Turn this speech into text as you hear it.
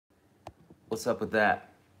What's up with that?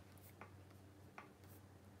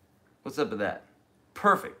 What's up with that?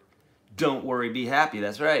 Perfect. Don't worry, be happy.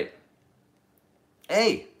 That's right.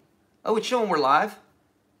 Hey. Oh, it's showing we're live?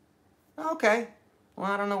 Okay.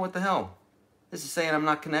 Well, I don't know what the hell. This is saying I'm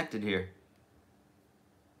not connected here.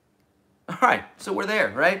 All right, so we're there,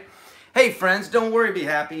 right? Hey, friends, don't worry, be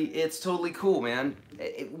happy. It's totally cool, man.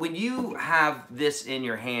 When you have this in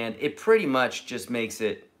your hand, it pretty much just makes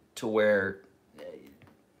it to where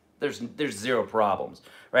there's zero problems,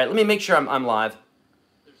 right? Let me make sure I'm live.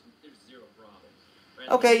 There's zero problems. Right?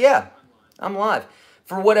 Okay, yeah, I'm live.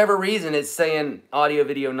 For whatever reason, it's saying audio,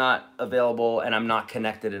 video not available, and I'm not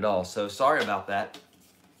connected at all. So sorry about that.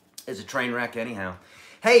 It's a train wreck anyhow.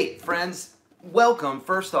 Hey, friends, welcome.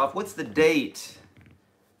 First off, what's the date?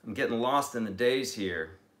 I'm getting lost in the days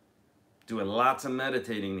here. Doing lots of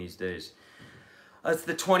meditating these days. It's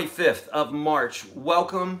the 25th of March.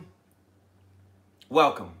 Welcome.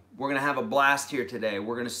 Welcome. We're going to have a blast here today.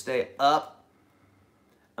 We're going to stay up.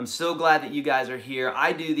 I'm so glad that you guys are here.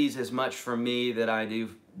 I do these as much for me than I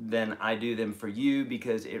do them for you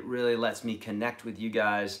because it really lets me connect with you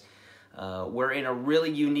guys. We're in a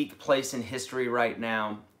really unique place in history right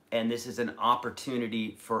now, and this is an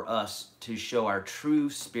opportunity for us to show our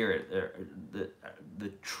true spirit, the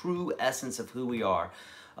true essence of who we are,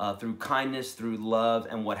 through kindness, through love,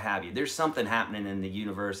 and what have you. There's something happening in the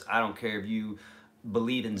universe. I don't care if you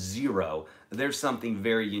believe in zero. There's something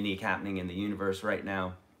very unique happening in the universe right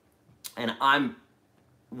now. And I'm,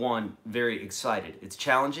 very excited. It's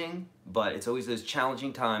challenging, but it's always those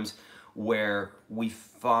challenging times where we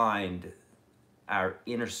find our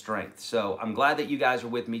inner strength. So I'm glad that you guys are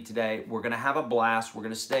with me today. We're going to have a blast. We're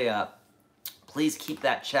going to stay up. Please keep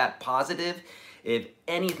that chat positive. If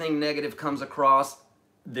anything negative comes across,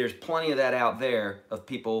 there's plenty of that out there of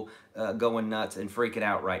people going nuts and freaking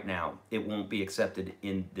out right now. It won't be accepted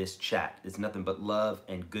in this chat. It's nothing but love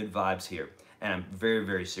and good vibes here. And I'm very,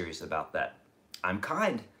 very serious about that. I'm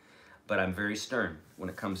kind, but I'm very stern when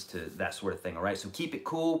it comes to that sort of thing, all right? So keep it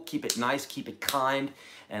cool, keep it nice, keep it kind,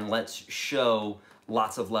 and let's show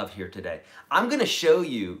lots of love here today. I'm gonna show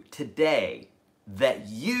you today that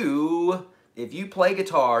if you play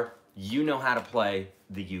guitar, you know how to play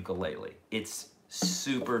the ukulele. It's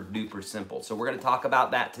super duper simple. So we're gonna talk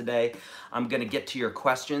about that today. I'm gonna get to your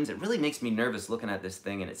questions. It really makes me nervous looking at this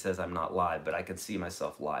thing and it says I'm not live, but I can see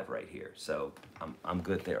myself live right here. So I'm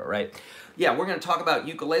good there, all right? Yeah, we're gonna talk about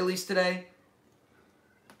ukuleles today.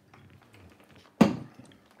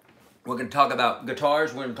 We're gonna talk about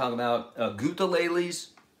guitars, we're gonna talk about ukuleles,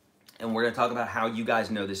 and we're gonna talk about how you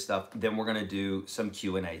guys know this stuff. Then we're gonna do some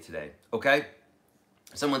Q&A today, okay?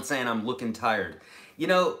 Someone's saying I'm looking tired. You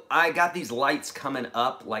know, I got these lights coming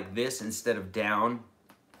up like this instead of down,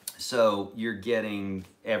 so you're getting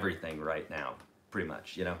everything right now, pretty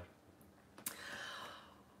much, you know?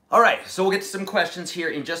 All right, so we'll get to some questions here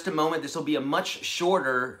in just a moment. This will be a much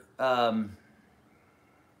shorter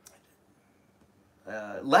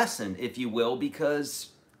lesson, if you will, because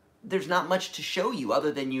there's not much to show you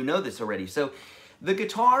other than you know this already. So the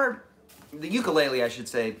guitar, the ukulele, I should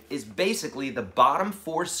say, is basically the bottom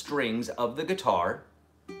 4 strings of the guitar,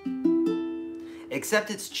 except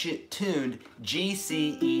it's tuned G,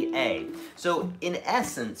 C, E, A. So in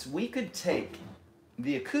essence, we could take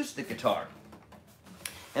the acoustic guitar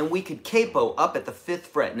and we could capo up at the 5th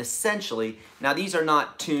fret, and essentially, now these are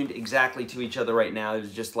not tuned exactly to each other right now. It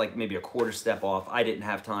was just like maybe a quarter step off. I didn't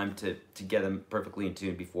have time to get them perfectly in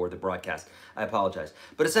tune before the broadcast. I apologize.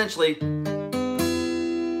 But essentially,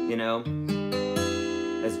 you know,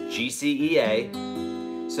 that's G, C, E,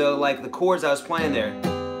 A. So like the chords I was playing there,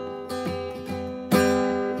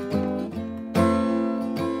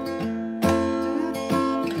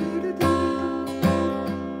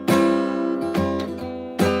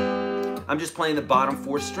 I'm just playing the bottom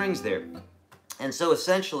 4 strings there. And so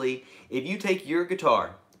essentially, if you take your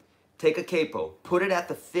guitar, take a capo, put it at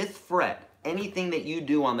the 5th fret, anything that you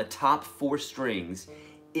do on the top 4 strings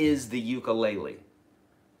is the ukulele.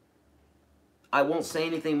 I won't say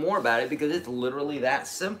anything more about it because it's literally that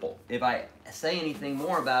simple. If I say anything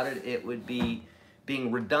more about it, it would be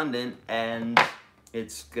being redundant and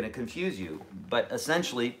it's gonna confuse you. But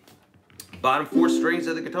essentially, bottom 4 strings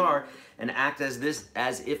of the guitar and act as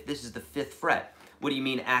if this is the 5th fret. What do you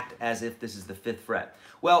mean act as if this is the 5th fret?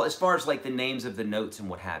 Well, as far as like the names of the notes and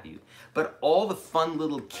what have you. But all the fun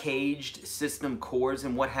little caged system chords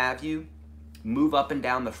and what have you move up and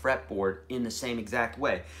down the fretboard in the same exact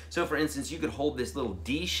way. So for instance, you could hold this little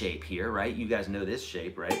D shape here, right? You guys know this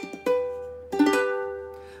shape, right?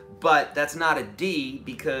 But that's not a D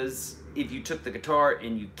because if you took the guitar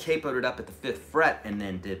and you capoed it up at the 5th fret and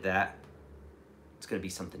then did that, it's going to be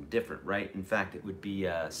something different, right? In fact, it would be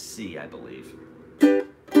C, I believe.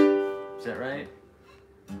 Is that right?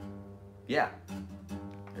 Yeah.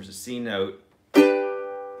 There's a C note.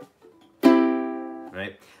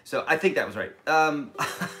 Right? So I think that was right. I'm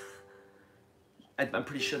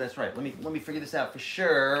pretty sure that's right. Let me figure this out for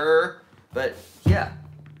sure. But yeah.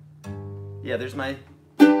 Yeah, there's my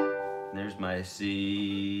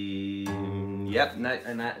C. Yep,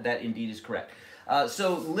 and that indeed is correct.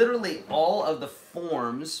 So literally all of the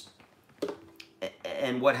forms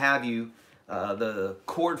and what have you, the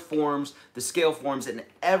chord forms, the scale forms, and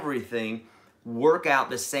everything work out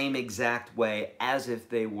the same exact way as if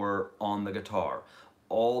they were on the guitar.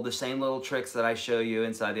 All the same little tricks that I show you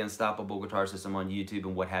inside the Unstoppable Guitar System on YouTube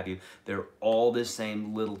and what have you, they're all the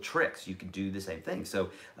same little tricks. You can do the same thing. So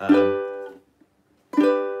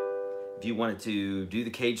if you wanted to do the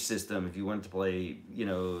cage system, if you wanted to play, you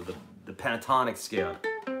know, the pentatonic scale.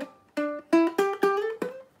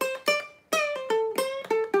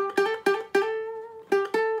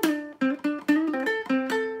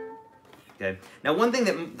 Okay. Now, one thing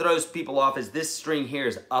that throws people off is this string here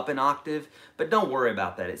is up an octave, but don't worry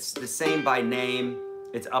about that. It's the same by name.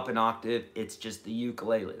 It's up an octave. It's just the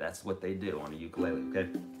ukulele. That's what they do on a ukulele, okay?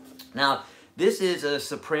 Now, this is a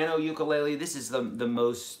soprano ukulele. This is the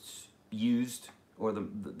most used or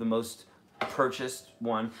the most purchased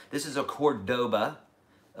one. This is a Cordoba.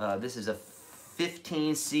 This is a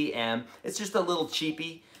 15 cm. It's just a little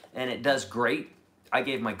cheapy, and it does great. I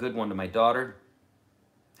gave my good one to my daughter.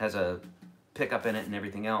 Has a pickup in it and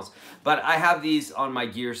everything else. But I have these on my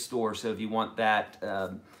gear store, so if you want that,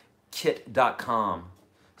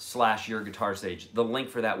 kit.com/YourGuitarSage. The link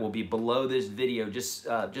for that will be below this video. Just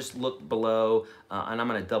look below, and I'm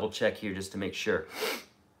going to double check here just to make sure.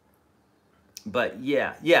 But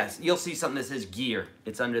yeah, yes, you'll see something that says gear.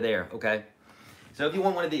 It's under there, okay? So if you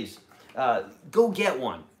want one of these, go get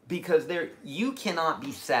one, because you cannot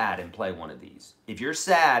be sad and play one of these. If you're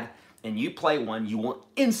sad and you play one, you will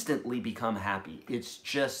instantly become happy. It's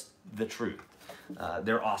just the truth.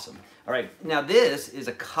 They're awesome. All right, now this is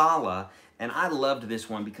a Kala, and I loved this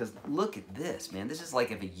one because look at this, man. This is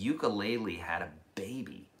like if a ukulele had a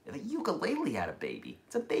baby. If a ukulele had a baby,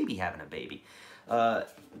 it's a baby having a baby.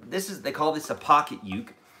 They call this a pocket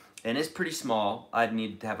uke, and it's pretty small. I'd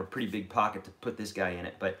need to have a pretty big pocket to put this guy in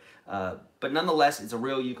it, but nonetheless, it's a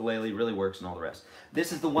real ukulele, really works and all the rest.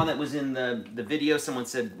 This is the one that was in the video. Someone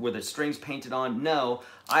said, were the strings painted on? No,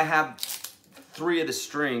 I have 3 of the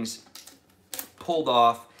strings pulled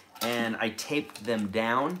off, and I taped them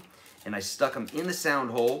down, and I stuck them in the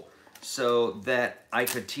sound hole so that I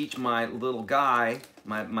could teach my little guy,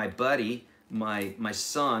 my buddy, my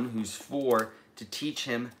son, who's 4, to teach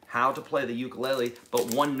him how to play the ukulele,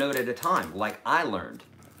 but one note at a time, like I learned.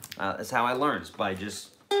 That's how I learned, is by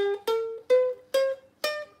just...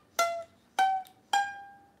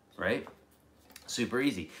 Right? Super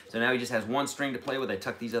easy. So now he just has 1 string to play with. I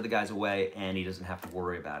tuck these other guys away, and he doesn't have to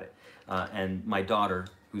worry about it. And my daughter,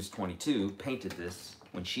 who's 22, painted this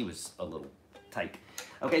when she was a little tyke.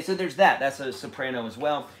 Okay, so there's that. That's a soprano as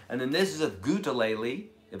well. And then this is a gutalele.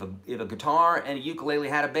 If a guitar and a ukulele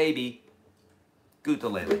had a baby,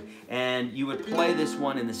 gutalele. And you would play this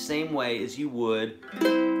one in the same way as you would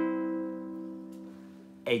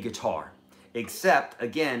a guitar. Except,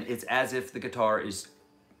 again, it's as if the guitar is...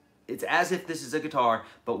 It's as if this is a guitar,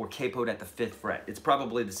 but we're capoed at the 5th fret. It's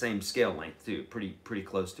probably the same scale length, too. Pretty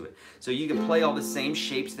close to it. So you can play all the same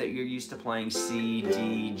shapes that you're used to playing. C,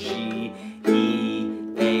 D, G, E,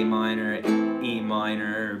 A minor, E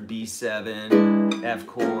minor, B7, F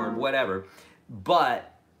chord, whatever.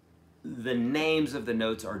 But the names of the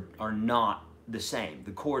notes are not the same.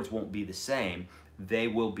 The chords won't be the same. They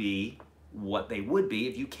will be what they would be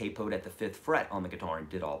if you capoed at the 5th fret on the guitar and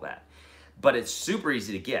did all that. But it's super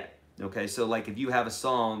easy to get. Okay, so like if you have a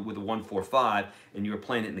song with a 1-4-5 and you're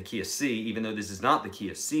playing it in the key of C, even though this is not the key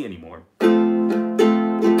of C anymore,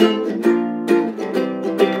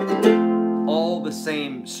 all the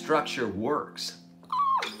same structure works.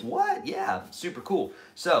 What? Yeah, super cool.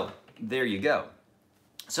 So there you go.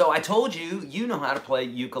 So I told you, you know how to play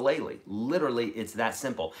ukulele. Literally, it's that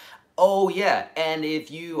simple. Oh yeah, and if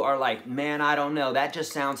you are like, man, I don't know, that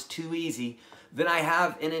just sounds too easy, then I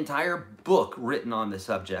have an entire book written on the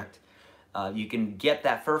subject. You can get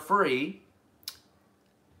that for free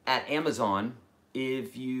at Amazon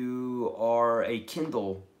if you are a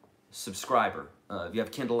Kindle subscriber. If you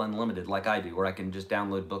have Kindle Unlimited like I do, where I can just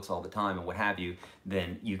download books all the time and what have you,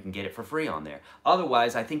 then you can get it for free on there.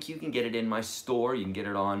 Otherwise, I think you can get it in my store. You can get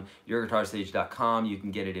it on YourGuitarSage.com. You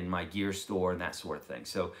can get it in my gear store and that sort of thing.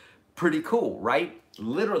 So pretty cool, right?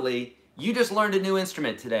 Literally, You just learned a new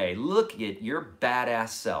instrument today. Look at your badass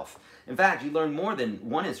self. In fact, you learned more than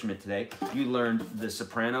one instrument today. You learned the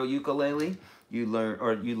soprano ukulele. You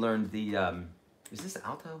learned the, is this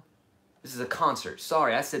alto? This is a concert.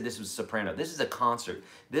 Sorry, I said this was soprano. This is a concert.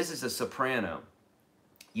 This is a soprano.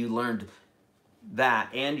 You learned that,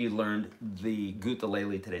 and you learned the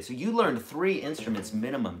ukulele today. So you learned 3 instruments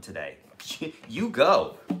minimum today. You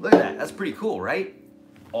go. Look at that. That's pretty cool, right?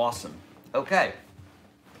 Awesome. Okay.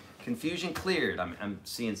 Confusion cleared. I'm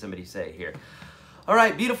seeing somebody say here. All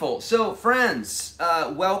right, beautiful. So friends,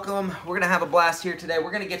 welcome. We're gonna have a blast here today.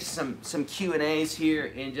 We're gonna get to some Q&As here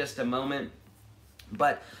in just a moment.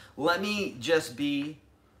 But let me just be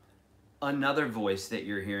another voice that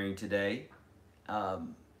you're hearing today,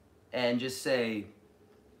 and just say,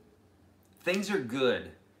 things are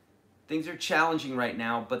good. Things are challenging right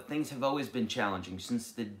now, but things have always been challenging.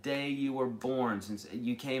 Since the day you were born, since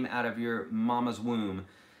you came out of your mama's womb,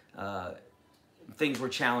 things were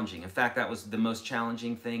challenging. In fact, that was the most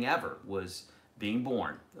challenging thing ever, was being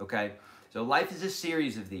born, okay? So life is a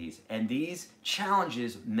series of these, and these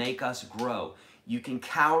challenges make us grow. You can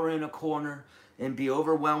cower in a corner and be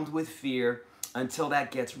overwhelmed with fear until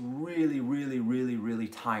that gets really, really, really, really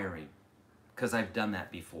tiring, because I've done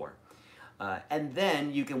that before. And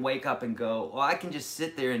then you can wake up and go, well, I can just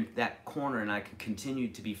sit there in that corner and I can continue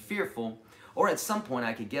to be fearful, or at some point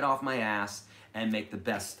I could get off my ass and make the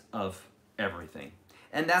best of everything.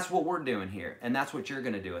 And that's what we're doing here, and that's what you're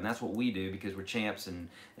gonna do, and that's what we do, because we're champs and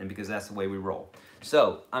because that's the way we roll.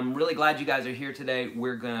 So I'm really glad you guys are here today.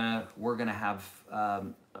 We're gonna have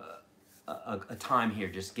a time here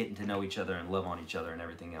just getting to know each other and love on each other and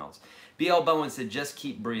everything else. B.L. Bowen said, just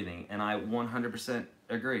keep breathing, and I 100%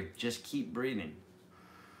 agree. Just keep breathing.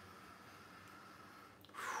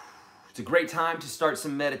 It's a great time to start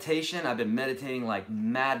some meditation. I've been meditating like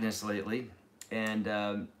madness lately, and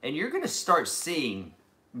you're gonna start seeing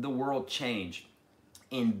the world change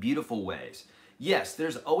in beautiful ways. Yes,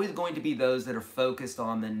 there's always going to be those that are focused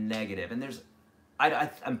on the negative, and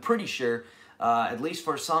I'm pretty sure, at least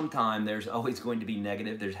for some time, there's always going to be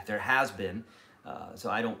negative. There has been, so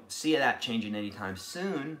I don't see that changing anytime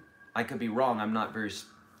soon. I could be wrong. I'm not very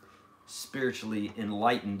spiritually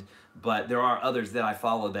enlightened, but there are others that I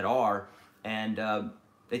follow that are, and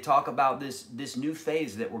they talk about this new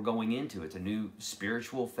phase that we're going into. It's a new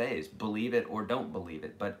spiritual phase. Believe it or don't believe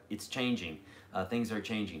it, but it's changing. Things are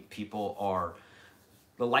changing.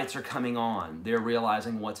 The lights are coming on. They're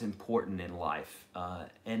realizing what's important in life.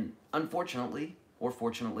 And unfortunately, or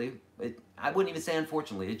fortunately, I wouldn't even say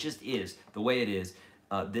unfortunately, it just is the way it is.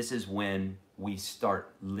 This is when we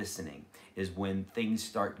start listening, is when things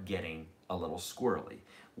start getting a little squirrely,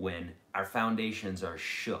 when our foundations are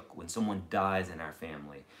shook, when someone dies in our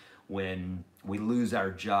family, when we lose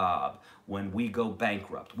our job, when we go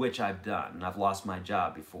bankrupt, which I've done, and I've lost my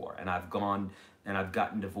job before, and I've gone and I've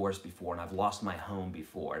gotten divorced before, and I've lost my home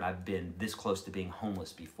before, and I've been this close to being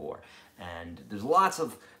homeless before. And there's lots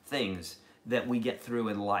of things that we get through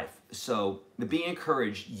in life. So be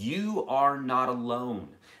encouraged. You are not alone.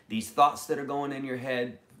 These thoughts that are going in your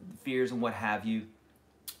head, fears and what have you,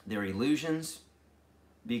 they're illusions,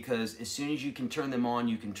 because as soon as you can turn them on,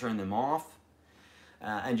 you can turn them off.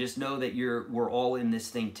 And just know that we're all in this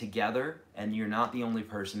thing together, and you're not the only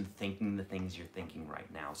person thinking the things you're thinking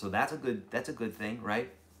right now. So that's a good thing, right?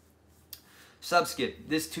 Subskip,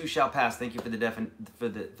 this too shall pass. Thank you for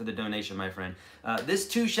the donation, my friend. This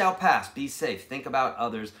too shall pass. Be safe. Think about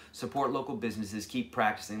others. Support local businesses. Keep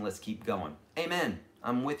practicing. Let's keep going. Amen.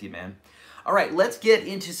 I'm with you, man. All right, let's get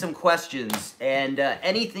into some questions, and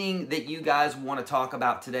anything that you guys want to talk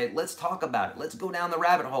about today, let's talk about it. Let's go down the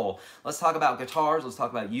rabbit hole. Let's talk about guitars. Let's talk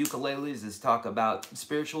about ukuleles. Let's talk about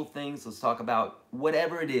spiritual things. Let's talk about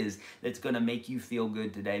whatever it is that's going to make you feel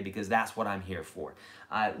good today, because that's what I'm here for.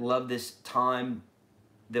 I love this time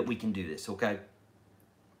that we can do this, okay?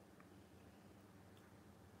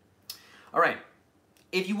 All right,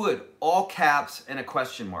 if you would, all caps and a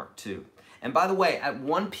question mark too. And by the way, at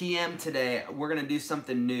 1 p.m. today, we're going to do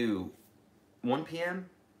something new. 1 p.m.?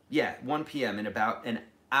 Yeah, 1 p.m. in about an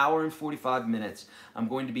hour and 45 minutes. I'm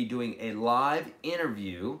going to be doing a live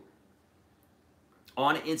interview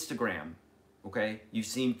on Instagram. Okay? You've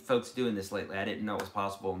seen folks doing this lately. I didn't know it was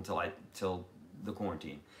possible until the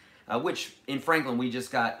quarantine. Which, in Franklin, we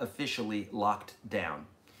just got officially locked down.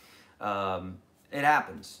 It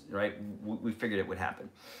happens, right? We figured it would happen.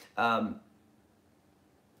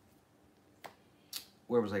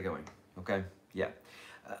 Where was I going? Okay, yeah.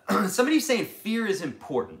 Somebody's saying fear is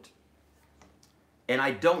important. And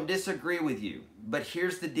I don't disagree with you. But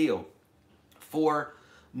here's the deal. For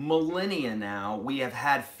millennia now, we have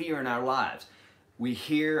had fear in our lives. We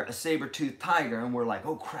hear a saber-toothed tiger and we're like,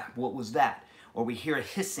 oh crap, what was that? Or we hear a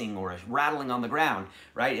hissing or a rattling on the ground,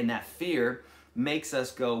 right? And that fear makes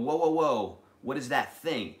us go, whoa, whoa, whoa, what is that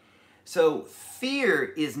thing? So fear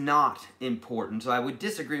is not important. So I would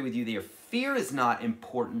disagree with you there. Fear is not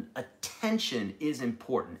important. Attention is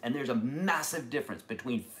important. And there's a massive difference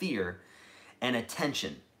between fear and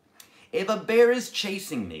attention. If a bear is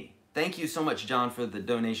chasing me, thank you so much, John, for the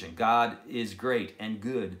donation. God is great and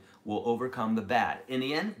good will overcome the bad. In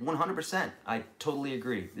the end, 100%. I totally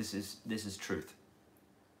agree. This is truth.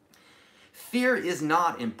 Fear is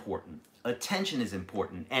not important. Attention is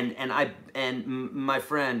important. And my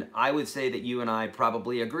friend, I would say that you and I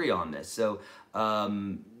probably agree on this. So,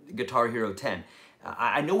 Guitar Hero 10.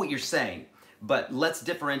 I know what you're saying, but let's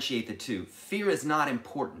differentiate the two. Fear is not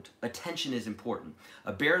important. Attention is important.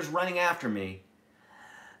 A bear's running after me.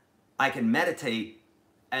 I can meditate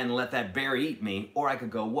and let that bear eat me, or I could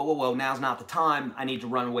go, whoa, whoa, whoa, now's not the time. I need to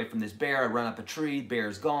run away from this bear. I run up a tree,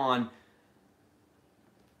 bear's gone.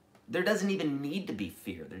 There doesn't even need to be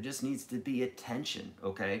fear. There just needs to be attention,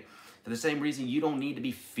 okay? For the same reason, you don't need to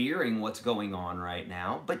be fearing what's going on right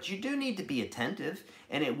now, but you do need to be attentive,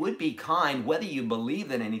 and it would be kind, whether you believe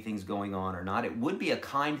that anything's going on or not, it would be a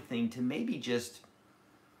kind thing to maybe just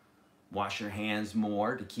wash your hands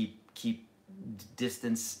more, to keep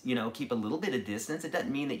distance, you know, keep a little bit of distance. It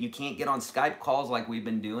doesn't mean that you can't get on Skype calls like we've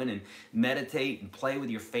been doing and meditate and play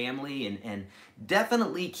with your family, and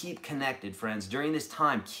definitely keep connected, friends. During this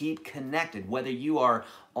time, keep connected, whether you are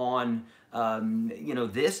on you know,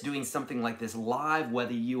 doing something like this live,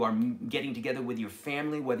 whether you are getting together with your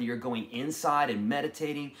family, whether you're going inside and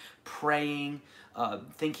meditating, praying,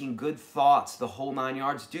 thinking good thoughts, the whole 9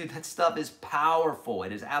 yards. Dude, that stuff is powerful.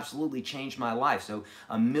 It has absolutely changed my life. So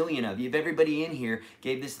a million of you, if everybody in here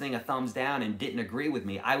gave this thing a thumbs down and didn't agree with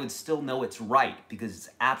me, I would still know it's right, because it's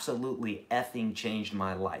absolutely effing changed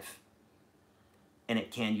my life. And it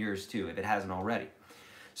can yours too, if it hasn't already.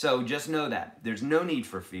 So just know that. There's no need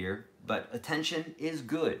for fear, but attention is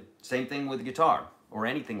good. Same thing with the guitar or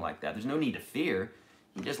anything like that. There's no need to fear.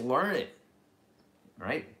 You just learn it,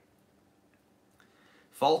 right?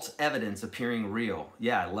 False evidence appearing real.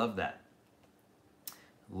 Yeah, I love that.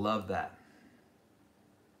 Love that.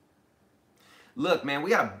 Look, man,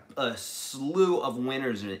 we got a slew of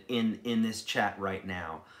winners in this chat right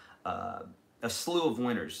now. A slew of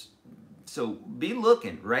winners. So be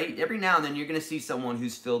looking, right? Every now and then you're going to see someone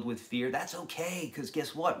who's filled with fear. That's okay, because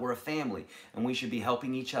guess what? We're a family, and we should be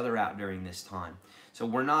helping each other out during this time. So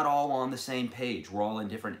we're not all on the same page. We're all in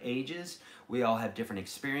different ages. We all have different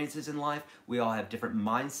experiences in life. We all have different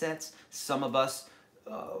mindsets. Some of us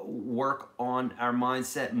work on our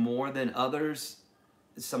mindset more than others.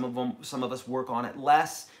 Some of us work on it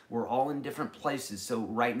less. We're all in different places. So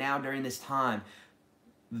right now during this time,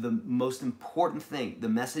 the most important thing, the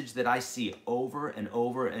message that I see over and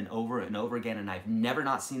over and over and over again, and I've never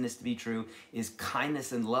not seen this to be true, is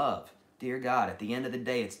kindness and love. Dear God, at the end of the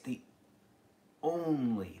day, it's the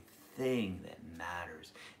only thing that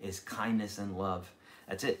matters is kindness and love.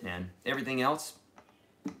 That's it, man. Everything else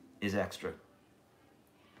is extra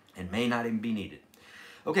and may not even be needed.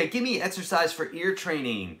 Okay, give me exercise for ear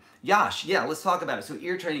training. Yash, yeah, let's talk about it. So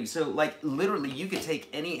ear training, so like literally you could take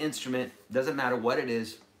any instrument, doesn't matter what it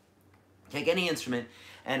is, take any instrument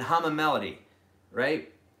and hum a melody,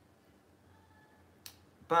 right?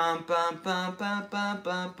 Bum, bum, bum, bum, bum,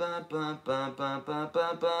 bum, bum, bum, bum, bum, bum,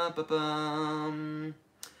 bum, bum, bum.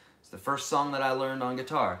 It's the first song that I learned on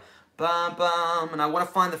guitar. Bum, bum, and I want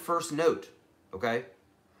to find the first note, okay?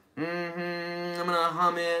 I'm gonna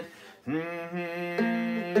hum it.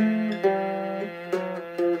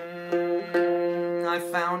 I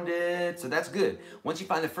found it. So that's good. Once you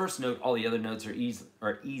find the first note, all the other notes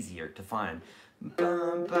are easier to find.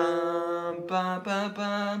 Bum, bum, bum, bum,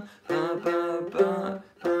 bum, bum, bum, bum,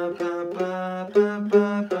 bum, bum, bum,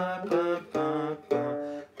 bum, bum.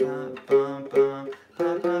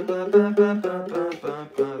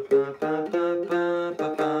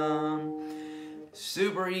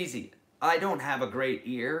 Super easy. I don't have a great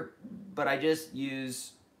ear, but I just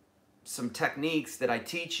use some techniques that I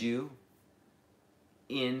teach you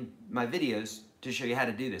in my videos to show you how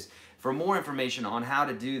to do this. For more information on how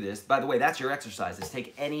to do this, by the way, that's your exercises.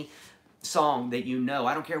 Take any song that you know.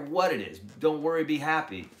 I don't care what it is. Don't worry, be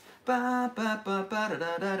happy. Ba, ba, ba, ba, da,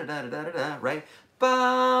 da, da, da, da, da, da, right?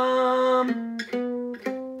 Bum,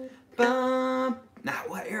 bum. Now,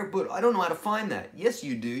 what air, but I don't know how to find that. Yes,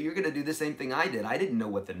 you do. You're going to do the same thing I did. I didn't know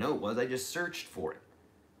what the note was. I just searched for it.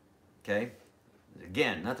 Okay?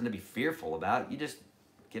 Again, nothing to be fearful about. You just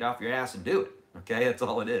get off your ass and do it. Okay? That's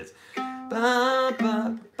all it is. Ba,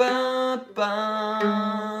 ba, ba, ba,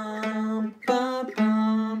 ba, ba,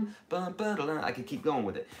 I could keep going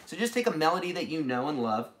with it. So just take a melody that you know and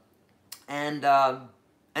love and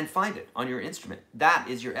find it on your instrument. That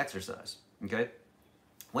is your exercise, okay?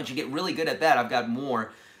 Once you get really good at that, I've got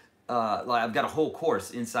more, I've got a whole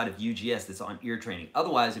course inside of UGS that's on ear training.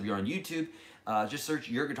 Otherwise, if you're on YouTube, just search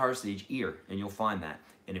YourGuitarSage ear and you'll find that.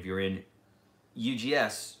 And if you're in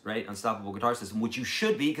UGS, right, Unstoppable Guitar System, which you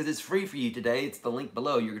should be because it's free for you today. It's the link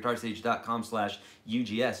below,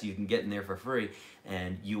 YourGuitarSage.com/UGS. You can get in there for free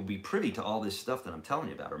and you'll be privy to all this stuff that I'm telling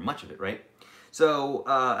you about, or much of it, right? So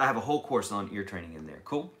I have a whole course on ear training in there.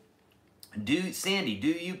 Cool? Sandy,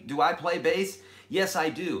 do I play bass? Yes, I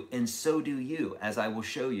do, and so do you, as I will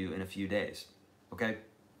show you in a few days, okay?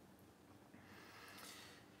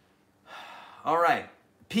 All right.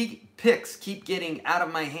 Picks keep getting out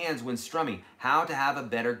of my hands when strumming. How to have a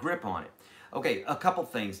better grip on it. Okay, a couple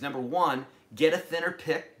things. Number one, get a thinner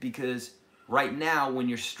pick because right now when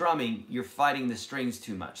you're strumming, you're fighting the strings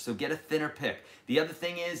too much. So get a thinner pick. The other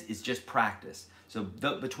thing is just practice. So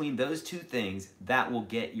between those two things, that will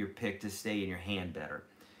get your pick to stay in your hand better.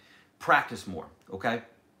 Practice more, okay?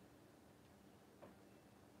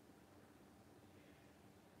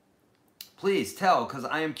 Please tell, because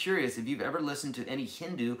I am curious if you've ever listened to any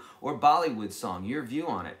Hindu or Bollywood song, your view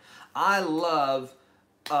on it. I love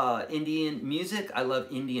Indian music. I love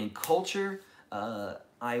Indian culture.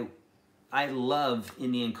 I love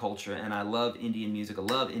Indian culture and I love Indian music. I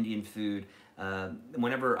love Indian food.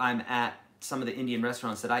 Whenever I'm at some of the Indian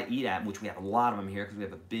restaurants that I eat at, which we have a lot of them here because we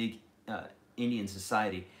have a big Indian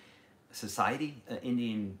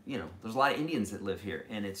Indian, you know, there's a lot of Indians that live here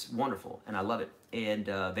and it's wonderful and I love it. And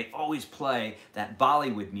they always play that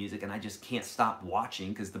Bollywood music and I just can't stop watching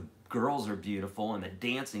because the girls are beautiful and the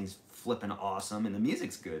dancing's flipping awesome and the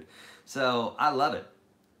music's good. So I love it.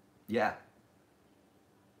 Yeah.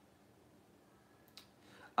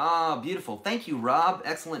 Ah, beautiful. Thank you, Rob.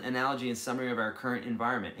 Excellent analogy and summary of our current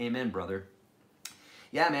environment. Amen, brother.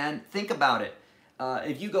 Yeah, man, think about it.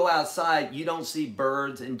 If you go outside, you don't see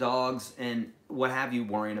birds and dogs and what have you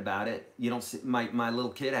worrying about it. You don't see, my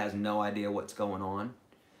little kid has no idea what's going on.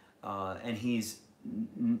 And he's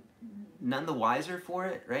none the wiser for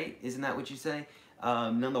it, right? Isn't that what you say?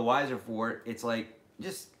 None the wiser for it. It's like,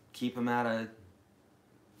 just keep him out of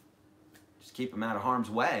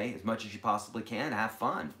harm's way as much as you possibly can. Have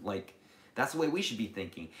fun. Like, that's the way we should be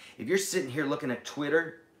thinking. If you're sitting here looking at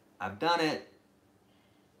Twitter, I've done it.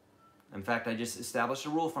 In fact, I just established a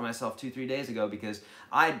rule for myself 2-3 days ago because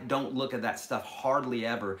I don't look at that stuff hardly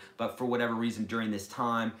ever, but for whatever reason during this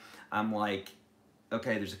time, I'm like,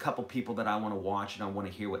 okay, there's a couple people that I want to watch and I want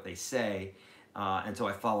to hear what they say, and so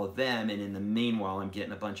I follow them, and in the meanwhile, I'm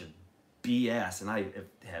getting a bunch of BS, and I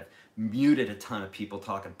have muted a ton of people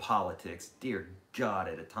talking politics. Dear God,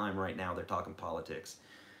 at a time right now, they're talking politics.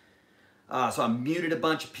 So I muted a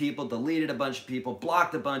bunch of people, deleted a bunch of people,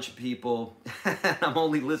 blocked a bunch of people. I'm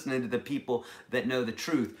only listening to the people that know the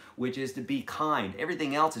truth, which is to be kind.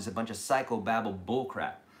 Everything else is a bunch of psychobabble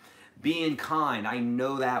bullcrap. Being kind, I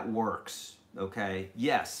know that works, okay?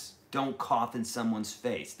 Yes, don't cough in someone's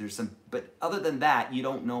face. But other than that, you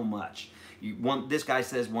don't know much. This guy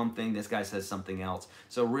says one thing, this guy says something else.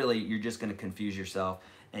 So really, you're just gonna confuse yourself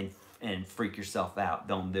and freak yourself out.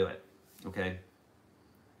 Don't do it, okay?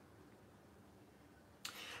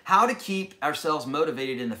 How to keep ourselves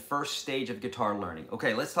motivated in the first stage of guitar learning.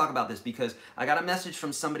 Okay, let's talk about this because I got a message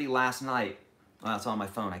from somebody last night. Well, it's on my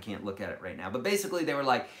phone. I can't look at it right now. But basically, they were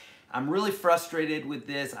like, I'm really frustrated with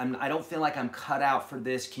this. I don't feel like I'm cut out for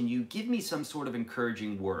this. Can you give me some sort of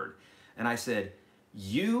encouraging word? And I said,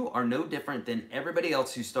 you are no different than everybody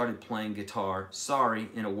else who started playing guitar. Sorry,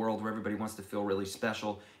 in a world where everybody wants to feel really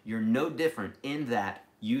special, you're no different in that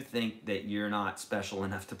you think that you're not special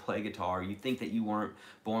enough to play guitar. You think that you weren't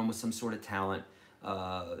born with some sort of talent.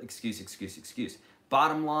 Excuse.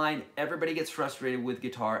 Bottom line, everybody gets frustrated with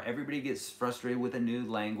guitar. Everybody gets frustrated with a new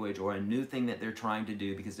language or a new thing that they're trying to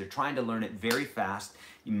do because they're trying to learn it very fast.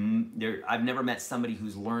 I've never met somebody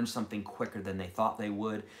who's learned something quicker than they thought they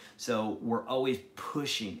would. So we're always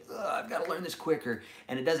pushing, I've got to learn this quicker.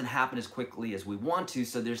 And it doesn't happen as quickly as we want to.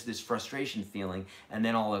 So there's this frustration feeling. And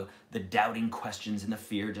then all of the doubting questions and the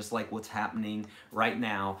fear, just like what's happening right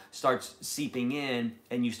now, starts seeping in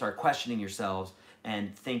and you start questioning yourselves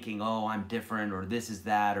and thinking, oh, I'm different, or this is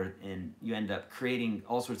that, and you end up creating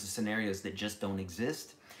all sorts of scenarios that just don't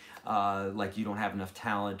exist. Like you don't have enough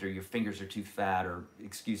talent, or your fingers are too fat, or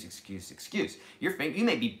excuse. You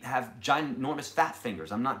may have ginormous fat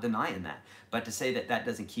fingers. I'm not denying that. But to say that that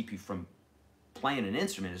doesn't keep you from playing an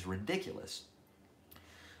instrument is ridiculous.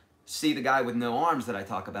 See the guy with no arms that I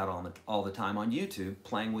talk about all the time on YouTube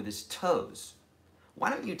playing with his toes.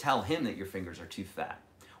 Why don't you tell him that your fingers are too fat?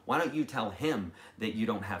 Why don't you tell him that you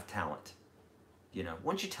don't have talent? You know,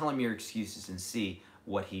 why don't you tell him your excuses and see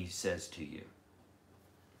what he says to you?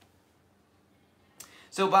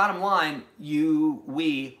 So bottom line,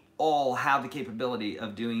 we all have the capability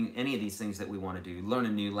of doing any of these things that we want to do. Learn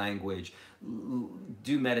a new language, learn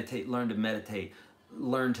to meditate, learn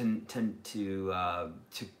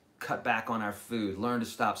to cut back on our food, learn to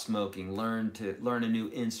stop smoking, learn a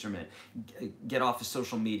new instrument, get off of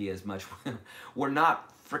social media as much. We're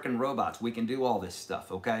not freaking robots. We can do all this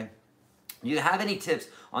stuff, okay? You have any tips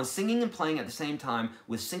on singing and playing at the same time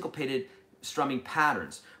with syncopated strumming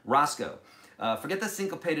patterns? Roscoe. Forget the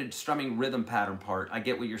syncopated strumming rhythm pattern part. I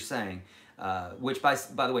get what you're saying. Which, by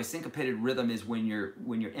the way, syncopated rhythm is when you're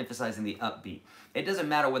emphasizing the upbeat. It doesn't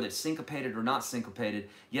matter whether it's syncopated or not syncopated.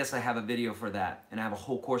 Yes, I have a video for that, and I have a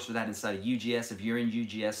whole course for that inside of UGS. If you're in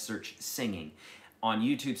UGS, search singing. On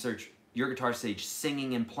YouTube, search YourGuitarSage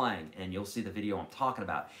singing and playing, and you'll see the video I'm talking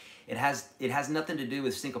about. It has nothing to do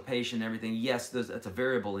with syncopation and everything. Yes, that's a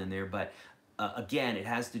variable in there, but again, it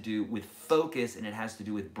has to do with focus, and it has to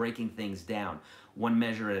do with breaking things down, one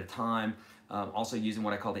measure at a time. Also using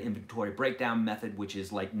what I call the inventory breakdown method, which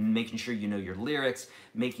is like making sure you know your lyrics,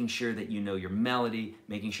 making sure that you know your melody,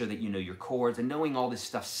 making sure that you know your chords, and knowing all this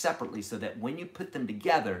stuff separately so that when you put them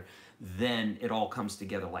together, then it all comes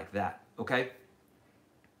together like that, okay?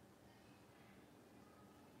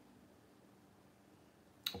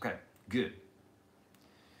 Okay, good.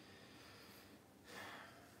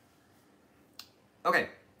 Okay,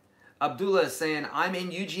 Abdullah is saying, I'm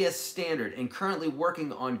in UGS Standard and currently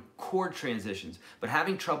working on chord transitions, but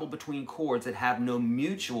having trouble between chords that have no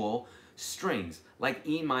mutual strings, like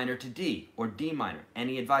E minor to D or D minor.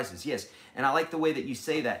 Any advices? Yes, and I like the way that you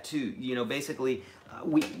say that too. You know, basically,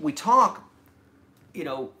 we talk, you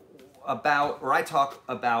know, about, or I talk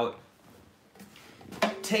about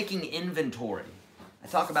taking inventory. I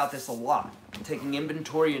talk about this a lot. Taking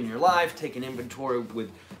inventory in your life, taking inventory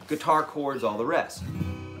with guitar chords, all the rest.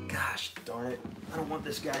 Gosh darn it, I don't want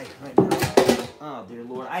this guy right now. Oh dear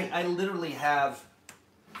Lord, I literally have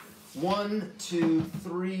 1, 2,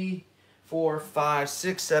 3, 4, 5,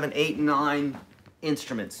 6, 7, 8, 9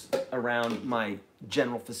 instruments around my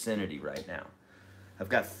general vicinity right now. I've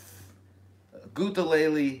got a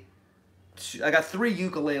ukulele, I got 3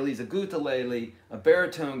 ukuleles, a ukulele, a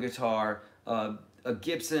baritone guitar, a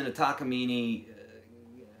Gibson, a Takamine,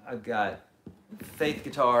 I've got Faith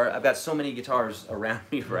guitar. I've got so many guitars around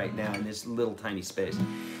me right now in this little tiny space.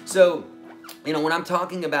 So, you know, when I'm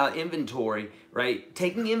talking about inventory, right,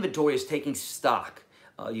 taking inventory is taking stock.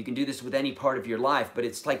 You can do this with any part of your life, but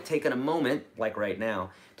it's like taking a moment, like right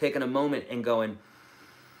now, taking a moment and going,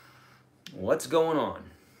 what's going on?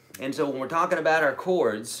 And so when we're talking about our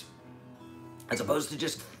chords, as opposed to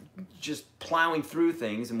just plowing through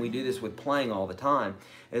things, and we do this with playing all the time,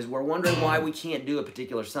 is we're wondering why we can't do a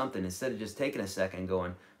particular something instead of just taking a second and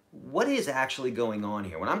going, what is actually going on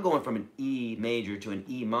here? When I'm going from an E major to an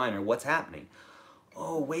E minor, what's happening?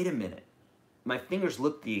 Oh, wait a minute. My fingers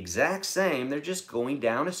look the exact same. They're just going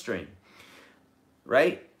down a string,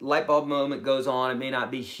 right? Light bulb moment goes on. It may not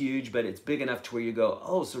be huge, but it's big enough to where you go,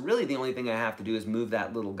 oh, so really the only thing I have to do is move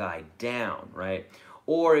that little guy down, right?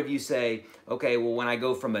 Or if you say, okay, well, when I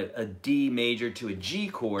go from a D major to a G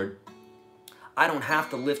chord, I don't have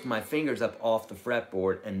to lift my fingers up off the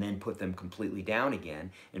fretboard and then put them completely down again.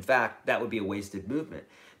 In fact, that would be a wasted movement.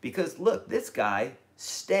 Because look, this guy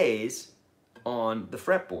stays on the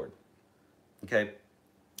fretboard, okay?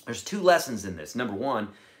 There's 2 lessons in this. Number 1,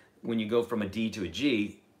 when you go from a D to a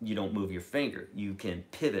G, you don't move your finger. You can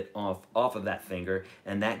pivot off of that finger,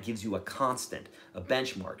 and that gives you a constant, a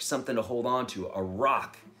benchmark, something to hold on to, a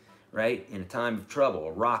rock, right? In a time of trouble,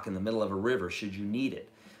 a rock in the middle of a river should you need it.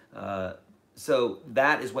 So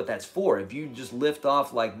that is what that's for. If you just lift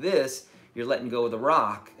off like this, you're letting go of the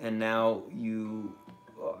rock, and now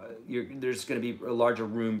there's going to be a larger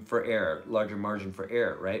room for error, larger margin for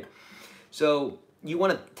error, right? So you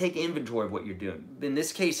want to take inventory of what you're doing. In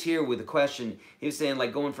this case here with the question, he was saying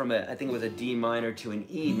like going from I think it was a D minor to an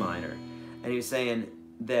E minor. And he was saying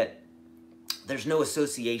that there's no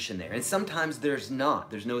association there. And sometimes there's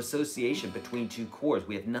not. There's no association between 2 chords.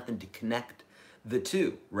 We have nothing to connect the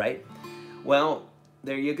 2, right? Well,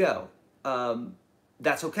 there you go.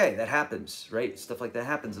 That's okay. That happens, right? Stuff like that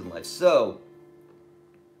happens in life. So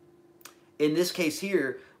in this case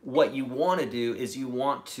here, what you want to do is you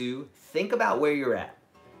want to think about where you're at.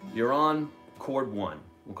 You're on chord 1.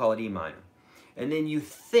 We'll call it E minor. And then you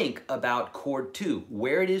think about chord 2,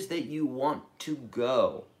 where it is that you want to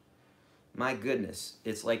go. My goodness,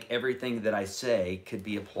 it's like everything that I say could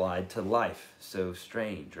be applied to life. So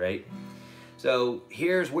strange, right? So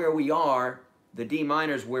here's where we are. The D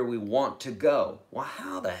minor is where we want to go. Well,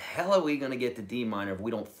 how the hell are we going to get to D minor if we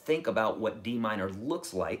don't think about what D minor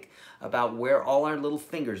looks like, about where all our little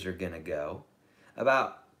fingers are going to go,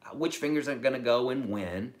 about which fingers are going to go and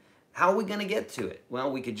when? How are we going to get to it? Well,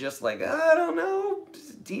 we could just like, I don't know,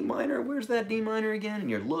 D minor, where's that D minor again? And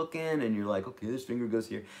you're looking and you're like, okay, this finger goes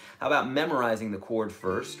here. How about memorizing the chord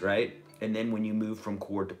first, right? And then when you move from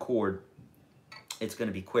chord to chord, it's going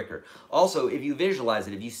to be quicker. Also, if you visualize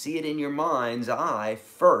it, if you see it in your mind's eye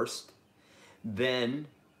first, then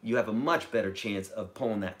you have a much better chance of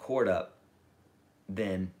pulling that chord up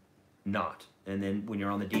than not. And then when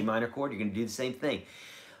you're on the D minor chord, you're going to do the same thing.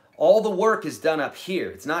 All the work is done up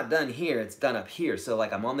here. It's not done here, it's done up here. So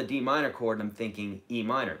like I'm on the D minor chord and I'm thinking E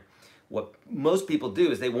minor. What most people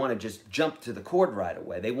do is they want to just jump to the chord right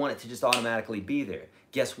away. They want it to just automatically be there.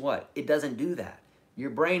 Guess what? It doesn't do that.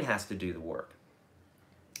 Your brain has to do the work.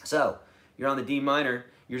 So you're on the D minor,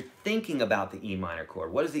 you're thinking about the E minor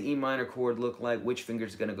chord. What does the E minor chord look like? Which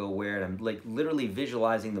finger's going to go where? And I'm like literally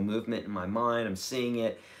visualizing the movement in my mind. I'm seeing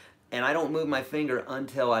it. And I don't move my finger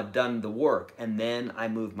until I've done the work. And then I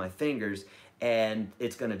move my fingers and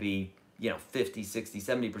it's going to be, 50, 60,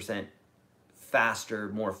 70% faster,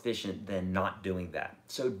 more efficient than not doing that.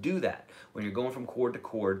 So do that. When you're going from chord to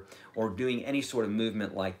chord or doing any sort of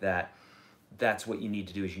movement like that, that's what you need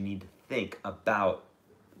to do is you need to think about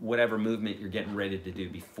whatever movement you're getting ready to do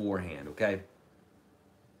beforehand, okay?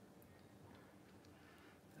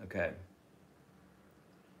 Okay.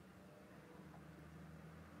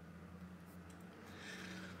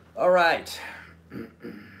 All right.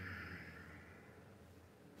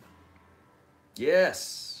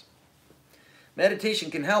 Yes.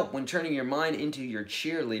 Meditation can help when turning your mind into your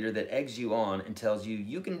cheerleader that eggs you on and tells you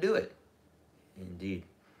you can do it. Indeed.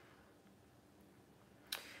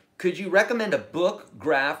 Could you recommend a book,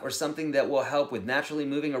 graph, or something that will help with naturally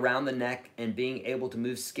moving around the neck and being able to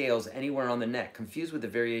move scales anywhere on the neck, confused with the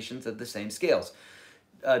variations of the same scales?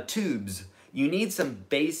 Tubes. You need some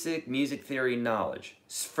basic music theory knowledge.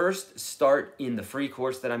 First, start in the free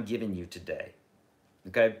course that I'm giving you today.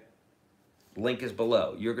 Okay? Link is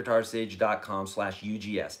below,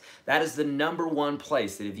 YourGuitarSage.com/UGS. That is the #1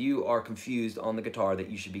 place that if you are confused on the guitar that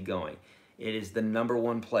you should be going. It is the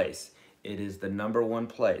 #1 place. It is the #1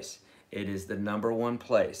 place. It is the #1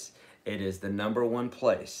 place. It is the #1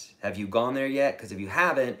 place. Have you gone there yet? Because if you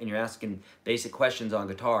haven't and you're asking basic questions on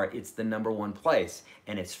guitar, it's the #1 place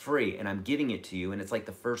and it's free and I'm giving it to you and it's like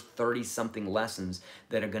the first 30-something lessons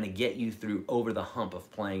that are going to get you through over the hump of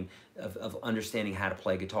playing, of understanding how to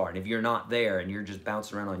play guitar. And if you're not there and you're just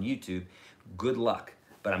bouncing around on YouTube, good luck.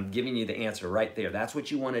 But I'm giving you the answer right there. That's what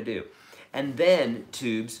you want to do. And then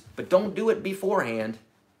tubes, but don't do it beforehand.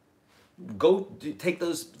 Take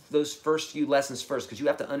those first few lessons first because you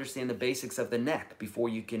have to understand the basics of the neck before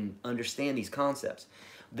you can understand these concepts.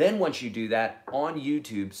 Then once you do that, on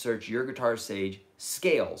YouTube, search Your Guitar Sage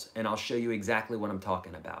Scales, and I'll show you exactly what I'm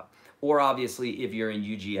talking about. Or obviously, if you're in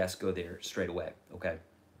UGS, go there straight away, okay?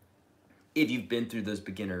 If you've been through those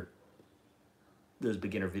beginner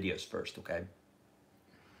videos first, okay?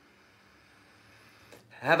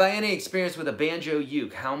 Have I any experience with a banjo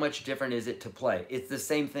uke? How much different is it to play? It's the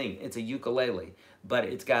same thing. It's a ukulele, but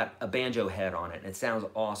it's got a banjo head on it. And it sounds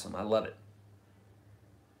awesome. I love it.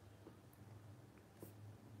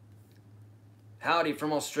 Howdy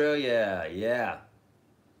from Australia. Yeah.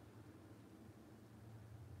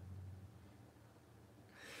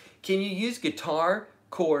 Can you use guitar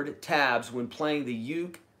chord tabs when playing the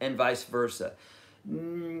uke and vice versa?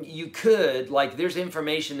 You could. Like, there's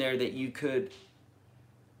information there that you could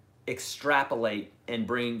extrapolate and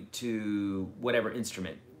bring to whatever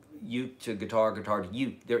instrument, uke to guitar, guitar to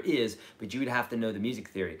uke. There is, but you would have to know the music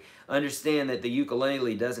theory. Understand that the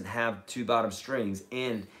ukulele doesn't have 2 bottom strings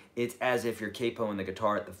and it's as if you're capoing the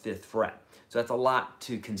guitar at the 5th fret. So that's a lot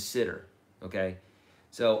to consider, okay?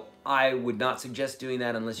 So I would not suggest doing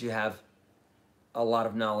that unless you have a lot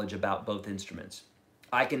of knowledge about both instruments.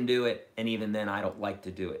 I can do it, and even then I don't like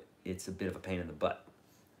to do it. It's a bit of a pain in the butt.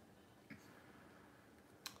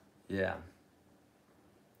 Yeah.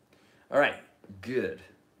 All right, good.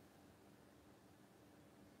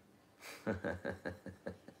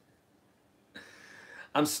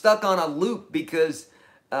 I'm stuck on a loop because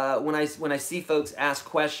when I see folks ask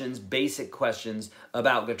questions, basic questions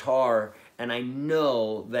about guitar, and I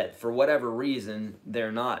know that for whatever reason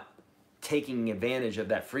they're not taking advantage of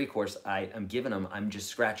that free course I'm giving them, I'm just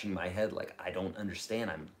scratching my head like, I don't understand.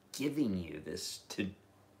 I'm giving you this to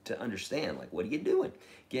understand. Like, what are you doing?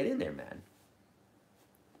 Get in there, man.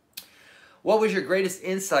 What was your greatest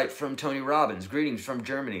insight from Tony Robbins? Greetings from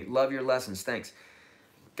Germany. Love your lessons. Thanks.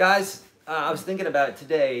 Guys, I was thinking about it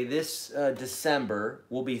today. This December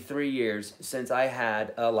will be 3 years since I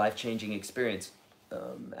had a life-changing experience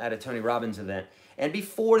at a Tony Robbins event. And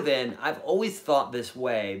before then, I've always thought this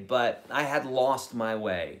way, but I had lost my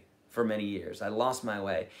way for many years. I lost my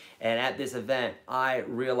way. And at this event, I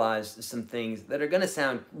realized some things that are going to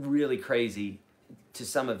sound really crazy to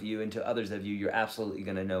some of you, and to others of you, you're absolutely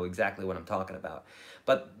going to know exactly what I'm talking about.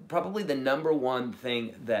 But probably the number one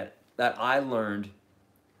thing that I learned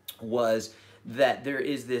was that there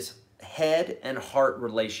is this head and heart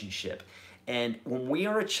relationship. And when we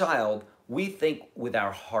are a child, we think with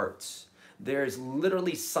our hearts. There's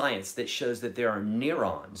literally science that shows that there are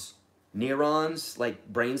neurons like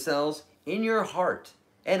brain cells in your heart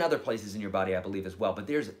and other places in your body, I believe as well. But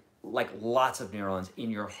there's like lots of neurons in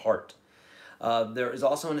your heart. There is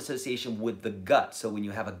also an association with the gut. So when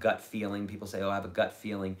you have a gut feeling, people say, oh, I have a gut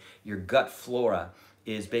feeling. Your gut flora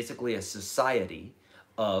is basically a society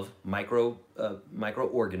of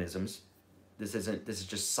microorganisms. This is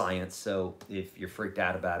just science. So if you're freaked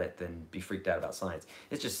out about it, then be freaked out about science.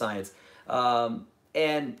 It's just science. But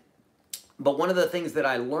one of the things that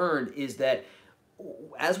I learned is that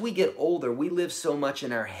as we get older, we live so much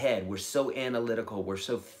in our head. We're so analytical. We're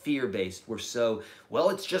so fear-based. We're so,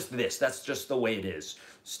 well, it's just this. That's just the way it is.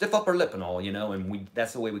 Stiff upper lip and all, you know, and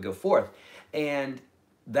that's the way we go forth. And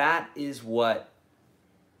that is what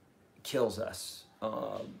kills us.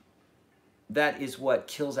 That is what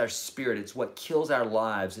kills our spirit. It's what kills our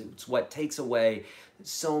lives. It's what takes away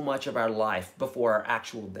so much of our life before our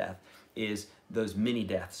actual death, is those mini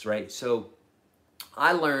deaths, right? So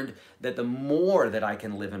I learned that the more that I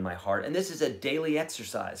can live in my heart, and this is a daily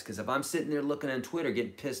exercise, because if I'm sitting there looking on Twitter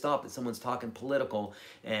getting pissed off that someone's talking political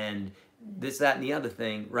and this, that, and the other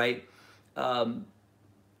thing, right?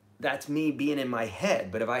 That's me being in my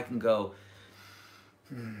head. But if I can go,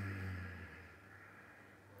 I'm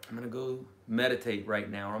going to go meditate right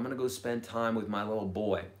now, or I'm going to go spend time with my little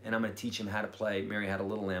boy, and I'm going to teach him how to play Mary Had a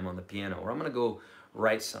Little Lamb on the piano, or I'm going to go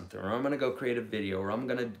write something, or I'm going to go create a video, or I'm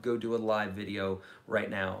going to go do a live video right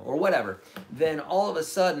now, or whatever, then all of a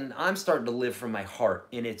sudden I'm starting to live from my heart,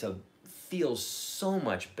 and it feels so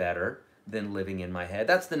much better than living in my head.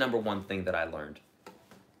 That's the number one thing that I learned.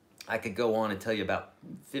 I could go on and tell you about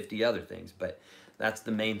 50 other things, but that's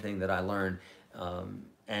the main thing that I learned.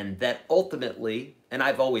 And that ultimately, and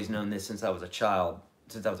I've always known this since I was a child,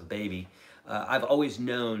 since I was a baby, I've always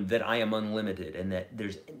known that I am unlimited, and that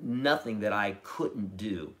there's nothing that I couldn't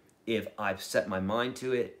do if I've set my mind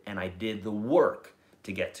to it and I did the work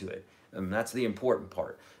to get to it. That's the important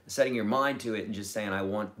part. Setting your mind to it and just saying, I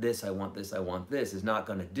want this, I want this, I want this, is not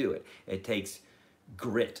going to do it. It takes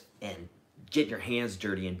grit and getting your hands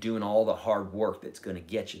dirty and doing all the hard work that's going to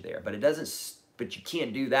get you there. But it doesn't. But you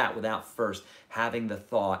can't do that without first having the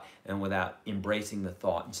thought, and without embracing the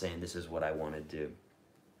thought and saying, this is what I want to do.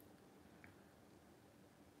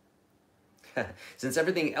 Since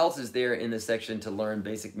everything else is there in this section to learn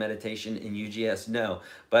basic meditation in UGS, no.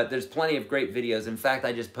 But there's plenty of great videos. In fact,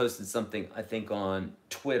 I just posted something, I think, on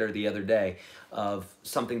Twitter the other day of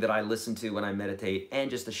something that I listen to when I meditate, and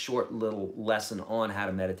just a short little lesson on how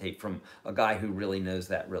to meditate from a guy who really knows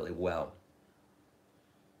that really well.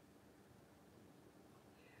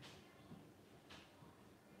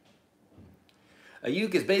 A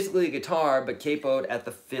uke is basically a guitar, but capoed at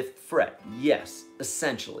the 5th fret. Yes,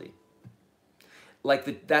 essentially.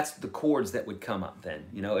 Like that's the chords that would come up then,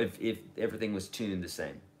 you know, if everything was tuned the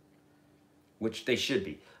same, which they should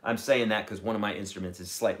be. I'm saying that because one of my instruments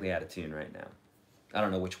is slightly out of tune right now. I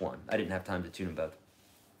don't know which one. I didn't have time to tune them both.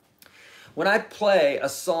 When I play a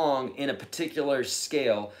song in a particular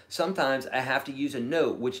scale, sometimes I have to use a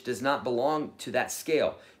note which does not belong to that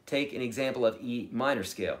scale. Take an example of E minor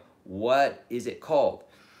scale. What is it called?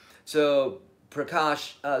 So,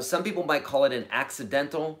 Prakash, some people might call it an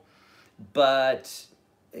accidental, but,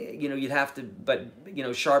 you know, you'd have to, but, you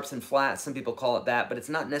know, sharps and flats, some people call it that, but it's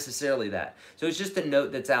not necessarily that. So it's just a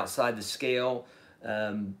note that's outside the scale.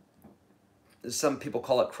 Some people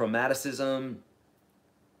call it chromaticism,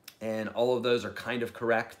 and all of those are kind of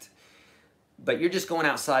correct. But you're just going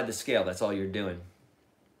outside the scale, that's all you're doing.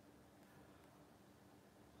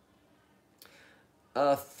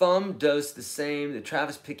 Thumb dose the same, the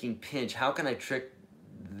Travis picking pinch. How can I trick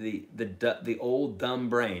the old dumb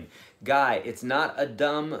brain? Guy, it's not a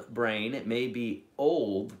dumb brain. It may be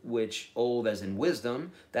old, which old as in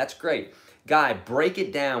wisdom. That's great. Guy, break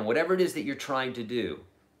it down, whatever it is that you're trying to do.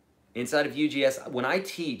 Inside of UGS, when I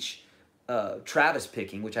teach Travis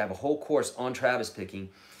picking, which I have a whole course on Travis picking,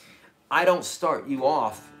 I don't start you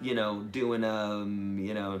off, you know, doing,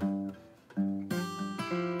 you know,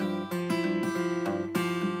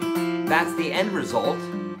 that's the end result.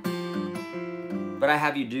 But I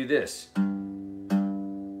have you do this.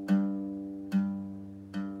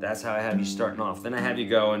 That's how I have you starting off. Then I have you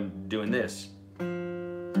go and doing this.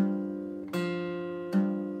 Then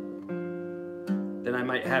I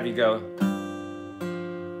might have you go.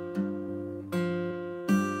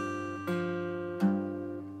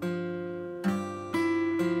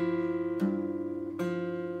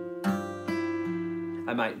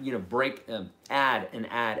 I might, you know, break, add and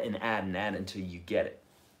add and add and add until you get it.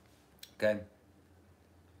 Okay?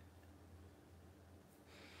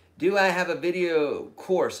 Do I have a video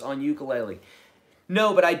course on ukulele?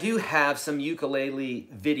 No, but I do have some ukulele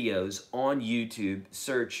videos on YouTube.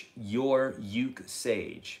 Search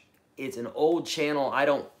YourGuitarSage. It's an old channel. I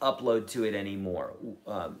don't upload to it anymore.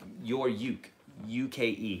 YourUke,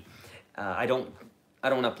 U-K-E. I don't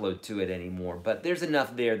upload to it anymore, but there's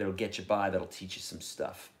enough there that'll get you by, that'll teach you some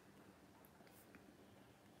stuff.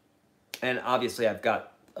 And obviously I've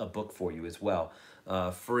got a book for you as well,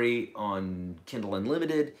 free on Kindle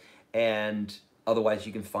Unlimited, and otherwise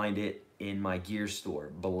you can find it in my gear store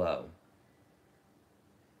below.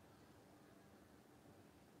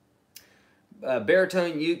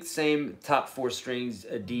 Baritone uke, same top 4 strings,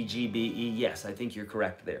 D, G, B, E. Yes, I think you're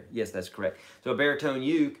correct there. Yes, that's correct. So a baritone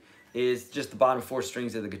uke is just the bottom 4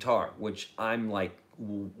 strings of the guitar, which I'm like,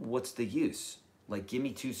 what's the use? Like, give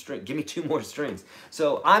me 2 strings, give me 2 more strings.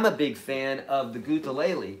 So I'm a big fan of the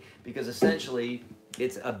ukulele because essentially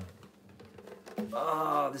it's a,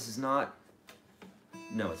 oh, this is not,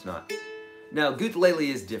 no, it's not. No,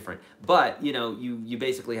 ukulele is different, but you know, you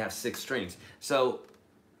basically have 6 strings. So,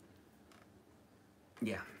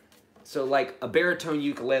 yeah. So like a baritone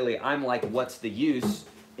ukulele, I'm like, what's the use?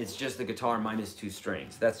 It's just the guitar minus 2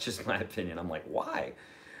 strings. That's just my opinion. I'm like, why?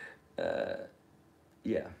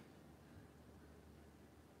 Yeah.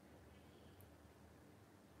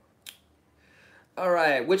 All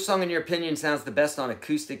right, which song in your opinion sounds the best on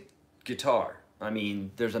acoustic guitar? I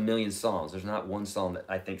mean, there's a million songs. There's not one song that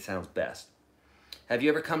I think sounds best. Have you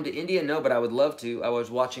ever come to India? No, but I would love to. I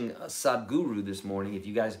was watching Sadhguru this morning. If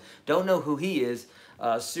you guys don't know who he is,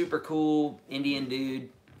 super cool Indian dude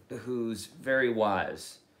who's very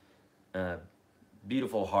wise.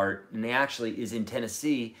 Beautiful heart. And he actually is in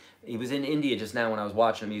Tennessee. He was in India just now when I was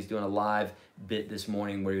watching him. He was doing a live bit this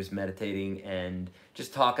morning where he was meditating and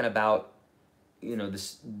just talking about, you know,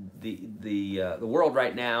 the world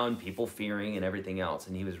right now and people fearing and everything else.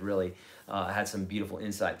 And he was really had some beautiful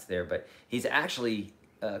insights there. But he's actually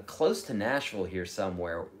close to Nashville here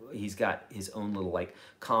somewhere. He's got his own little like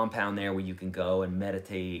compound there where you can go and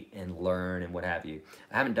meditate and learn and what have you.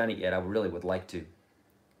 I haven't done it yet. I really would like to.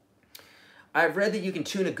 I've read that you can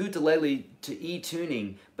tune a ukulele to E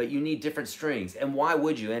tuning, but you need different strings. And why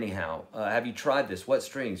would you anyhow? Have you tried this? What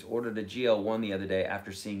strings? Ordered a GL1 the other day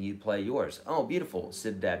after seeing you play yours. Oh, beautiful,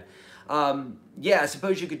 Sibdad. Yeah, I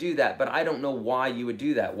suppose you could do that, but I don't know why you would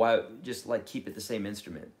do that. Why just like keep it the same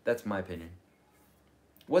instrument? That's my opinion.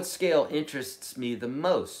 What scale interests me the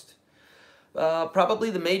most? Probably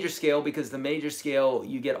the major scale, because the major scale,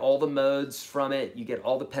 you get all the modes from it. You get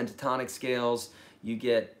all the pentatonic scales. You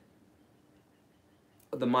get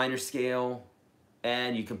the minor scale,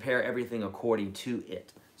 and you compare everything according to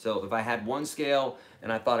it. So if I had one scale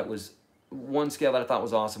and I thought it was, one scale that I thought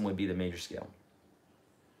was awesome would be the major scale.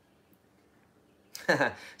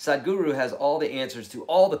 Sadhguru has all the answers to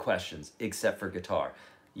all the questions except for guitar.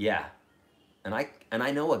 Yeah, and I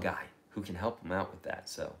know a guy who can help him out with that,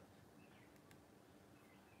 so.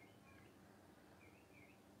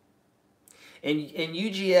 In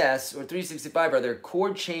UGS or 365, are there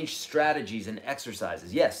chord change strategies and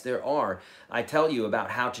exercises? Yes, there are. I tell you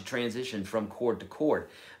about how to transition from chord to chord.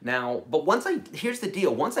 Now, but here's the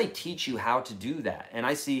deal. Once I teach you how to do that, and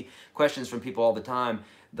I see questions from people all the time,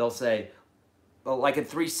 they'll say, well, like in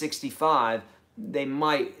 365,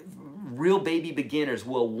 real baby beginners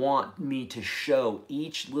will want me to show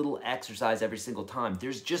each little exercise every single time.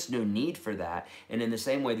 There's just no need for that. And in the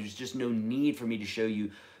same way, there's just no need for me to show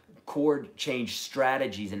you chord change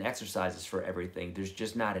strategies and exercises for everything. There's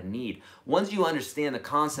just not a need. Once you understand the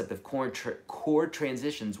concept of chord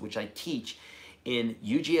transitions, which I teach in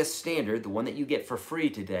UGS Standard, the one that you get for free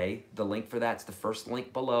today, the link for that's the first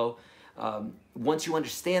link below. Once you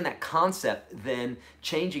understand that concept, then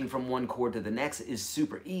changing from one chord to the next is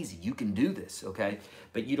super easy. You can do this, okay?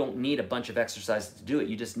 But you don't need a bunch of exercises to do it.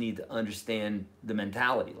 You just need to understand the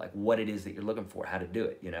mentality, like what it is that you're looking for, how to do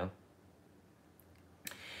it, you know?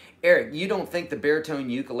 Eric, you don't think the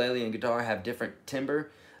baritone, ukulele, and guitar have different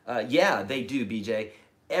timbre? Yeah, they do, BJ.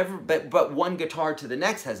 But one guitar to the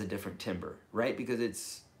next has a different timbre, right? Because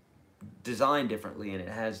it's designed differently and it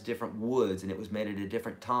has different woods and it was made at a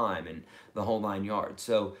different time and the whole 9 yards.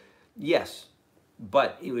 So, yes,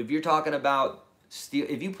 But if you're talking about steel,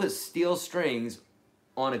 if you put steel strings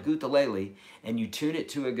on a ukulele and you tune it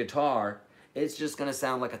to a guitar, it's just going to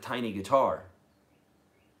sound like a tiny guitar,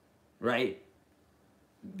 right?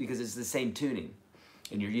 Because it's the same tuning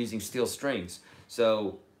and you're using steel strings.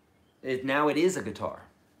 So now it is a guitar,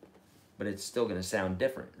 but it's still going to sound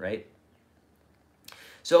different, right?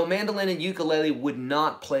 So mandolin and ukulele would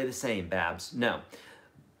not play the same, Babs. No.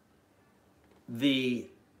 The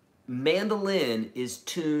mandolin is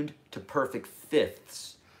tuned to perfect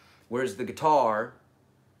fifths, whereas the guitar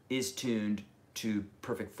is tuned to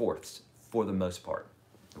perfect fourths for the most part,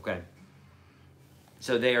 okay?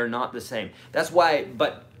 So they are not the same. That's why,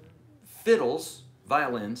 but fiddles,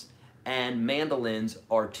 violins, and mandolins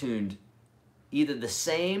are tuned either the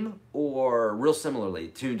same or real similarly.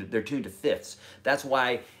 They're tuned to fifths. That's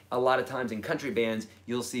why a lot of times in country bands,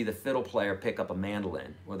 you'll see the fiddle player pick up a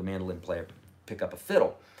mandolin or the mandolin player pick up a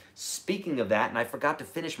fiddle. Speaking of that, and I forgot to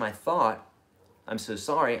finish my thought, I'm so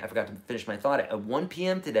sorry, I forgot to finish my thought. At 1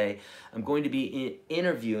 p.m. today, I'm going to be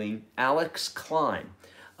interviewing Alex Klein,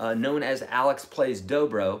 known as Alex Plays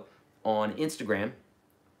Dobro on Instagram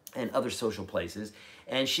and other social places.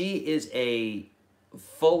 And she is a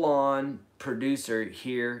full-on producer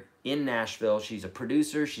here in Nashville. She's a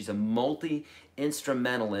producer, she's a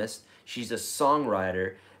multi-instrumentalist, she's a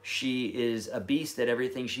songwriter, she is a beast at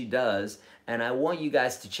everything she does, and I want you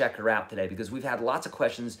guys to check her out today because we've had lots of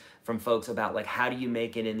questions from folks about like how do you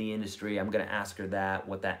make it in the industry. I'm going to ask her that,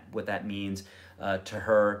 what that means to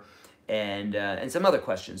her, and some other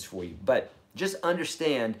questions for you. But just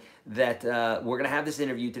understand that we're going to have this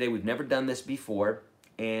interview today. We've never done this before,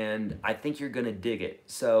 and I think you're going to dig it.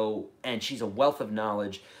 So, and she's a wealth of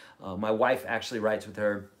knowledge. My wife actually writes with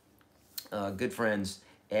her, good friends,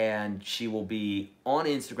 and she will be on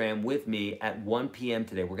Instagram with me at 1 p.m.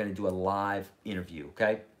 today. We're going to do a live interview,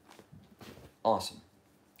 okay? Awesome.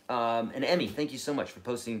 And Emmy, thank you so much for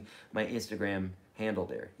posting my Instagram handle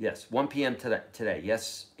there. Yes, 1 p.m. today.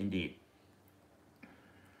 Yes, indeed.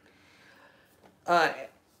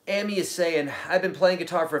 Emmy is saying, I've been playing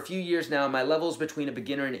guitar for a few years now, and my level is between a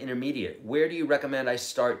beginner and intermediate. Where do you recommend I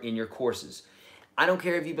start in your courses? I don't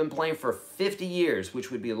care if you've been playing for 50 years,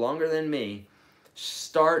 which would be longer than me.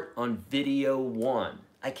 Start on video 1.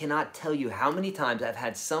 I cannot tell you how many times I've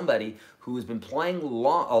had somebody who has been playing a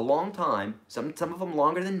long time, some of them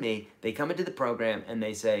longer than me, they come into the program and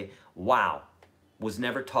they say, wow, was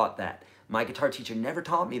never taught that. My guitar teacher never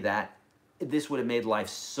taught me that. This would have made life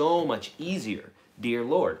so much easier, dear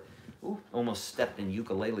Lord. Ooh, almost stepped in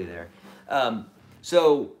ukulele there.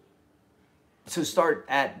 So start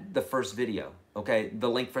at the first video, okay? The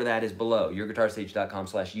link for that is below,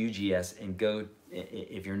 YourGuitarSage.com/UGS, and go,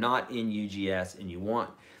 if you're not in UGS and you want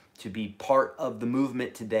to be part of the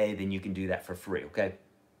movement today, then you can do that for free, okay?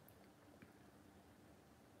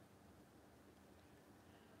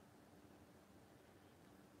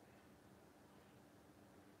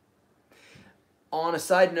 On a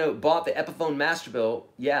side note, bought the Epiphone Masterbuilt.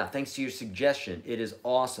 Yeah, thanks to your suggestion. It is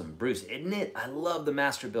awesome. Bruce, isn't it? I love the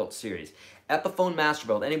Masterbuilt series. Epiphone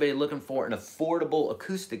Masterbuilt. Anybody looking for an affordable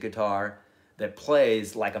acoustic guitar that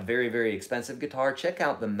plays like a very, very expensive guitar, check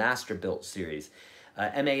out the Masterbuilt series.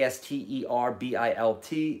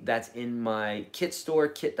 Masterbilt. That's in my kit store,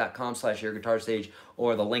 kit.com/YourGuitarSage,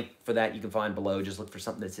 or the link for that you can find below. Just look for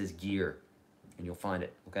something that says gear, and you'll find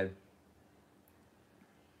it, okay?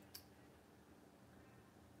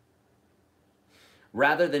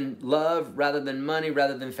 Rather than love, rather than money,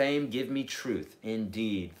 rather than fame, give me truth.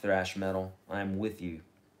 Indeed, thrash metal, I'm with you.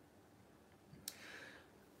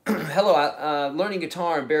 Hello, learning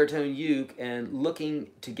guitar and baritone uke and looking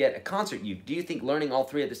to get a concert uke. Do you think learning all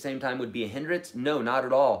three at the same time would be a hindrance? No, not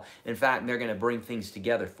at all. In fact, they're going to bring things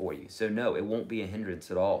together for you. So no, it won't be a hindrance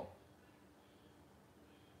at all.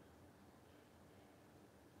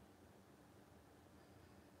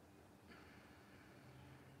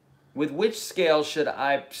 With which scale should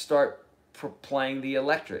I start playing the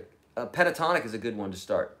electric? Pentatonic is a good one to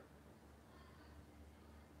start.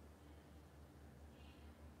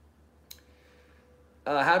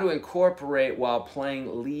 How to incorporate while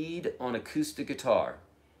playing lead on acoustic guitar.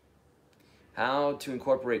 How to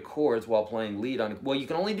incorporate chords while playing lead on... Well, you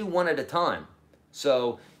can only do one at a time.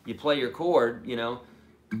 So you play your chord, you know.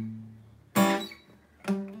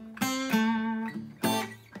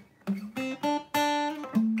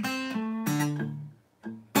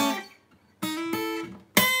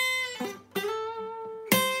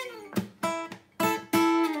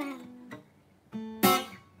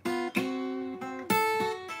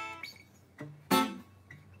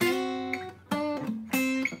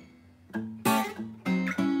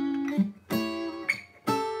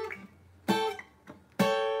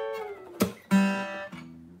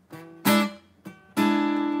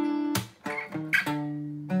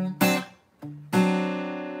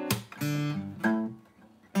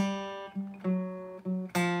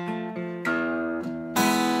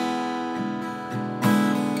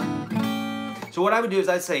 So what I would do is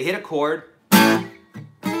I'd say hit a chord.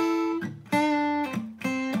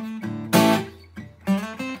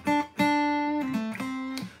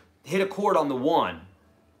 Hit a chord on the 1.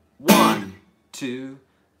 1, 2,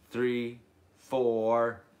 3,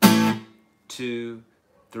 4, 2,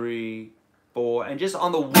 3, 4, and just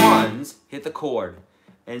on the ones, hit the chord.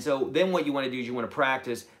 And so then what you want to do is you want to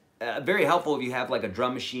practice. Very helpful if you have like a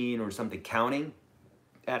drum machine or something counting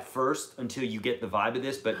at first until you get the vibe of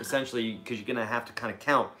this, but essentially because you're gonna have to kind of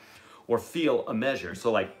count or feel a measure.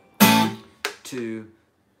 So like 2,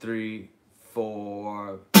 3,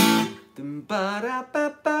 4.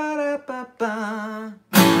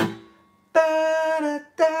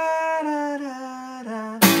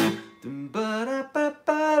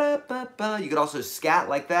 You could also scat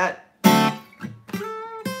like that.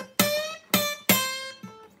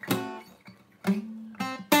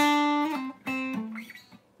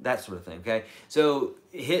 That sort of thing, okay? So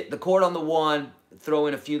hit the chord on the 1, throw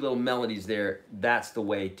in a few little melodies there. That's the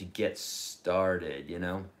way to get started, you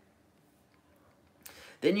know?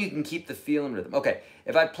 Then you can keep the feel and rhythm. Okay,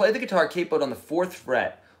 if I play the guitar capoed on the 4th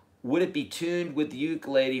fret, would it be tuned with the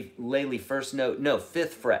ukulele first note? No, 5th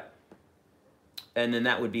fret. And then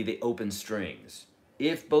that would be the open strings,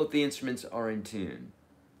 if both the instruments are in tune.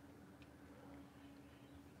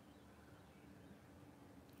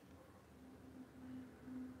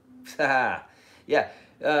 Yeah.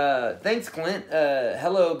 Thanks, Clint.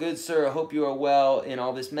 Hello, good sir. I hope you are well in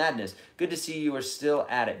all this madness. Good to see you are still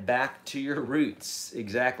at it. Back to your roots.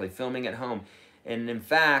 Exactly. Filming at home. And in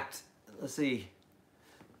fact, let's see.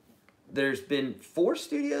 There's been 4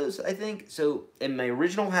 studios, I think. So in my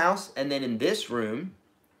original house and then in this room,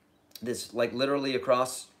 this like literally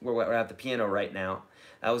across where we're at the piano right now,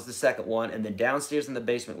 that was the 2nd one. And then downstairs in the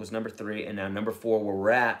basement was number 3. And now number 4 where we're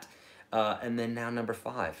at. And then now number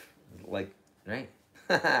 5. Like, right?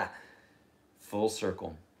 Full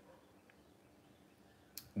circle.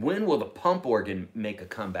 When will the pump organ make a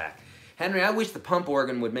comeback? Henry, I wish the pump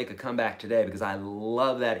organ would make a comeback today because I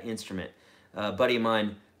love that instrument. A buddy of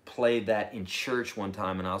mine played that in church one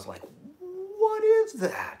time and I was like, what is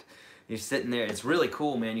that? You're sitting there, it's really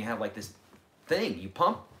cool, man. You have like this thing, you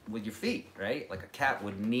pump with your feet, right? Like a cat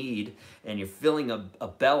would need, and you're filling a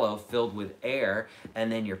bellow filled with air,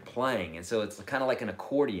 and then you're playing. And so it's kind of like an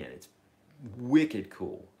accordion. It's wicked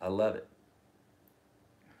cool. I love it.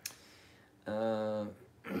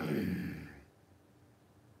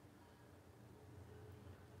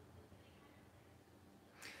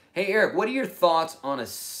 Hey, Eric, what are your thoughts on a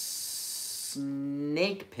snake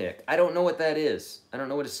pick? I don't know what that is. I don't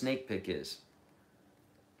know what a snake pick is.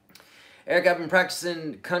 Eric, I've been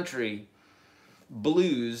practicing country,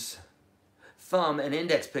 blues, thumb, and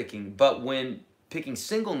index picking, but when picking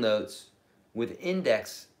single notes with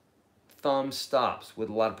index, thumb stops with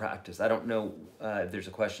a lot of practice. I don't know if there's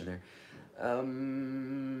a question there.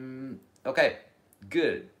 Okay,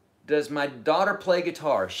 good. Does my daughter play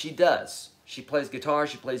guitar? She does. She plays guitar,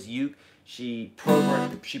 she plays uke, she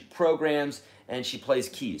programs, and she plays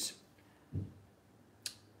keys.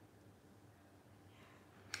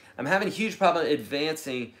 I'm having a huge problem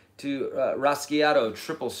advancing to raschiato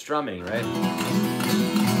triple strumming, right?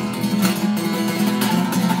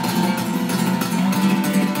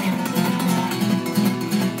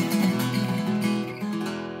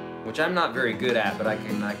 Which I'm not very good at, but I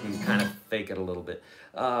can kind of fake it a little bit.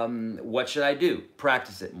 What should I do?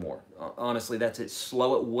 Practice it more. Honestly, that's it.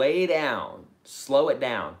 Slow it way down. Slow it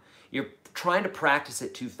down. You're trying to practice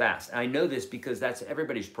it too fast. I know this because that's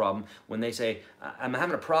everybody's problem when they say, I'm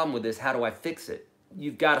having a problem with this, how do I fix it?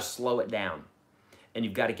 You've got to slow it down and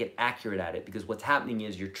you've got to get accurate at it because what's happening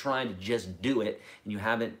is you're trying to just do it and you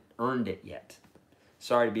haven't earned it yet.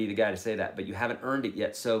 Sorry to be the guy to say that, but you haven't earned it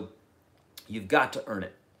yet, so you've got to earn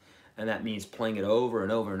it. And that means playing it over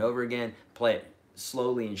and over and over again. Play it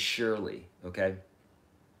slowly and surely, okay?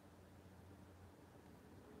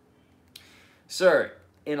 Sir,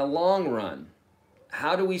 in a long run,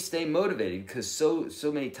 how do we stay motivated? Because so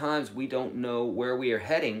many times we don't know where we are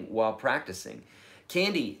heading while practicing.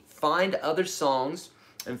 Candy, find other songs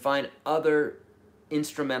and find other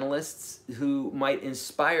instrumentalists who might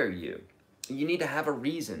inspire you. You need to have a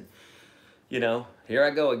reason. You know, here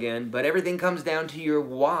I go again, but everything comes down to your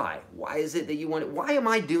why. Why is it that you want it? Why am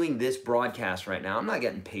I doing this broadcast right now? I'm not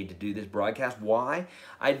getting paid to do this broadcast. Why?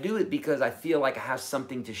 I do it because I feel like I have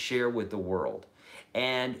something to share with the world.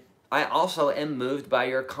 And I also am moved by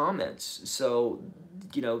your comments. So,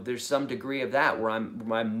 you know, there's some degree of that where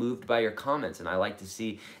I'm moved by your comments, and I like to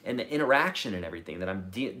see and the interaction and everything that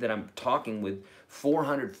I'm talking with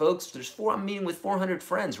 400 folks. I'm meeting with 400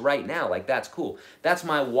 friends right now. Like, that's cool. That's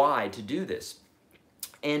my why to do this.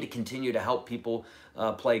 and to continue to help people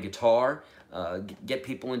play guitar, get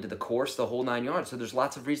people into the course, the whole 9 yards. So there's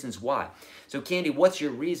lots of reasons why. So Candy, what's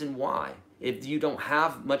your reason why? If you don't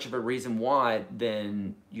have much of a reason why,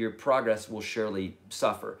 then your progress will surely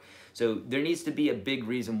suffer. So there needs to be a big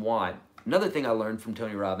reason why. Another thing I learned from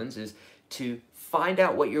Tony Robbins is to find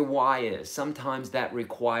out what your why is. Sometimes that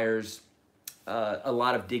requires a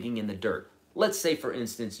lot of digging in the dirt. Let's say, for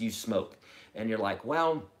instance, you smoke, and you're like,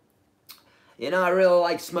 well, you know, I really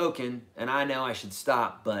like smoking, and I know I should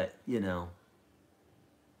stop, but, you know,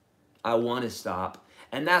 I want to stop.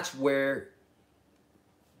 And that's where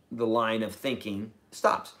the line of thinking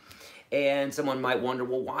stops. And someone might wonder,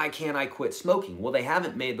 well, why can't I quit smoking? Well, they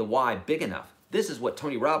haven't made the why big enough. This is what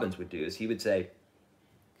Tony Robbins would do, is he would say,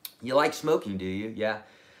 you like smoking, do you? Yeah.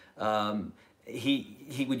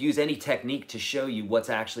 He would use any technique to show you what's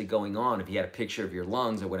actually going on. If he had a picture of your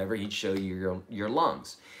lungs or whatever, he'd show you your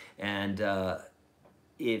lungs. And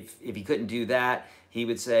if he couldn't do that, he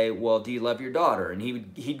would say, well, do you love your daughter? And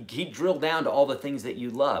he'd drill down to all the things that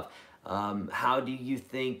you love. How do you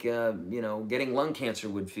think you know, getting lung cancer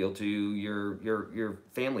would feel to your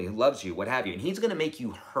family who loves you, what have you? And he's going to make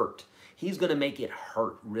you hurt. He's going to make it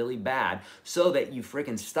hurt really bad so that you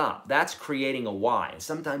freaking stop. That's creating a why.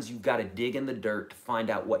 Sometimes you've got to dig in the dirt to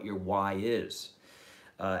find out what your why is.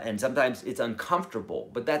 And sometimes it's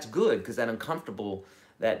uncomfortable, but that's good, because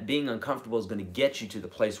that being uncomfortable is going to get you to the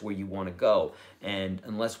place where you want to go. And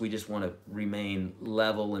unless we just want to remain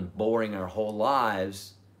level and boring our whole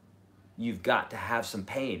lives, you've got to have some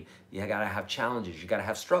pain. You got to have challenges. You got to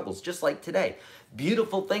have struggles, just like today.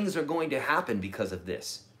 Beautiful things are going to happen because of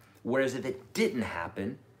this. Whereas if it didn't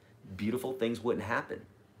happen, beautiful things wouldn't happen.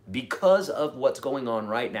 Because of what's going on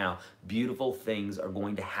right now, beautiful things are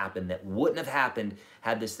going to happen that wouldn't have happened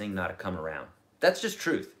had this thing not have come around. That's just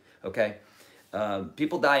truth, okay?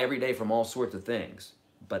 People die every day from all sorts of things.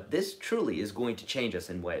 But this truly is going to change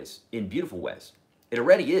us in ways, in beautiful ways. It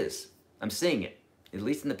already is. I'm seeing it, at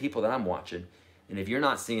least in the people that I'm watching. And if you're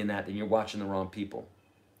not seeing that, then you're watching the wrong people.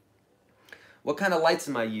 What kind of lights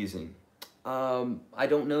am I using? I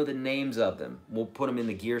don't know the names of them. We'll put them in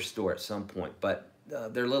the gear store at some point, but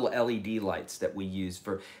they're little LED lights that we use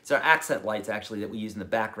for, it's our accent lights actually that we use in the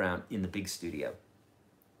background in the big studio.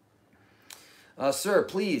 Sir,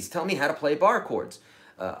 please tell me how to play bar chords.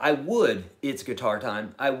 It's guitar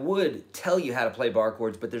time, I would tell you how to play bar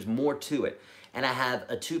chords, but there's more to it. And I have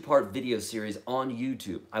a 2-part video series on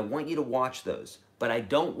YouTube. I want you to watch those. But I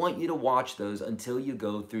don't want you to watch those until you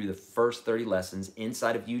go through the first 30 lessons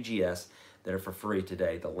inside of UGS that are for free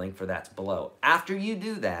today. The link for that's below. After you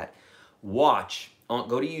do that, go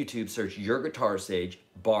to YouTube, search YourGuitarSage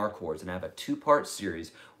bar chords, and I have a 2-part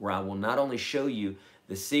series where I will not only show you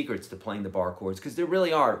the secrets to playing the bar chords, because there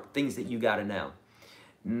really are things that you got to know.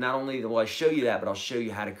 Not only will I show you that, but I'll show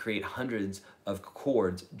you how to create hundreds of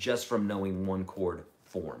chords just from knowing one chord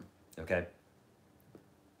form, okay?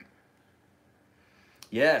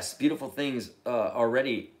 Yes, beautiful things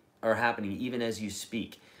already are happening even as you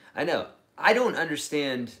speak. I know, I don't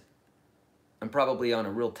understand, I'm probably on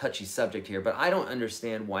a real touchy subject here, but I don't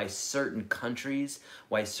understand why certain countries,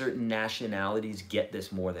 why certain nationalities get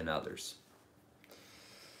this more than others.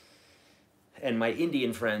 And my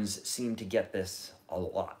Indian friends seem to get this a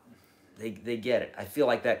lot. They get it. I feel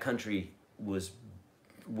like that country was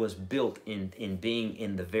built in being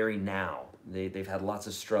in the very now. They've had lots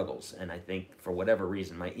of struggles, and I think for whatever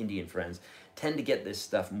reason, my Indian friends tend to get this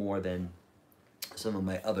stuff more than some of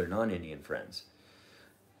my other non-Indian friends.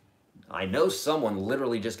 I know someone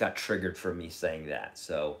literally just got triggered for me saying that,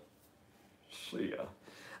 so see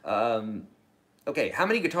ya. Okay, how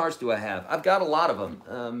many guitars do I have? I've got a lot of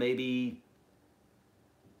them. Maybe,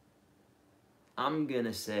 I'm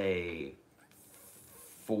gonna say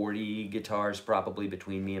 40 guitars probably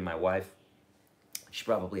between me and my wife. She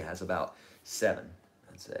probably has about 7,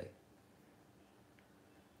 I'd say.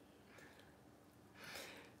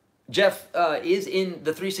 Jeff is in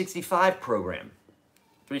the 365 program.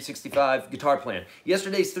 365 guitar plan.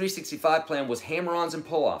 Yesterday's 365 plan was hammer-ons and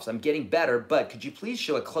pull-offs. I'm getting better, but could you please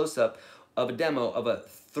show a close-up of a demo of a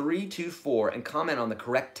 3-2-4 and comment on the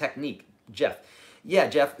correct technique, Jeff? Yeah,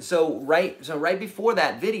 Jeff. So right before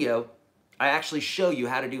that video, I actually show you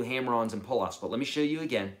how to do hammer-ons and pull-offs. But let me show you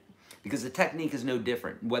again, because the technique is no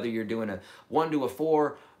different. Whether you're doing a 1 to a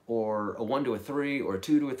 4, or a 1 to a 3, or a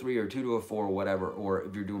 2 to a 3, or a 2 to a 4, or whatever, or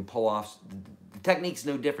if you're doing pull-offs, the technique's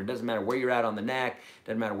no different. Doesn't matter where you're at on the neck,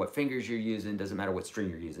 doesn't matter what fingers you're using, doesn't matter what string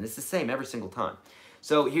you're using. It's the same every single time.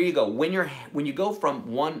 So here you go. When you go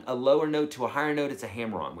from a lower note to a higher note, it's a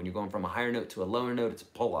hammer-on. When you're going from a higher note to a lower note, it's a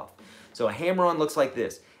pull-off. So a hammer-on looks like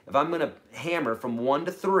this. If I'm going to hammer from 1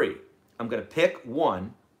 to 3, I'm going to pick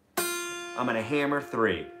 1. I'm going to hammer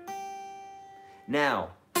 3. Now,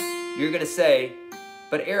 you're going to say,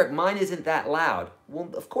 but Eric, mine isn't that loud.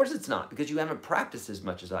 Well, of course it's not, because you haven't practiced as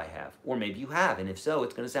much as I have. Or maybe you have, and if so,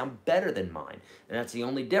 it's going to sound better than mine. And that's the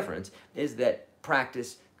only difference, is that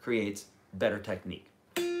practice creates better technique.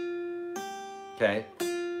 Okay?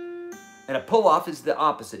 And a pull-off is the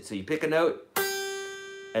opposite. So you pick a note,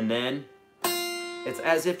 and then it's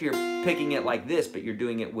as if you're picking it like this, but you're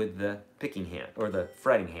doing it with the picking hand, or the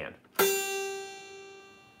fretting hand.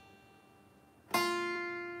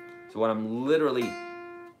 So when I'm literally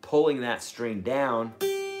pulling that string down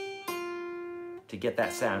to get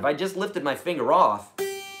that sound. If I just lifted my finger off,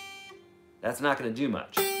 that's not going to do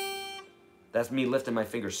much. That's me lifting my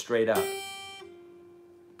finger straight up.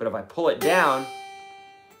 But if I pull it down,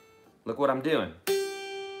 look what I'm doing.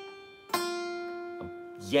 I'm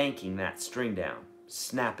yanking that string down,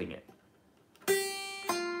 snapping it.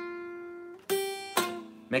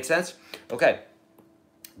 Make sense? Okay,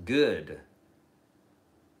 good.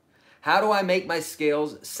 How do I make my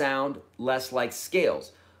scales sound less like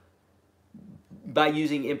scales? By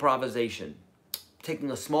using improvisation. Taking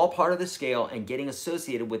a small part of the scale and getting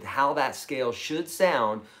associated with how that scale should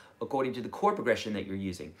sound according to the chord progression that you're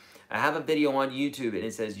using. I have a video on YouTube and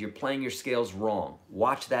it says you're playing your scales wrong.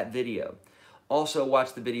 Watch that video. Also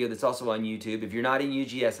watch the video that's also on YouTube. If you're not in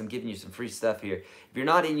UGS, I'm giving you some free stuff here. If you're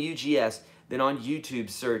not in UGS, then on YouTube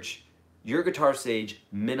search YourGuitarSage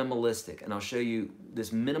Minimalistic, and I'll show you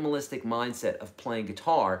this minimalistic mindset of playing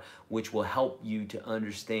guitar, which will help you to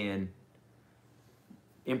understand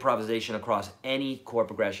improvisation across any chord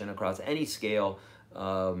progression, across any scale,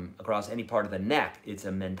 across any part of the neck. It's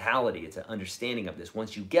a mentality, it's an understanding of this.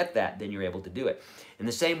 Once you get that, then you're able to do it. In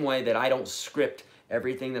the same way that I don't script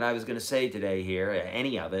everything that I was going to say today here,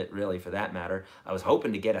 any of it really for that matter. I was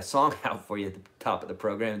hoping to get a song out for you at the top of the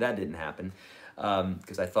program. That didn't happen.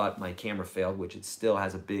 Because I thought my camera failed, which it still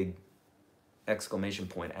has a big exclamation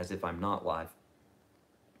point as if I'm not live.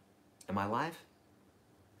 Am I live?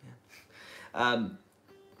 Yeah.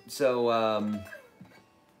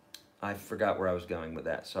 I forgot where I was going with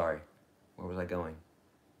that. Sorry. Where was I going?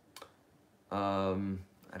 I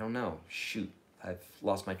don't know. Shoot. I've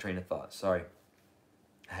lost my train of thought. Sorry.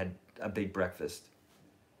 I had a big breakfast.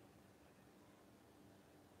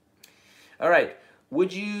 All right.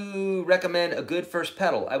 Would you recommend a good first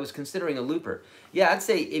pedal? I was considering a looper. Yeah, I'd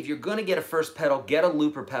say if you're going to get a first pedal, get a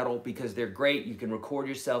looper pedal because they're great. You can record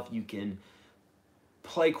yourself. You can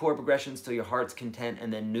play chord progressions till your heart's content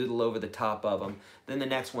and then noodle over the top of them. Then the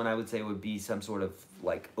next one I would say would be some sort of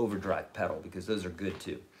like overdrive pedal because those are good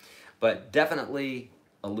too. But definitely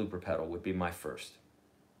a looper pedal would be my first.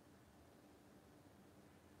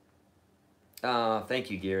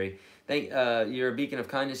 Thank you, Gary. You're a beacon of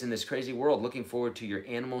kindness in this crazy world. Looking forward to your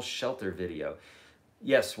animal shelter video.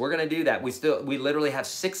 Yes, we're going to do that. We literally have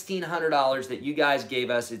 $1,600 that you guys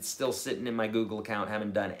gave us. It's still sitting in my Google account.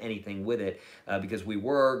 Haven't done anything with it because we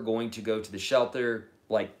were going to go to the shelter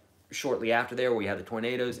like shortly after there where we had the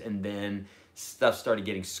tornadoes, and then stuff started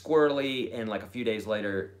getting squirrely, and like a few days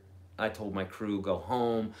later, I told my crew, go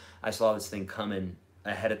home. I saw this thing coming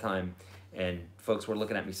ahead of time, and folks were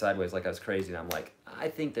looking at me sideways like I was crazy, and I'm like, I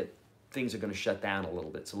think that things are going to shut down a little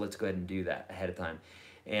bit, so let's go ahead and do that ahead of time.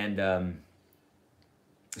 And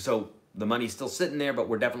so the money's still sitting there, but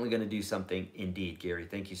we're definitely going to do something indeed, Gary.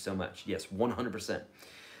 Thank you so much. Yes, 100%.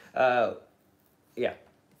 Yeah.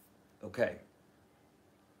 Okay.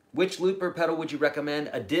 Which looper pedal would you recommend?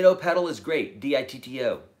 A Ditto pedal is great.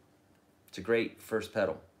 D-I-T-T-O. It's a great first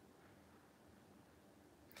pedal.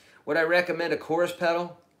 Would I recommend a chorus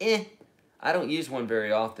pedal? I don't use one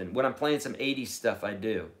very often. When I'm playing some 80s stuff, I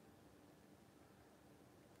do.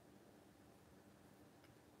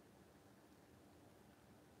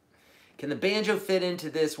 Can the banjo fit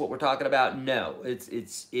into this, what we're talking about? No, it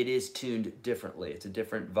is tuned differently. It's a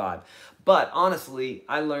different vibe. But honestly,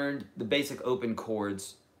 I learned the basic open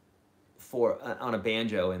chords on a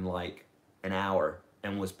banjo in like an hour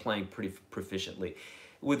and was playing pretty proficiently.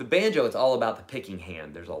 With the banjo, it's all about the picking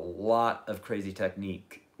hand. There's a lot of crazy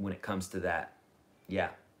technique when it comes to that. Yeah.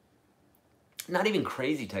 Not even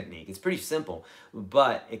crazy technique. It's pretty simple,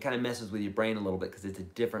 but it kind of messes with your brain a little bit because it's a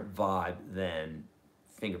different vibe than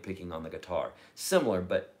finger picking on the guitar. Similar,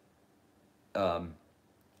 but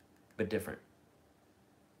different.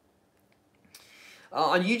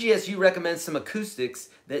 On UGS, you recommend some acoustics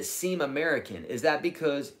that seem American. Is that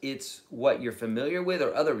because it's what you're familiar with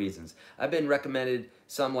or other reasons? I've been recommended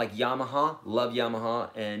some like Yamaha, love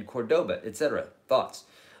Yamaha, and Cordoba, etc. Thoughts?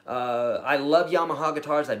 I love Yamaha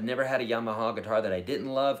guitars. I've never had a Yamaha guitar that I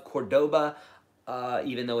didn't love. Cordoba,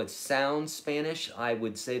 Even though it sounds Spanish, I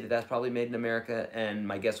would say that that's probably made in America, and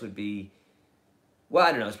my guess would be, well,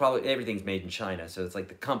 I don't know, it's probably, everything's made in China, so it's like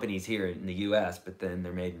the companies here in the US, but then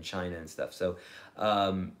they're made in China and stuff. So,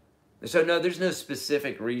 so no, there's no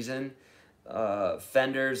specific reason.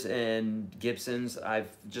 Fenders and Gibsons, I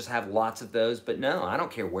just have lots of those, but no, I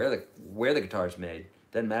don't care where the guitar's made.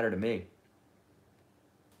 Doesn't matter to me.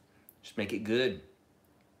 Just make it good.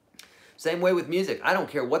 Same way with music. I don't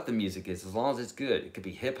care what the music is, as long as it's good. It could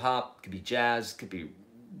be hip hop, it could be jazz, it could be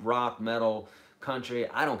rock, metal, country.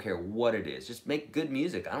 I don't care what it is. Just make good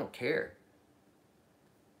music. I don't care.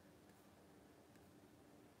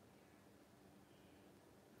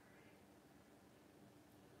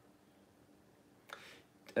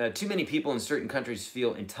 Too many people in certain countries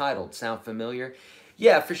feel entitled. Sound familiar?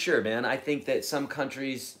 Yeah, for sure, man. I think that some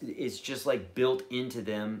countries, it's just like built into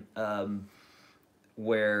them,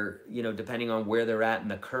 where, you know, depending on where they're at in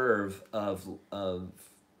the curve of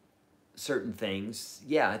certain things.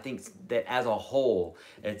 Yeah, I think that as a whole,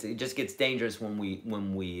 it just gets dangerous when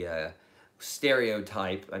we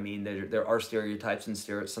stereotype. I mean, there are stereotypes, and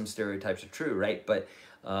some stereotypes are true, right? But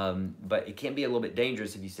it can be a little bit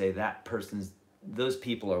dangerous if you say those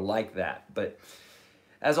people are like that. But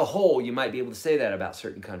as a whole, you might be able to say that about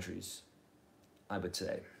certain countries, I would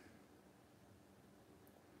say.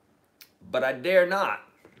 But I dare not.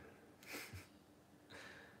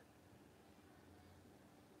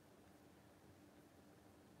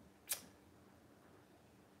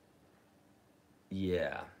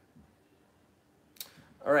 Yeah.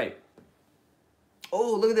 All right.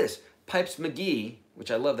 Oh, look at this. Pipes McGee,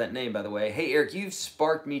 which I love that name, by the way. Hey, Eric, you've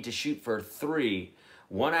sparked me to shoot for 3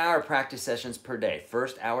 1-hour practice sessions per day.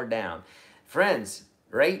 First hour down. Friends,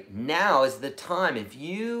 right now is the time. If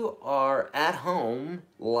you are at home,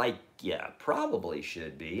 like, yeah, probably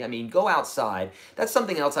should be. I mean, go outside. That's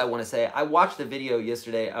something else I want to say. I watched the video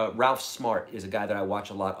yesterday. Ralph Smart is a guy that I watch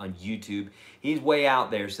a lot on YouTube. He's way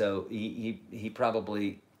out there, so he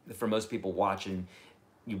probably, for most people watching,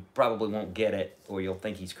 you probably won't get it, or you'll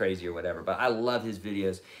think he's crazy or whatever. But I love his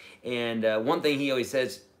videos. And one thing he always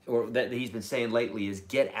says, or that he's been saying lately, is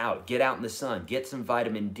get out in the sun, get some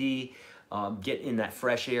vitamin D, get in that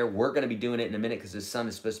fresh air. We're going to be doing it in a minute because the sun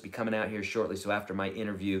is supposed to be coming out here shortly. So after my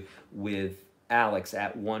interview with Alex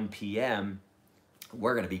at 1 p.m.,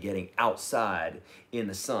 we're going to be getting outside in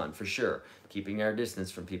the sun for sure, keeping our distance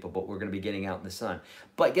from people, but we're going to be getting out in the sun.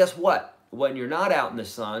 But guess what? When you're not out in the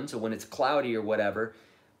sun, so when it's cloudy or whatever,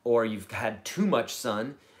 or you've had too much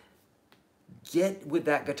sun, get with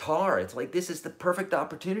that guitar. It's like, this is the perfect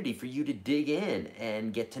opportunity for you to dig in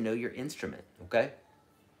and get to know your instrument, okay?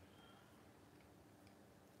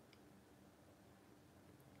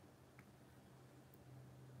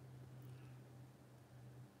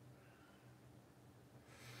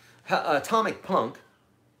 Atomic Punk,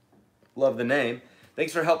 love the name.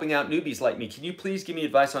 Thanks for helping out newbies like me. Can you please give me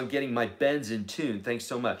advice on getting my bends in tune? Thanks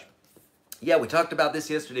so much. Yeah, we talked about this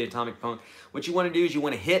yesterday, Atomic Punk. What you want to do is you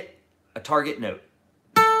want to hit a target note.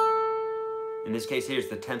 In this case, here's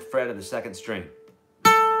the 10th fret of the 2nd string.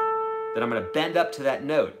 Then I'm going to bend up to that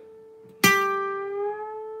note.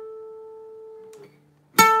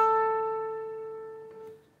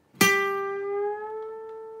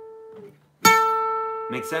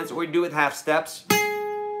 Make sense? Or we do it with half steps.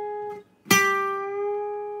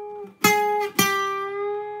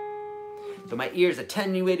 So my ear's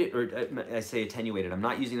attenuated, or I say attenuated. I'm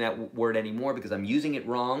not using that word anymore because I'm using it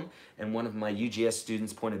wrong, and one of my UGS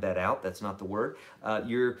students pointed that out. That's not the word.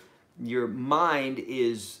 Your mind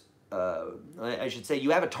is, I should say,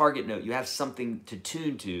 you have a target note. You have something to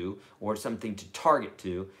tune to or something to target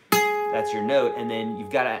to. That's your note, and then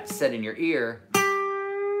you've got to set in your ear,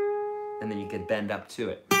 and then you can bend up to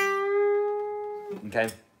it. Okay?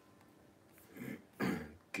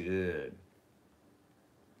 Good.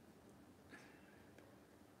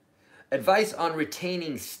 Advice on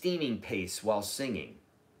retaining steaming pace while singing.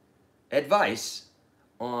 Advice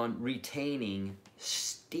on retaining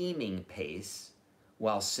steaming pace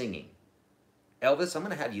while singing. Elvis, I'm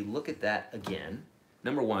going to have you look at that again.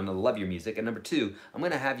 Number 1, I love your music. And number 2, I'm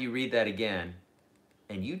going to have you read that again.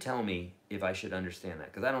 And you tell me if I should understand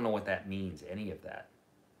that. Because I don't know what that means, any of that.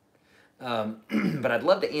 But I'd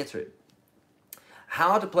love to answer it.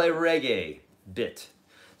 How to play reggae bit.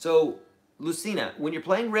 So, Lucina, when you're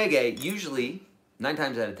playing reggae, usually 9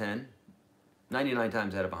 times out of 10, 99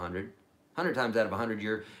 times out of 100, 100 times out of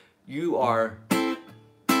 100, you are,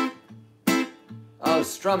 oh,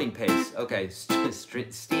 strumming pace. Okay,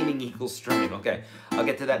 steaming equals strumming. Okay, I'll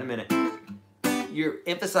get to that in a minute. You're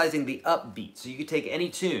emphasizing the upbeat, so you could take any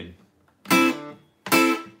tune.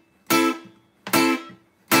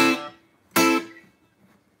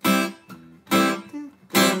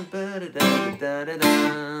 It's kind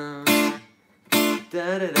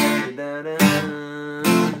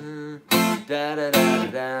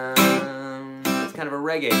of a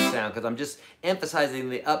reggae sound because I'm just emphasizing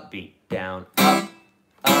the upbeat. Down, up,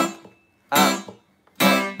 up, up,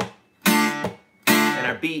 up. And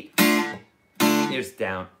our beat is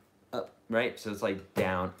down, up, right? So it's like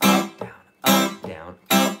down, up, down, up, down,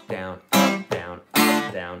 up, down, up, down,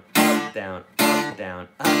 up, down, up, down, up, down,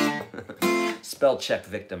 up. Spell check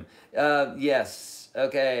victim. Yes.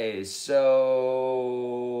 Okay,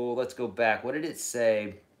 so let's go back. What did it say?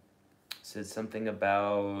 It said something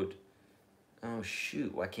about, oh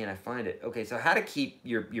shoot, why can't I find it? Okay, so how to keep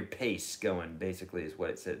your pace going, basically, is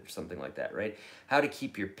what it said, something like that, right? How to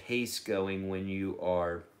keep your pace going when you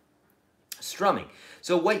are strumming.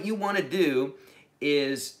 So what you want to do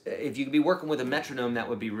is, if you could be working with a metronome, that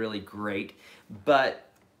would be really great. But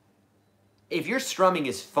if your strumming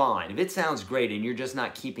is fine, if it sounds great and you're just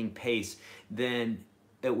not keeping pace, then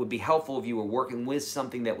it would be helpful if you were working with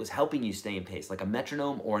something that was helping you stay in pace, like a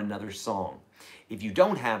metronome or another song. If you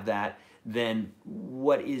don't have that, then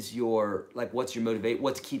what's your motivate?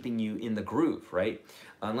 What's keeping you in the groove, right?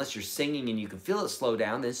 Unless you're singing and you can feel it slow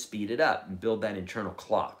down, then speed it up and build that internal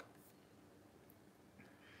clock.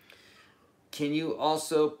 Can you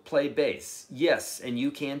also play bass? Yes, and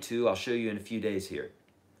you can too. I'll show you in a few days here,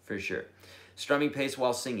 for sure. Strumming pace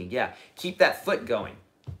while singing. Yeah, keep that foot going.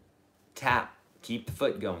 Tap, keep the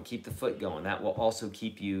foot going, keep the foot going. That will also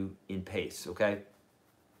keep you in pace, okay?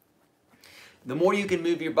 The more you can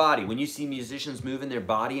move your body, when you see musicians moving their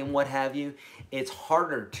body and what have you, it's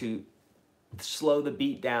harder to slow the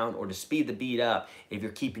beat down or to speed the beat up if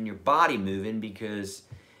you're keeping your body moving, because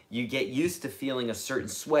you get used to feeling a certain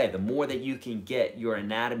sway. The more that you can get your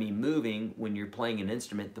anatomy moving when you're playing an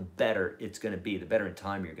instrument, the better it's going to be, the better in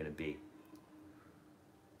time you're going to be.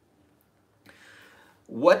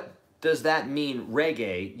 What does that mean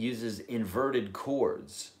reggae uses inverted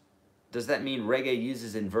chords? Does that mean reggae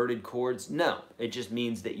uses inverted chords? No, it just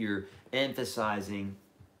means that you're emphasizing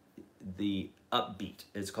the upbeat.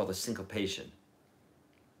 It's called a syncopation.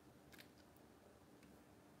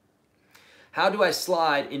 How do I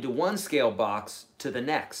slide into one scale box to the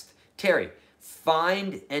next? Terry,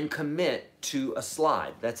 find and commit to a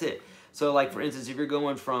slide. That's it. So like, for instance, if you're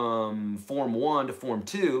going from form 1 to form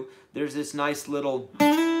 2, there's this nice little,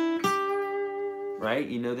 right?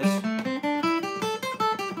 You know this?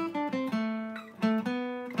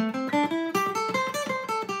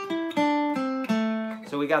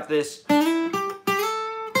 So we got this.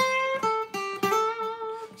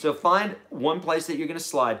 So find one place that you're going to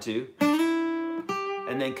slide to,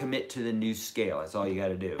 and then commit to the new scale. That's all you got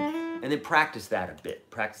to do. And then practice that a bit.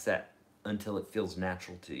 Practice that until it feels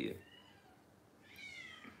natural to you.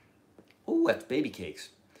 Ooh, that's baby cakes.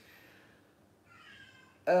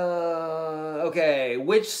 Okay,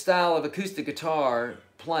 which style of acoustic guitar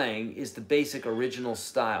playing is the basic original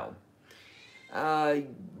style?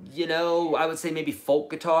 You know, I would say maybe folk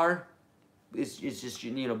guitar. It's just,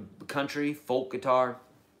 you know, country, folk guitar.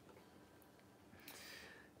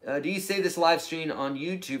 Do you save this live stream on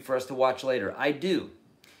YouTube for us to watch later? I do.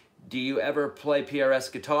 Do you ever play PRS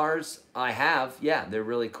guitars? I have. Yeah, they're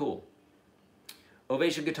really cool.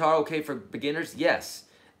 Ovation guitar okay for beginners? Yes.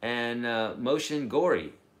 And Motion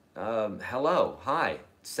Gory. Hello. Hi.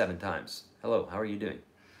 7 times. Hello. How are you doing?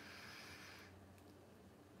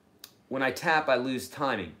 When I tap, I lose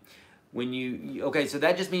timing. When you okay, so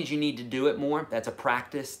that just means you need to do it more. That's a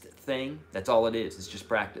practiced thing. That's all it is. It's just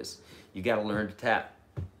practice. You got to learn to tap.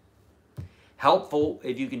 Helpful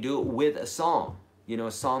if you can do it with a song. You know,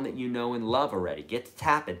 a song that you know and love already. Get to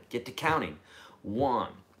tapping. Get to counting. 1,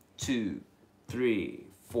 2, 3,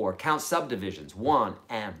 4. Count subdivisions. 1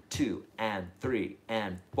 and 2 and 3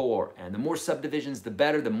 and 4. And the more subdivisions, the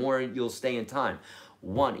better. The more you'll stay in time.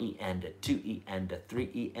 1 E and a 2 E and a 3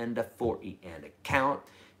 E and a 4 E and a count.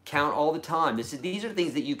 Count all the time. These are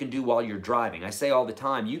things that you can do while you're driving. I say all the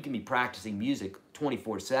time, you can be practicing music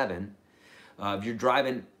 24/7. If you're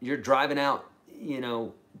driving out, you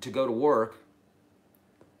know, to go to work.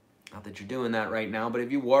 Not that you're doing that right now, but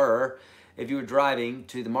if you were driving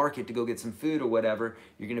to the market to go get some food or whatever,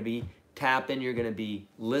 you're going to be tapping, you're going to be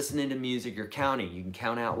listening to music, you're counting. You can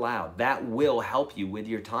count out loud. That will help you with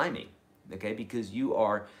your timing, okay? Because you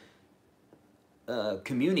are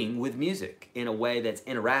communing with music in a way that's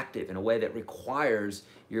interactive, in a way that requires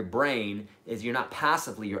your brain. Is you're not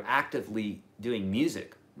passively, you're actively doing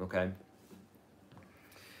music, okay?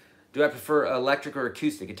 Do I prefer electric or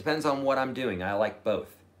acoustic? It depends on what I'm doing. I like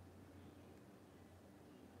both.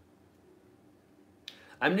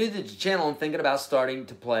 I'm new to the channel and thinking about starting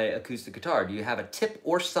to play acoustic guitar. Do you have a tip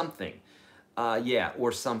or something? Yeah,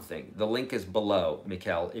 or something. The link is below,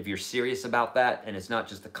 Mikkel. If you're serious about that, and it's not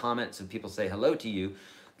just the comments and people say hello to you,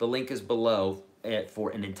 the link is below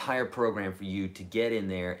for an entire program for you to get in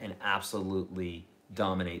there and absolutely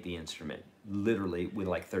dominate the instrument. Literally with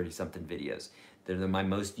like 30-something videos. They're my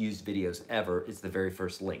most used videos ever. It's the very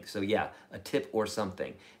first link. So yeah, a tip or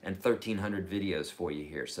something, and 1,300 videos for you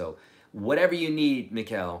here. So whatever you need,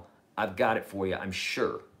 Mikkel, I've got it for you, I'm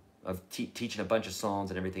sure. Of teaching a bunch of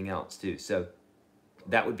songs and everything else too. So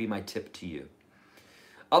that would be my tip to you.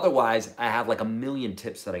 Otherwise, I have like a million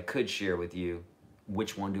tips that I could share with you.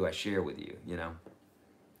 Which one do I share with you, you know?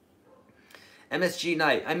 MSG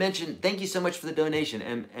Knight, I mentioned, thank you so much for the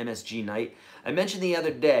donation, MSG Knight. I mentioned the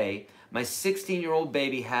other day, my 16-year-old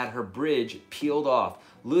baby had her bridge peeled off.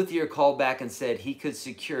 Luthier called back and said he could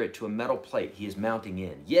secure it to a metal plate he is mounting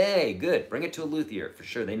in. Yay, good, bring it to a luthier, for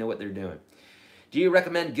sure, they know what they're doing. Do you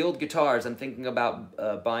recommend Guild guitars? I'm thinking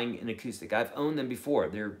about buying an acoustic. I've owned them before.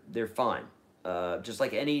 They're fine. Just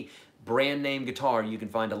like any brand name guitar, you can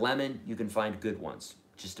find a lemon, you can find good ones.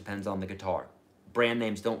 Just depends on the guitar. Brand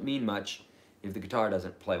names don't mean much if the guitar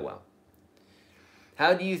doesn't play well.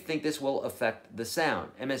 How do you think this will affect the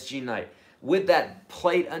sound? MSG Knight. With that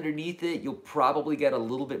plate underneath it, you'll probably get a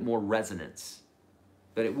little bit more resonance.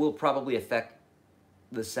 But it will probably affect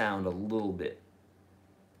the sound a little bit.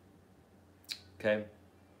 Okay.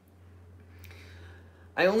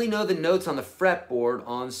 I only know the notes on the fretboard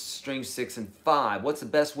on strings 6 and 5. What's the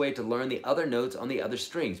best way to learn the other notes on the other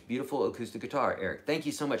strings? Beautiful acoustic guitar, Eric. Thank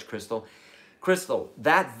you so much, Crystal. Crystal,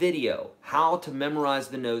 that video, how to memorize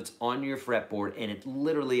the notes on your fretboard, and it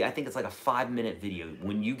literally, I think it's like a 5-minute video.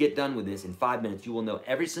 When you get done with this, in 5 minutes, you will know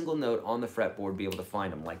every single note on the fretboard, be able to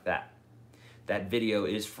find them like that. That video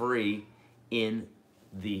is free in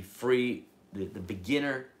the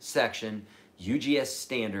beginner section, UGS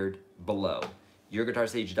standard below,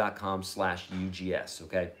 YourGuitarSage.com/UGS,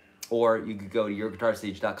 okay? Or you could go to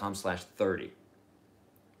YourGuitarSage.com/30.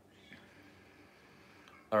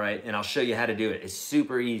 All right, and I'll show you how to do it. It's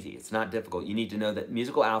super easy. It's not difficult. You need to know that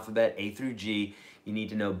musical alphabet, A through G. You need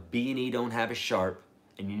to know B and E don't have a sharp,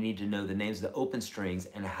 and you need to know the names of the open strings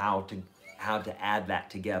and how to add that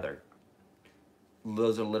together.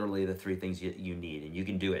 Those are literally the 3 things you need, and you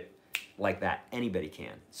can do it like that. Anybody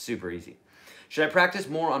can. Super easy. Should I practice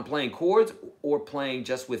more on playing chords or playing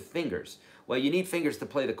just with fingers? Well, you need fingers to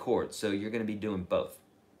play the chords, so you're going to be doing both.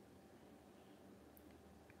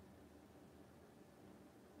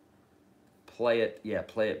 Play it, yeah,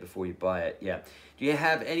 play it before you buy it, yeah. Do you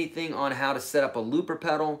have anything on how to set up a looper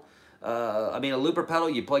pedal? I mean, a looper pedal,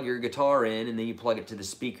 you plug your guitar in and then you plug it to the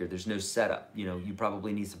speaker. There's no setup. You know, you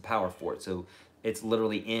probably need some power for it, so it's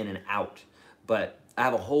literally in and out. But I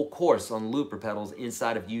have a whole course on looper pedals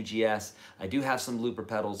inside of UGS. I do have some looper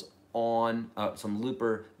pedals on, some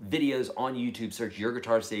looper videos on YouTube. Search Your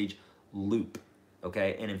Guitar Sage Loop,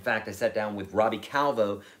 okay? And in fact, I sat down with Robbie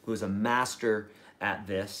Calvo, who is a master at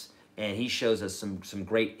this, and he shows us some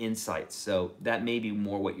great insights. So that may be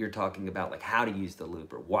more what you're talking about, like how to use the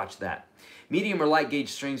looper. Watch that. Medium or light gauge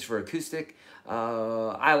strings for acoustic.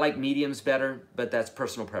 I like mediums better, but that's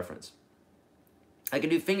personal preference. I can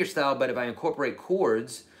do fingerstyle, but if I incorporate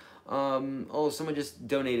chords, oh, someone just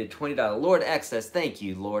donated $20. Lord Excess, thank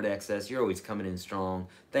you, Lord Excess. You're always coming in strong.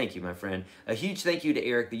 Thank you, my friend. A huge thank you to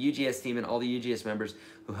Eric, the UGS team, and all the UGS members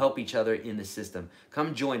who help each other in the system.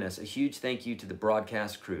 Come join us. A huge thank you to the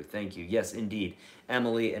broadcast crew. Thank you. Yes, indeed.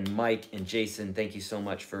 Emily and Mike and Jason, thank you so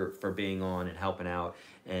much for being on and helping out.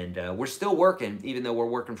 And we're still working, even though we're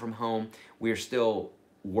working from home. We are still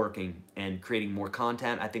working and creating more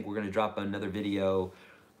content. I think we're going to drop another video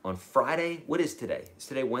on Friday. What is today? Is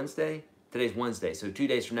today Wednesday? Today's Wednesday. So 2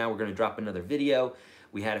 days from now, we're going to drop another video.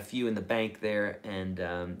 We had a few in the bank there.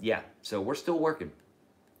 And yeah, so we're still working.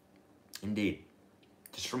 Indeed.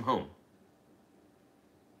 Just from home.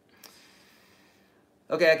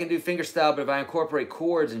 Okay, I can do fingerstyle, but if I incorporate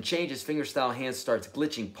chords and changes, fingerstyle hand starts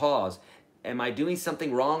glitching. Pause. Am I doing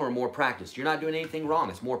something wrong or more practice? You're not doing anything wrong.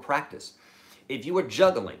 It's more practice. If you are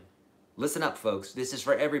juggling, listen up, folks. This is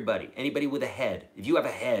for everybody. Anybody with a head. If you have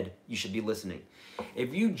a head, you should be listening.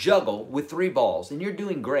 If you juggle with 3 balls and you're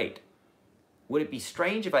doing great, would it be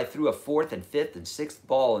strange if I threw a 4th and 5th and 6th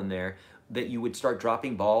ball in there that you would start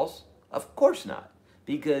dropping balls? Of course not,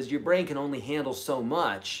 because your brain can only handle so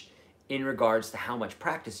much in regards to how much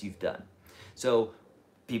practice you've done. So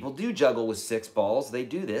people do juggle with 6 balls. They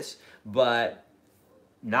do this, but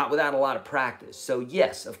not without a lot of practice. So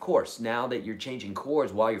yes, of course, now that you're changing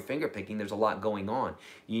chords while you're finger picking, there's a lot going on.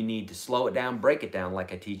 You need to slow it down, break it down,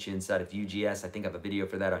 like I teach you inside of UGS. I think I have a video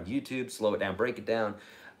for that on YouTube. Slow it down, break it down.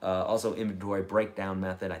 Also, inventory breakdown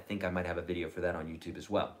method. I think I might have a video for that on YouTube as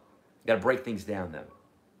well. Got to break things down though.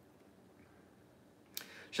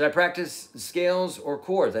 Should I practice scales or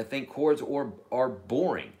chords? I think chords are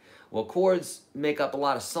boring. Well, chords make up a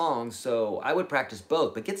lot of songs, so I would practice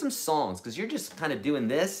both, but get some songs, because you're just kind of doing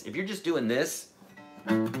this. If you're just doing this,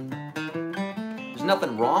 there's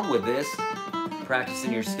nothing wrong with this,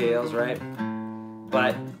 practicing your scales, right?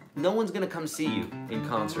 But no one's gonna come see you in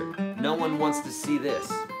concert. No one wants to see this.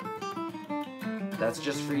 That's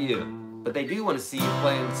just for you. But they do want to see you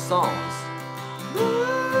playing songs.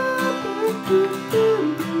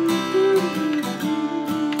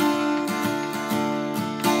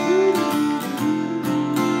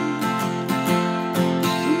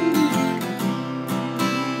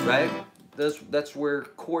 Right? That's where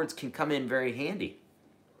chords can come in very handy.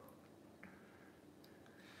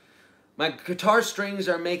 My guitar strings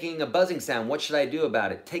are making a buzzing sound. What should I do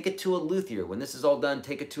about it? Take it to a luthier. When this is all done,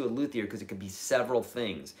 take it to a luthier, because it could be several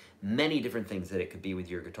things, many different things that it could be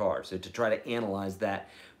with your guitar. So to try to analyze that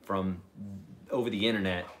from over the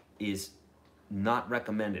internet is not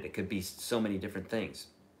recommended. It could be so many different things.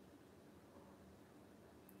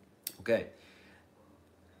 Okay.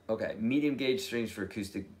 Okay, medium gauge strings for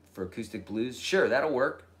acoustic blues. Sure, that'll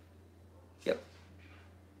work. Yep.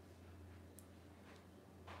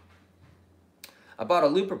 I bought a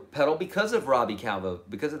looper pedal because of the Robbie Calvo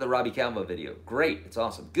video. Great, it's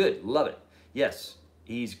awesome. Good, love it. Yes,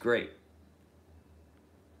 he's great.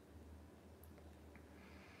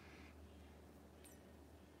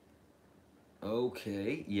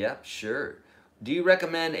 Okay, yep, sure. Do you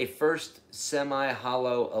recommend a first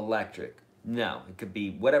semi-hollow electric? No, it could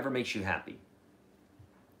be whatever makes you happy.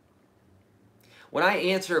 When I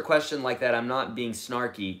answer a question like that, I'm not being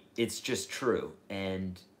snarky. It's just true.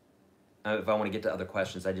 And if I want to get to other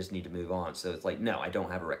questions, I just need to move on. So it's like, no, I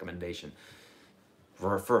don't have a recommendation.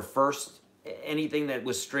 For first, anything that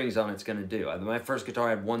was strings on it's going to do. My first guitar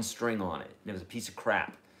had one string on it, and it was a piece of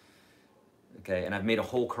crap. Okay, and I've made a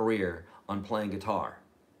whole career on playing guitar.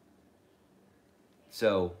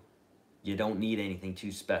 So you don't need anything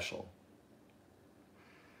too special.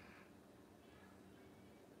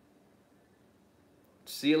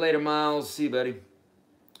 See you later, Miles. See you, buddy.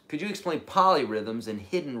 Could you explain polyrhythms and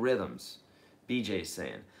hidden rhythms? BJ's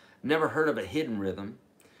saying. Never heard of a hidden rhythm.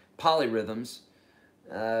 Polyrhythms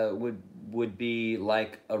would be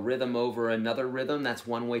like a rhythm over another rhythm. That's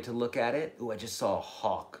one way to look at it. Ooh, I just saw a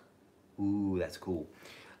hawk. Ooh, that's cool.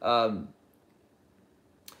 So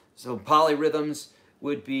polyrhythms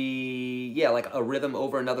would be, yeah, like a rhythm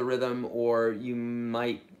over another rhythm, or you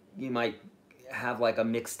might have like a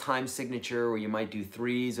mixed time signature, or you might do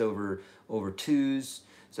threes over twos.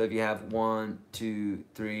 So if you have 1, 2,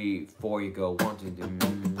 3, 4, you go 1, 2,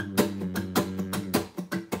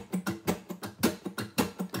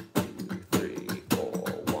 3, 4,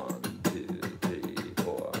 1, 2, 3,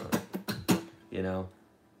 4. You know,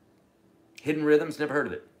 hidden rhythms. Never heard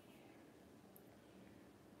of it.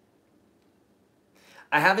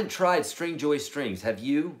 I haven't tried String Joy strings. Have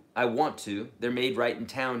you? I want to. They're made right in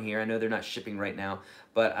town here. I know they're not shipping right now,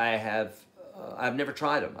 but I've never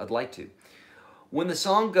tried them. I'd like to. When the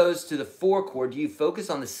song goes to the 4 chord, do you focus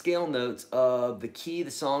on the scale notes of the key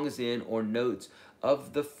the song is in, or notes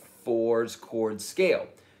of the 4's chord scale?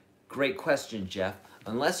 Great question, Jeff.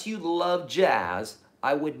 Unless you love jazz,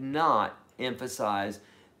 I would not emphasize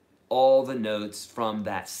all the notes from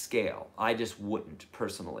that scale. I just wouldn't,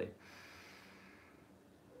 personally.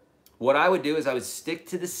 What I would do is I would stick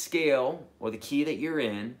to the scale or the key that you're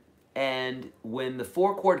in, and when the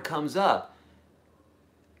 4 chord comes up,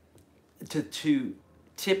 to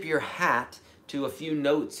tip your hat to a few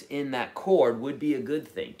notes in that chord would be a good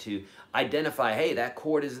thing. To identify, hey, that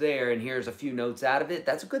chord is there and here's a few notes out of it,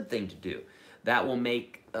 that's a good thing to do. That will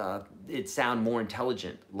make it sound more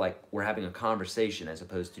intelligent, like we're having a conversation as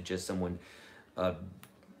opposed to just someone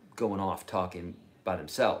going off talking by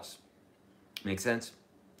themselves. Make sense?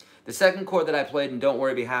 The second chord that I played in Don't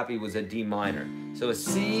Worry Be Happy was a D minor. So a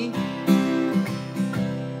C,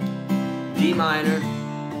 D minor,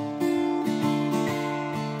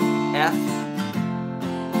 F.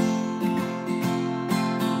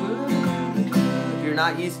 If you're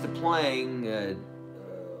not used to playing an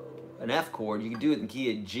F chord, you can do it in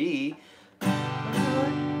key of G.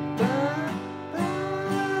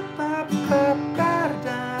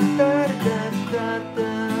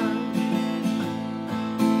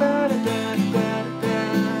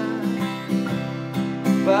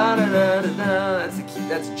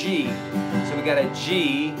 That's G. So we got a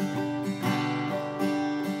G,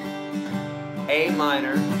 A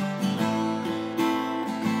minor,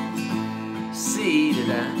 C,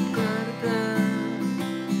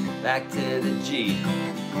 back to the G.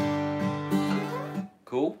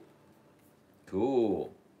 Cool?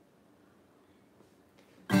 Cool.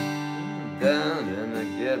 Down and I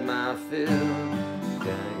get my fill.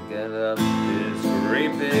 Gonna get up this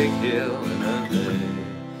great big hill.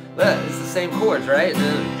 Look, it's the same chords, right?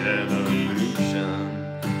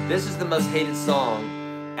 This is the most hated song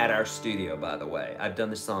at our studio, by the way. I've done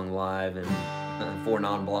this song live and Four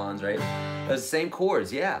Non-Blondes, right? Those same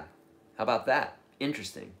chords, yeah. How about that?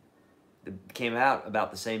 Interesting. It came out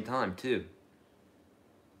about the same time, too.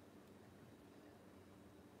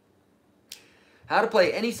 How to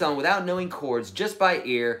play any song without knowing chords, just by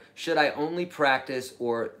ear. Should I only practice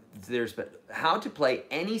or there's... How to play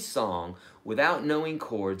any song without knowing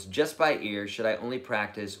chords, just by ear. Should I only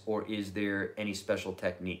practice or is there any special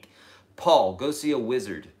technique? Paul, go see a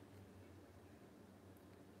wizard.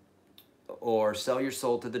 Or sell your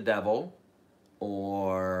soul to the devil.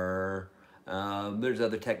 Or there's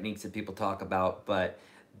other techniques that people talk about, but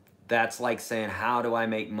that's like saying, how do I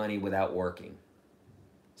make money without working?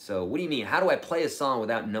 So what do you mean? How do I play a song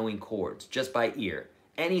without knowing chords? Just by ear.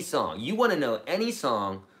 Any song. You want to know any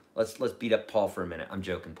song. Let's beat up Paul for a minute. I'm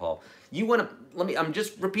joking, Paul. You want to, I'm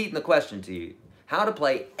just repeating the question to you. How to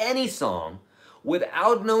play any song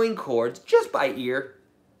without knowing chords, just by ear.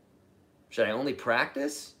 Should I only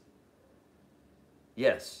practice?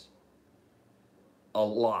 Yes. A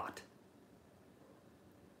lot.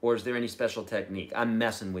 Or is there any special technique? I'm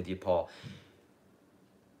messing with you, Paul.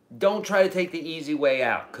 Don't try to take the easy way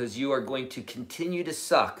out, because you are going to continue to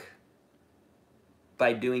suck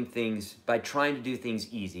by doing things, by trying to do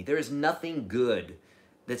things easy. There is nothing good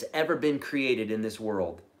that's ever been created in this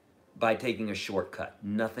world by taking a shortcut.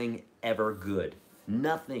 Nothing ever good.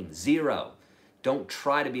 Nothing. Zero. Don't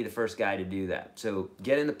try to be the first guy to do that. So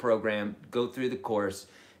get in the program, go through the course,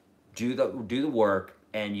 do the work,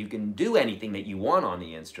 and you can do anything that you want on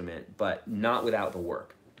the instrument, but not without the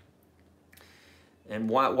work. And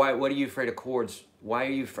what are you afraid of chords? Why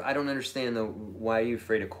are you, I don't understand why are you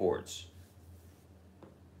afraid of chords?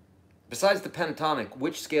 Besides the pentatonic,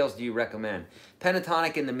 which scales do you recommend?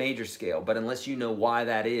 Pentatonic in the major scale, but unless you know why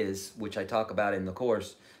that is, which I talk about in the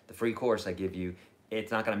course, the free course I give you,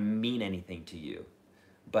 it's not going to mean anything to you.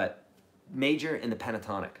 But major in the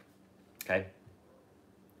pentatonic, okay?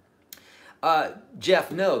 Jeff,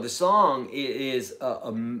 no, the song is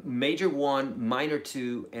a major 1, minor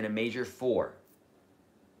 2, and a major 4.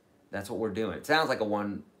 That's what we're doing. It sounds like a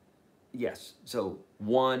 1, yes. So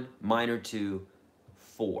 1, minor 2,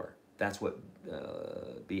 4. That's what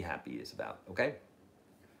Be Happy is about, okay?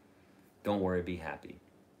 Don't worry, be happy.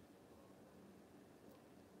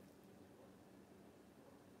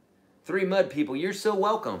 3 Mud people, you're so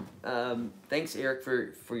welcome. Thanks, Eric,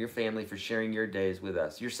 for your family, for sharing your days with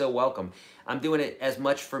us. You're so welcome. I'm doing it as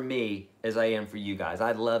much for me as I am for you guys.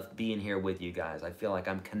 I love being here with you guys. I feel like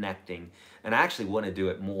I'm connecting, and I actually want to do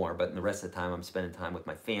it more, but the rest of the time I'm spending time with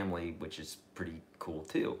my family, which is pretty cool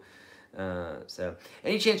too. So,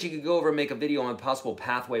 any chance you could go over and make a video on a possible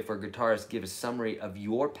pathway for guitarists, give a summary of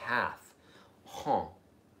your path? Huh.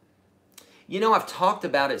 You know, I've talked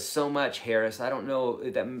about it so much, Harris. I don't know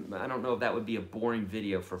if that would be a boring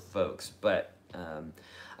video for folks, but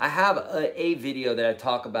I have a video that I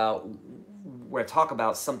talk about where I talk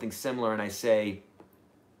about something similar, and I say,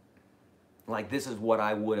 like, this is what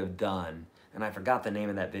I would have done. And I forgot the name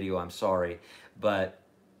of that video. I'm sorry, but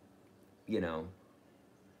you know,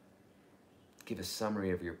 give a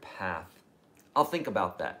summary of your path. I'll think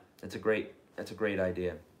about that. That's a great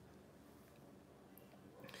idea.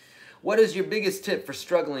 What is your biggest tip for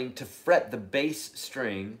struggling to fret the bass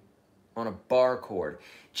string on a bar chord?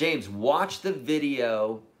 James, watch the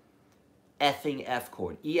video effing F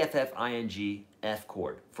chord, E-F-F-I-N-G, F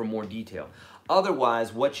chord for more detail.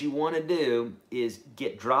 Otherwise, what you want to do is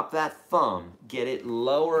drop that thumb, get it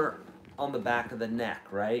lower on the back of the neck,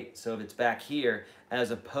 right? So if it's back here, as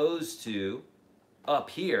opposed to up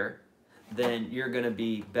here, then you're going to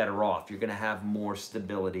be better off. You're going to have more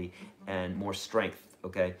stability and more strength.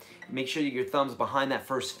 Okay, make sure that your thumb's behind that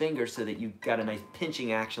first finger so that you've got a nice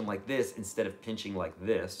pinching action like this instead of pinching like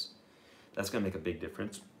this. That's going to make a big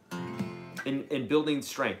difference in building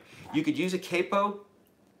strength. You could use a capo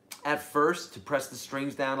at first to press the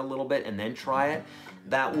strings down a little bit and then try it.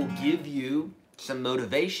 That will give you some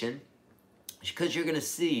motivation because you're going to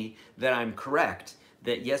see that I'm correct,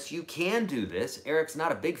 that yes, you can do this. Eric's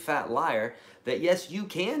not a big fat liar, that yes, you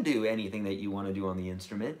can do anything that you want to do on the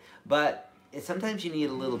instrument, but sometimes you need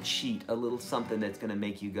a little cheat, a little something that's going to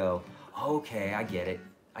make you go, okay, I get it.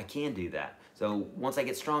 I can do that. So once I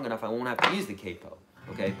get strong enough, I won't have to use the capo,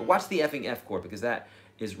 okay? But watch the effing F chord because that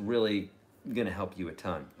is really going to help you a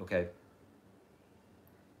ton, okay?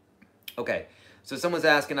 Okay, so someone's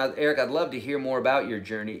asking, Eric, I'd love to hear more about your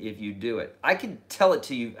journey if you do it. I can tell it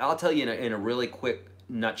to you. I'll tell you in a really quick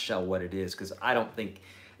nutshell what it is, because I don't think,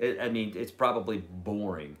 I mean, it's probably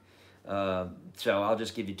boring. So I'll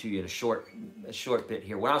just give it to you in a short bit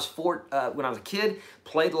here. When I was a kid,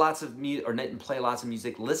 played lots of music, or didn't play lots of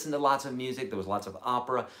music, listened to lots of music. There was lots of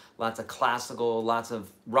opera, lots of classical, lots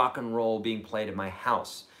of rock and roll being played in my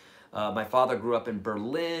house. My father grew up in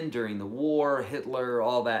Berlin during the war, Hitler,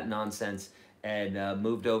 all that nonsense, and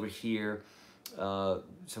moved over here.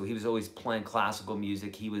 So he was always playing classical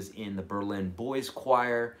music. He was in the Berlin Boys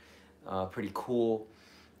Choir, pretty cool.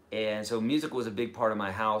 And so music was a big part of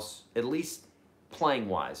my house, at least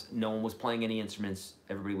playing-wise. No one was playing any instruments.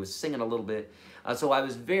 Everybody was singing a little bit. So I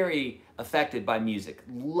was very affected by music.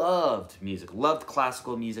 Loved music. Loved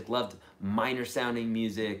classical music. Loved minor-sounding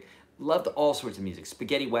music. Loved all sorts of music.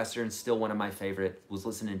 Spaghetti Western, still one of my favorite. Was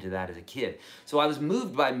listening to that as a kid. So I was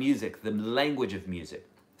moved by music, the language of music.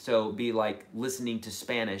 So it'd be like listening to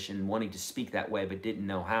Spanish and wanting to speak that way, but didn't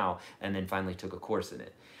know how, and then finally took a course in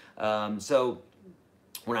it. So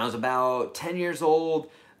when I was about 10 years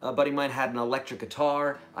old, a buddy of mine had an electric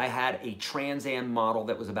guitar. I had a Trans Am model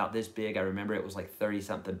that was about this big. I remember it was like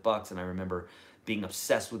 30-something bucks, and I remember being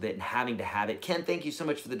obsessed with it and having to have it. Ken, thank you so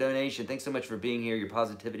much for the donation. Thanks so much for being here. Your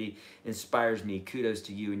positivity inspires me. Kudos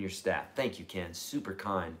to you and your staff. Thank you, Ken. Super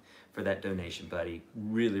kind for that donation, buddy.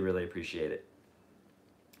 Really, really appreciate it.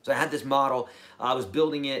 So I had this model, I was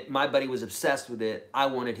building it, my buddy was obsessed with it, I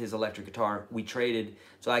wanted his electric guitar, we traded,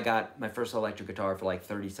 so I got my first electric guitar for like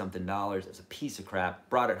 30-something dollars. It was a piece of crap,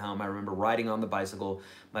 brought it home. I remember riding on the bicycle,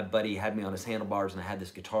 my buddy had me on his handlebars and I had this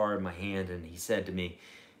guitar in my hand, and he said to me,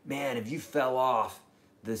 man, if you fell off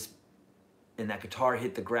this and that guitar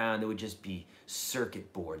hit the ground, there would just be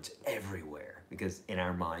circuit boards everywhere, because in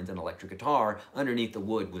our minds, an electric guitar, underneath the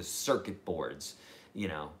wood was circuit boards, you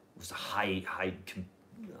know, it was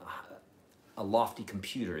a lofty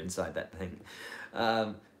computer inside that thing.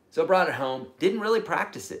 So I brought it home, didn't really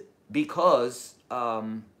practice it because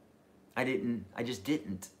I just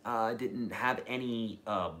didn't have any,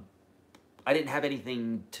 I didn't have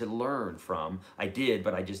anything to learn from. I did,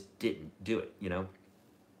 but I just didn't do it, you know?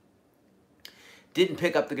 Didn't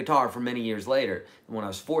pick up the guitar for many years later. When I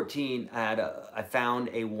was 14, I found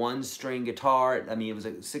a one-string guitar. I mean, it was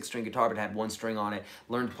a 6-string guitar, but it had one string on it.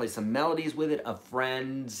 Learned to play some melodies with it. A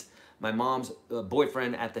friend's, my mom's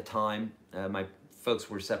boyfriend at the time, my folks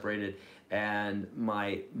were separated, and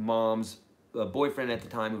my mom's boyfriend at the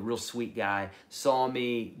time, a real sweet guy, saw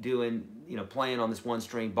me doing, you know, playing on this one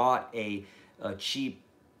string, bought a cheap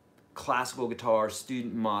classical guitar,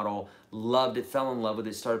 student model, loved it, fell in love with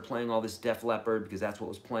it, started playing all this Def Leppard because that's what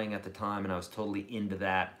was playing at the time, and I was totally into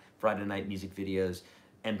that. Friday night music videos,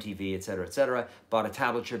 MTV, etc., etc. Bought a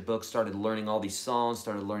tablature book, started learning all these songs,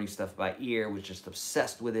 started learning stuff by ear, was just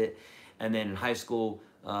obsessed with it. And then in high school,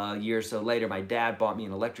 a year or so later, my dad bought me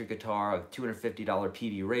an electric guitar, a $250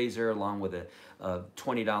 PV Razor, along with a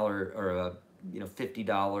 $20 or a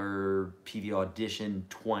 $50 PV Audition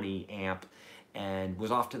 20 amp, and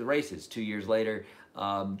was off to the races. 2 years later,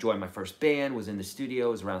 joined my first band, was in the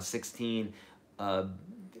studio, was around 16,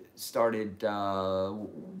 started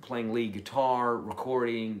playing lead guitar,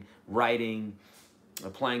 recording, writing,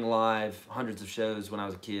 playing live, hundreds of shows when I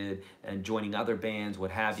was a kid, and joining other bands,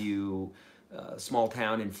 what have you. Small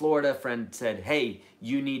town in Florida, a friend said, hey,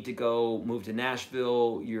 you need to go move to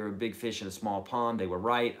Nashville. You're a big fish in a small pond. They were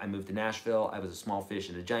right. I moved to Nashville. I was a small fish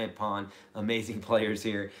in a giant pond. Amazing players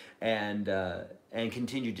here. And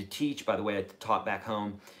continued to teach. By the way, I taught back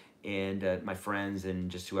home, and my friends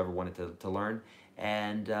and just whoever wanted to learn.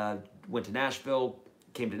 And went to Nashville,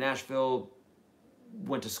 came to Nashville,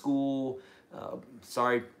 went to school.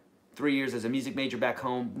 3 years as a music major back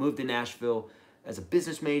home, moved to Nashville as a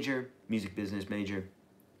business major, music business major,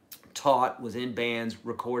 taught, was in bands,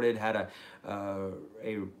 recorded, had a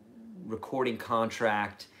recording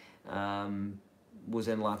contract, was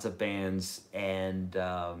in lots of bands, and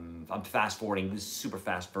I'm fast forwarding this super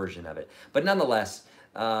fast version of it. But nonetheless,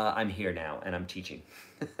 I'm here now and I'm teaching.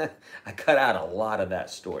 I cut out a lot of that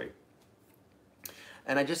story.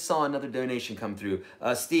 And I just saw another donation come through.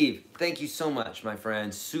 Steve, thank you so much, my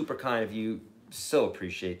friend. Super kind of you. So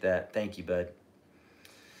appreciate that. Thank you, bud.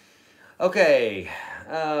 Okay.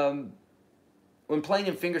 When playing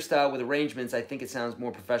in fingerstyle with arrangements, I think it sounds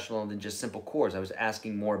more professional than just simple chords. I was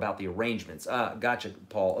asking more about the arrangements. Gotcha,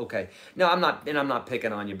 Paul. Okay. No, I'm not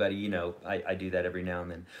picking on you, buddy. You know, I do that every now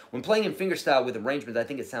and then. When playing in fingerstyle with arrangements, I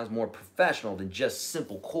think it sounds more professional than just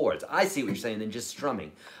simple chords. I see what you're saying, than just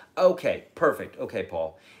strumming. Okay, perfect. Okay,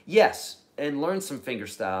 Paul. Yes, and learn some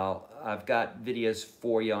fingerstyle. I've got videos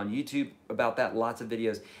for you on YouTube about that, lots of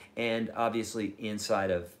videos. And obviously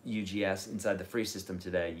inside of UGS, inside the free system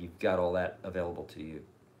today, you've got all that available to you.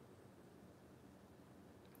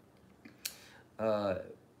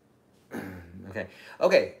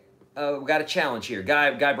 Okay. We got a challenge here.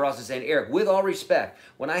 Guy Bros is saying, Eric, with all respect,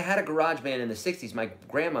 when I had a garage band in the 60s, my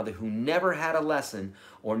grandmother, who never had a lesson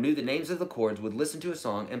or knew the names of the chords, would listen to a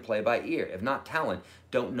song and play by ear. If not talent,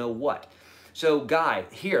 don't know what. So Guy,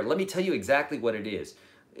 here, let me tell you exactly what it is.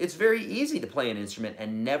 It's very easy to play an instrument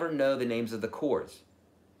and never know the names of the chords.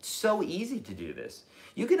 It's so easy to do this.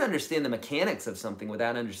 You can understand the mechanics of something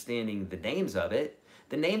without understanding the names of it.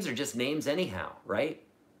 The names are just names anyhow, right?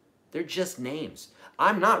 They're just names.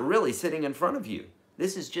 I'm not really sitting in front of you.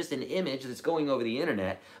 This is just an image that's going over the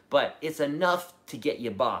internet, but it's enough to get you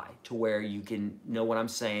by to where you can know what I'm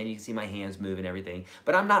saying. You can see my hands move and everything,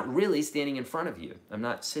 but I'm not really standing in front of you. I'm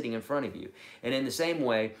not sitting in front of you. And in the same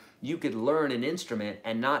way, you could learn an instrument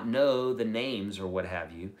and not know the names or what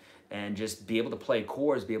have you, and just be able to play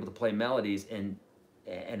chords, be able to play melodies, and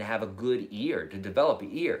have a good ear, to develop an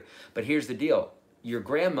ear. But here's the deal. Your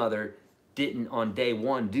grandmother didn't on day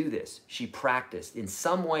one do this. She practiced in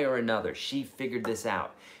some way or another. She figured this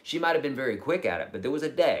out. She might have been very quick at it, but there was a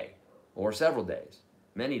day or several days,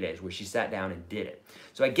 many days, where she sat down and did it.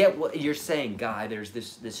 So I get what you're saying, Guy. There's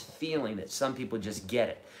this feeling that some people just get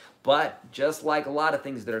it. But just like a lot of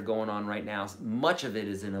things that are going on right now, much of it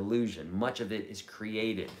is an illusion. Much of it is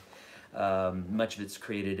created. Much of it's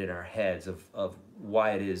created in our heads of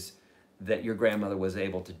why it is that your grandmother was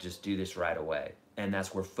able to just do this right away. And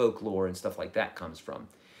that's where folklore and stuff like that comes from.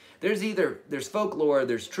 There's folklore,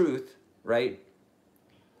 there's truth, right?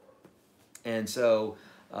 And so,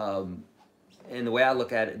 and the way I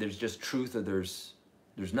look at it, there's just truth or there's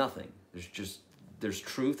nothing. There's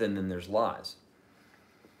truth and then there's lies.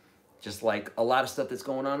 Just like a lot of stuff that's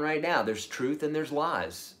going on right now, there's truth and there's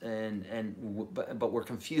lies, but we're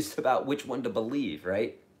confused about which one to believe,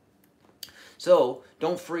 right? So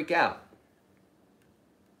don't freak out.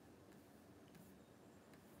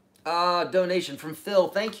 Donation from Phil.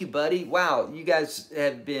 Thank you, buddy. Wow, you guys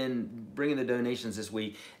have been bringing the donations this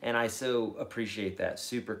week, and I so appreciate that.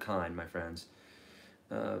 Super kind, my friends.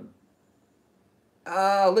 Look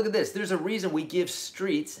at this. There's a reason we give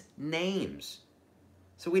streets names,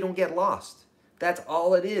 so we don't get lost. That's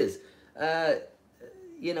all it is.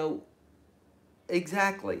 You know,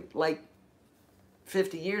 exactly. Like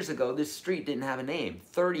 50 years ago, this street didn't have a name.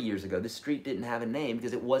 30 years ago, this street didn't have a name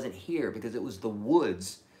because it wasn't here, because it was the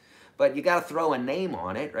woods. But you got to throw a name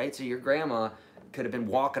on it, right? So your grandma could have been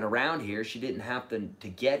walking around here. She didn't have to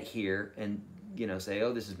get here and, you know, say,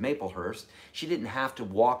 oh, this is Maplehurst. She didn't have to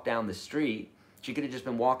walk down the street. She could have just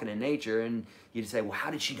been walking in nature, and you'd say, well, how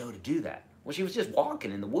did she know to do that? Well, she was just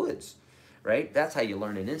walking in the woods, right? That's how you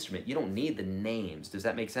learn an instrument. You don't need the names. Does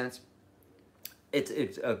that make sense?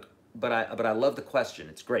 But I love the question.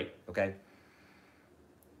 It's great, okay?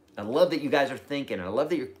 I love that you guys are thinking. I love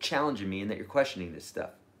that you're challenging me and that you're questioning this stuff.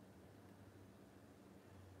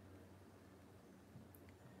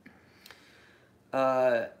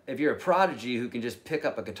 If you're a prodigy who can just pick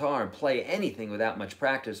up a guitar and play anything without much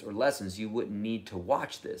practice or lessons, you wouldn't need to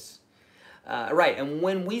watch this. Right, and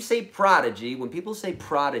when we say prodigy, when people say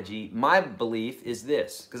prodigy, my belief is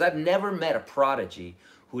this, because I've never met a prodigy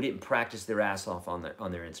who didn't practice their ass off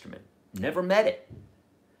on their instrument. Never met it.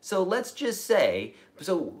 So let's just say, but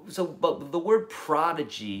the word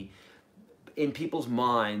prodigy, in people's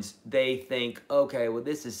minds, they think, okay, well,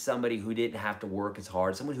 this is somebody who didn't have to work as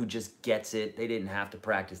hard, someone who just gets it, they didn't have to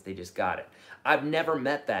practice, they just got it. I've never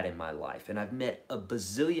met that in my life, and I've met a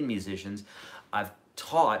bazillion musicians. I've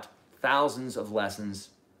taught thousands of lessons,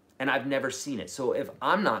 and I've never seen it. So if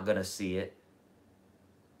I'm not gonna see it,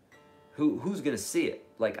 who's gonna see it?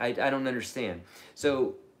 Like, I don't understand.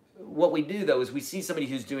 So what we do, though, is we see somebody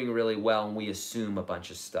who's doing really well and we assume a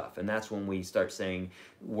bunch of stuff. And that's when we start saying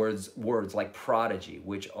words like prodigy,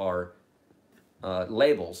 which are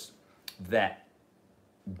labels that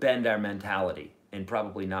bend our mentality in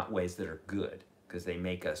probably not ways that are good, because they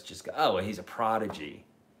make us just go, oh, he's a prodigy.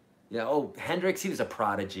 You know, oh, Hendrix, he was a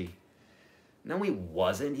prodigy. No, he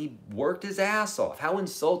wasn't. He worked his ass off. How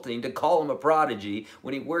insulting to call him a prodigy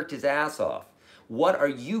when he worked his ass off. What are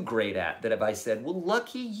you great at that if I said, well,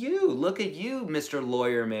 lucky you. Look at you, Mr.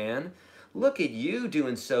 Lawyer Man. Look at you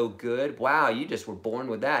doing so good. Wow, you just were born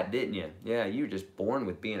with that, didn't you? Yeah, you were just born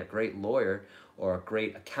with being a great lawyer or a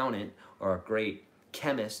great accountant or a great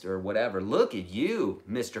chemist or whatever. Look at you,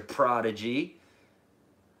 Mr. Prodigy.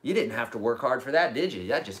 You didn't have to work hard for that, did you?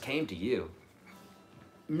 That just came to you.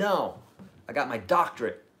 No, I got my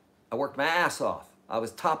doctorate. I worked my ass off. I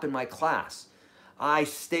was top in my class. I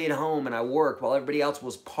stayed home and I worked while everybody else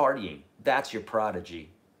was partying. That's your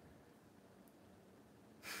prodigy.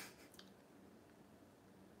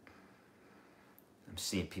 I'm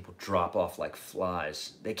seeing people drop off like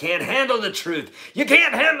flies. They can't handle the truth. You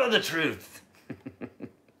can't handle the truth.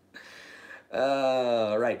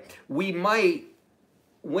 Right. When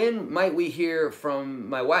might we hear from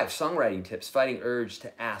my wife? Songwriting tips, fighting urge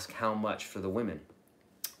to ask how much for the women.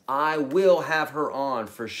 I will have her on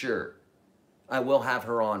for sure. I will have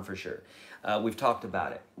her on for sure. We've talked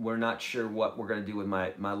about it. We're not sure what we're going to do with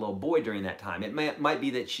my little boy during that time. It might be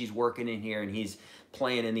that she's working in here and he's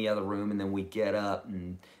playing in the other room, and then we get up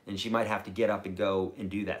and she might have to get up and go and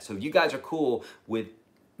do that. So if you guys are cool with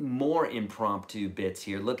more impromptu bits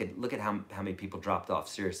here, look at how many people dropped off.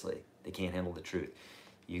 Seriously, they can't handle the truth.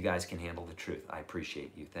 You guys can handle the truth. I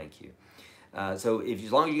appreciate you. Thank you. So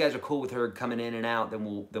as long as you guys are cool with her coming in and out, then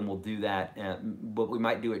we'll do that. But we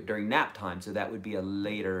might do it during nap time, so that would be a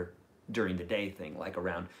later during the day thing, like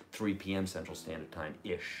around 3 p.m. Central Standard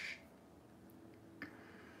Time-ish.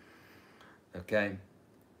 Okay?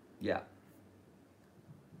 Yeah.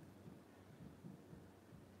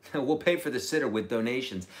 We'll pay for the sitter with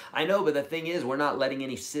donations. I know, but the thing is, we're not letting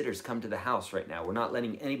any sitters come to the house right now. We're not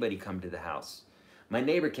letting anybody come to the house. My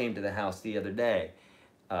neighbor came to the house the other day.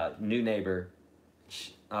 New neighbor,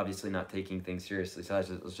 obviously not taking things seriously. So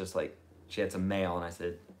it was just like, she had some mail, and I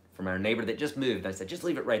said, from our neighbor that just moved, I said, just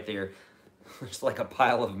leave it right there. There's like a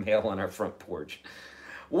pile of mail on our front porch.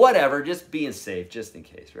 Whatever, just being safe, just in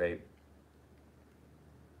case, right?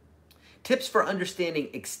 Tips for understanding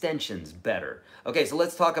extensions better. Okay, so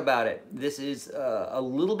let's talk about it. This is a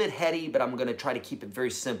little bit heady, but I'm going to try to keep it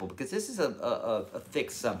very simple because this is a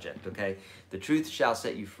thick subject, okay? The truth shall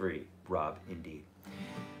set you free, Rob, indeed.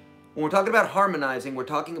 When we're talking about harmonizing, we're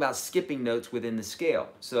talking about skipping notes within the scale.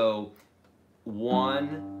 So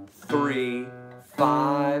 1, 3,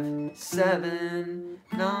 5, 7,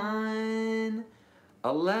 9,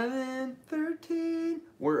 11, 13.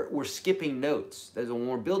 We're skipping notes. When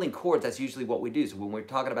we're building chords, that's usually what we do. So when we're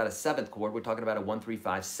talking about a 7th chord, we're talking about a 1, 3,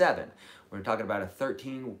 5, 7. When we're talking about a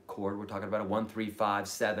 13 chord, we're talking about a 1, 3, 5,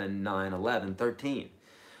 7, 9, 11, 13.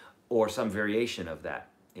 Or some variation of that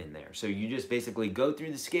in there. So you just basically go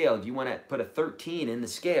through the scale. If you want to put a 13 in the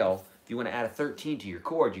scale, if you want to add a 13 to your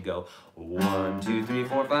chord, you go 1, 2, 3,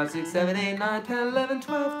 4, 5, 6, 7, 8, 9, 10, 11,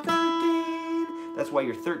 12, 13. That's why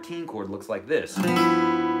your 13 chord looks like this.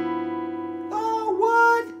 Oh,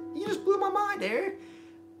 what? You just blew my mind there.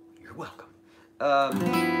 You're welcome.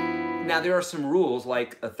 Now, there are some rules,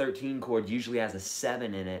 like a 13 chord usually has a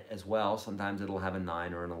 7 in it as well. Sometimes it'll have a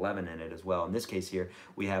 9 or an 11 in it as well. In this case here,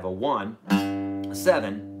 we have a 1, a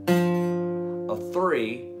 7, a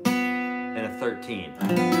 3, and a 13.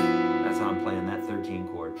 That's how I'm playing that 13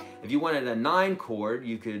 chord. If you wanted a 9 chord,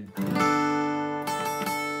 you could play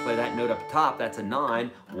that note up top. That's a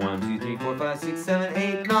 9. 1, 2, 3, 4, 5, 6, 7,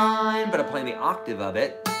 8, 9. But I'm playing the octave of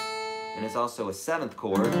it. And it's also a 7th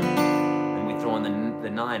chord. And we throw in the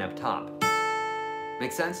 9 up top.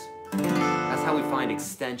 Make sense? That's how we find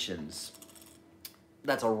extensions.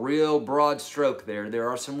 That's a real broad stroke there. There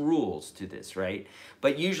are some rules to this, right?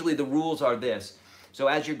 But usually the rules are this. So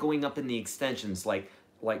as you're going up in the extensions, like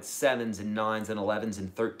 7s and 9s and 11s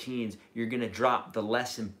and 13s, you're going to drop the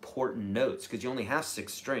less important notes because you only have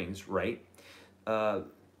 6 strings, right?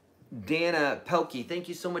 Dana Pelkey, thank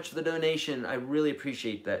you so much for the donation. I really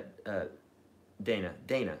appreciate that.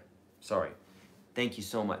 Dana, sorry. Thank you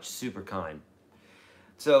so much. Super kind.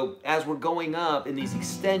 So as we're going up in these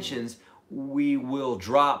extensions, we will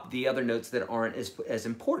drop the other notes that aren't as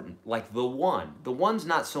important, like the 1. The 1's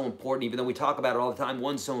not so important, even though we talk about it all the time.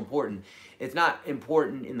 1's so important. It's not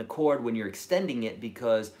important in the chord when you're extending it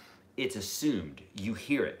because it's assumed. You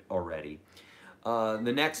hear it already.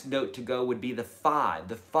 The next note to go would be the 5.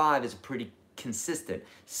 The 5 is pretty consistent.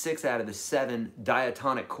 6 out of the 7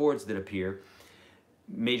 diatonic chords that appear.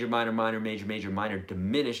 Major, minor, minor, major, major, minor.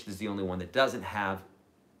 Diminished is the only one that doesn't have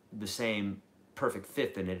the same perfect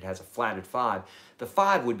fifth in it. It has a flatted 5. The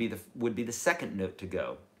 5 would be the second note to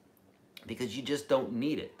go because you just don't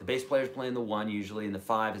need it. The bass player's playing the 1 usually, and the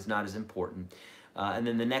 5 is not as important. And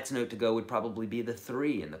then the next note to go would probably be the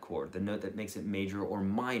 3 in the chord, the note that makes it major or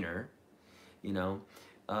minor, you know.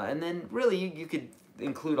 And then really you could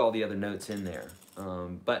include all the other notes in there.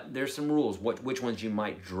 But there's some rules, which ones you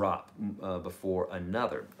might drop before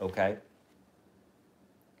another, okay?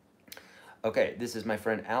 Okay, this is my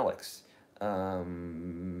friend Alex.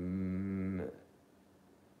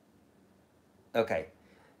 Okay,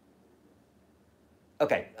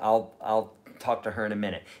 I'll talk to her in a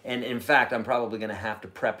minute. And in fact, I'm probably going to have to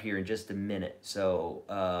prep here in just a minute. So,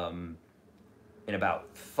 in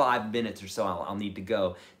about 5 minutes or so, I'll need to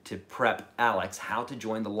go to prep Alex how to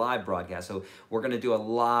join the live broadcast. So we're gonna do a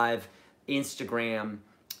live Instagram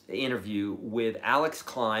interview with Alex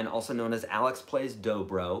Klein, also known as Alex Plays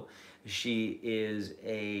Dobro. She is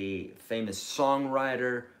a famous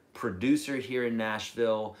songwriter, producer here in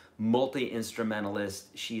Nashville,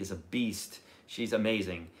 multi-instrumentalist. She is a beast. She's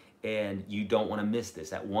amazing. And you don't want to miss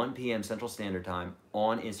this at 1 p.m. Central Standard Time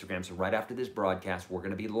on Instagram. So right after this broadcast, we're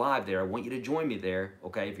going to be live there. I want you to join me there,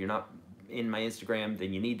 okay? If you're not in my Instagram,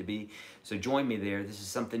 then you need to be. So join me there. This is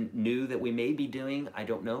something new that we may be doing. I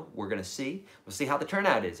don't know. We're going to see. We'll see how the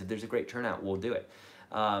turnout is. If there's a great turnout, we'll do it.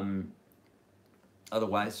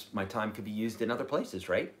 Otherwise, my time could be used in other places,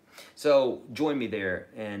 right? So join me there,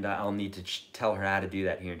 and I'll need to tell her how to do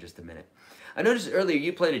that here in just a minute. I noticed earlier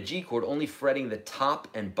you played a G chord only fretting the top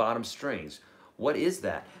and bottom strings. What is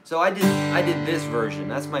that? So I did this version.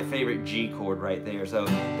 That's my favorite G chord right there. So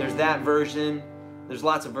there's that version. There's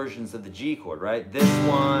lots of versions of the G chord, right? This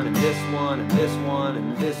one, and this one, and this one,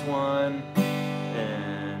 and this one,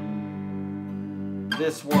 and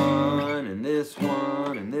this one, and this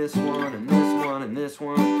one, and this one, and this one, and this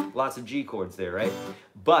one. Lots of G chords there, right?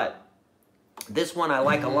 But this one I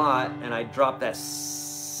like a lot, and I drop that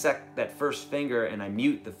first finger and I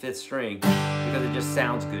mute the 5th string because it just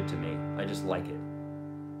sounds good to me. I just like it.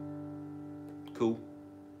 Cool?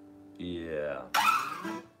 Yeah.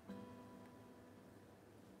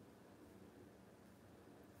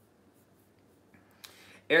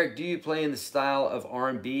 Eric, do you play in the style of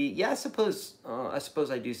R&B? Yeah, I suppose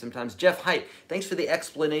I do sometimes. Jeff Height, thanks for the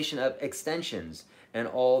explanation of extensions and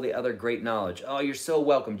all the other great knowledge. Oh, you're so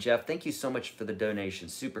welcome, Jeff. Thank you so much for the donation.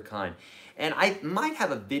 Super kind. And I might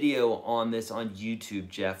have a video on this on YouTube,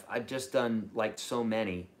 Jeff. I've just done like so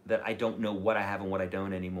many that I don't know what I have and what I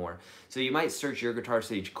don't anymore. So you might search Your Guitar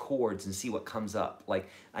Sage chords and see what comes up. Like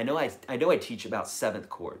I know I teach about 7th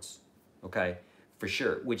chords, okay, for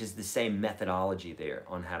sure, which is the same methodology there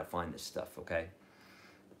on how to find this stuff, okay?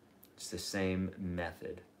 It's the same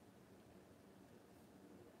method.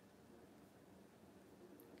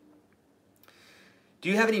 Do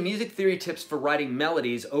you have any music theory tips for writing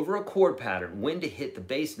melodies over a chord pattern? When to hit the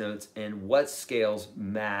bass notes and what scales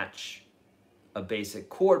match a basic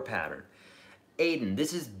chord pattern? Aiden,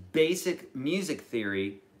 this is basic music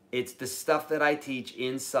theory. It's the stuff that I teach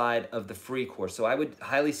inside of the free course. So I would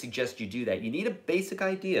highly suggest you do that. You need a basic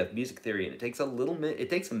idea of music theory, and it takes a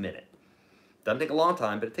minute. Doesn't take a long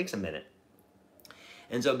time, but it takes a minute.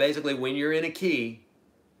 And so basically when you're in a key,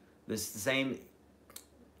 the same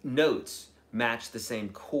notes match the same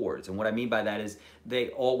chords. And what I mean by that is they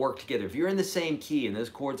all work together. If you're in the same key and those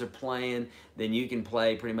chords are playing, then you can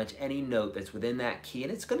play pretty much any note that's within that key,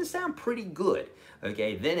 and it's going to sound pretty good.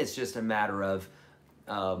 Okay, then it's just a matter of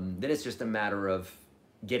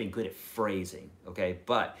getting good at phrasing. Okay,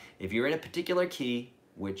 but if you're in a particular key,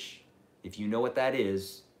 which if you know what that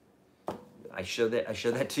is, I show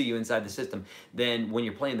that to you inside the system, then when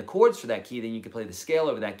you're playing the chords for that key, then you can play the scale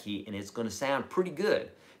over that key, and it's going to sound pretty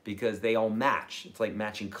good because they all match. It's like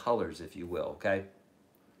matching colors, if you will, okay?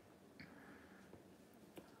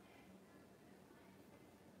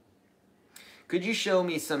 Could you show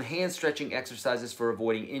me some hand stretching exercises for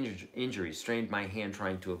avoiding injuries? Strained my hand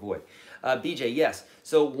trying to avoid. BJ, yes.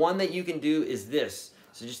 So one that you can do is this.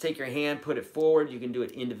 So just take your hand, put it forward. You can do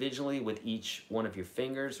it individually with each one of your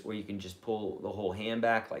fingers, or you can just pull the whole hand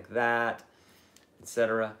back like that,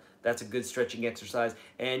 etc. That's a good stretching exercise.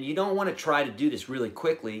 And you don't want to try to do this really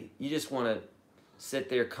quickly. You just want to sit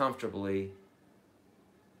there comfortably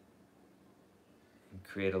and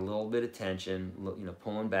create a little bit of tension, you know,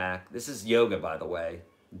 pulling back. This is yoga, by the way.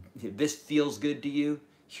 If this feels good to you,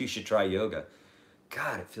 you should try yoga.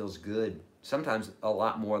 God, it feels good. Sometimes a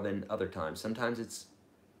lot more than other times. Sometimes it's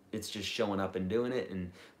just showing up and doing it,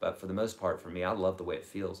 but for the most part, for me, I love the way it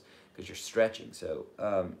feels because you're stretching. So,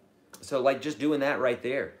 so like just doing that right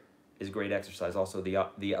there is a great exercise. Also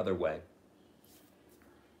the other way.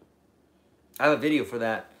 I have a video for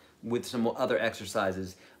that with some other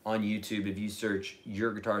exercises on YouTube. If you search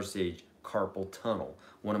Your Guitar Sage carpal tunnel,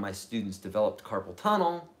 one of my students developed carpal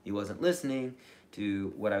tunnel. He wasn't listening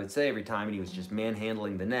to what I would say every time, and he was just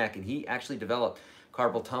manhandling the neck, and he actually developed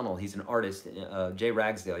carpal tunnel. He's an artist, Jay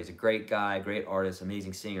Ragsdale. He's a great guy, great artist,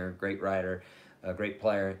 amazing singer, great writer, great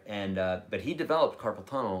player, and but he developed carpal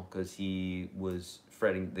tunnel because he was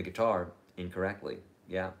fretting the guitar incorrectly.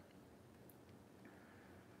 Yeah.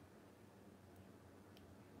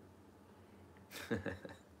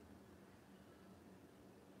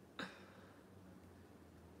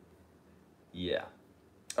 Yeah.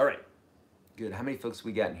 All right. Good. How many folks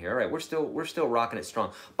we got in here? All right, we're still rocking it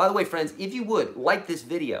strong. By the way, friends, if you would like this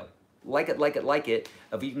video, like it, like it, like it.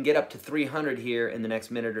 If you can get up to 300 here in the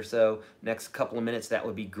next minute or so, next couple of minutes, that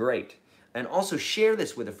would be great. And also share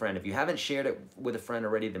this with a friend. If you haven't shared it with a friend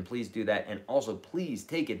already, then please do that. And also please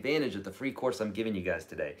take advantage of the free course I'm giving you guys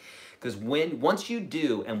today. Because once you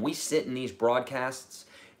do, and we sit in these broadcasts,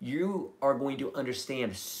 you are going to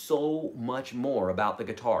understand so much more about the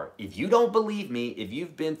guitar. If you don't believe me, if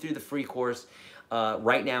you've been through the free course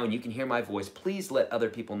right now and you can hear my voice, please let other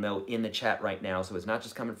people know in the chat right now, so it's not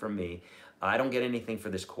just coming from me. I don't get anything for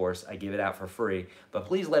this course. I give it out for free. But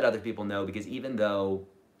please let other people know, because even though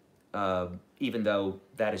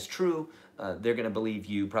that is true, they're going to believe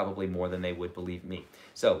you probably more than they would believe me.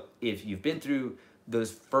 So if you've been through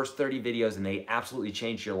those first 30 videos and they absolutely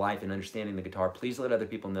changed your life in understanding the guitar, please let other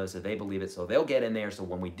people know so they believe it, so they'll get in there. So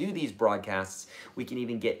when we do these broadcasts, we can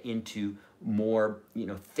even get into more,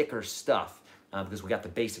 thicker stuff because we got the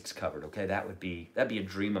basics covered. Okay, that'd be a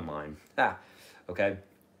dream of mine. Okay.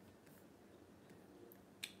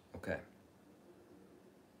 Okay.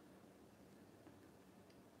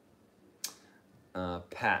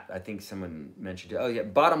 Pat, I think someone mentioned it. Oh yeah,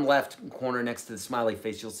 bottom left corner next to the smiley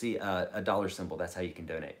face, you'll see a dollar symbol. That's how you can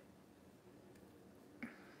donate.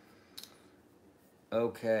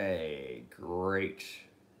 Okay, great.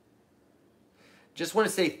 Just want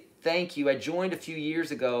to say thank you. I joined a few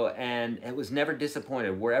years ago and it was never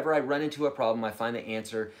disappointed. Wherever I run into a problem, I find the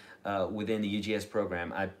answer within the UGS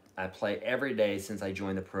program. I play every day since I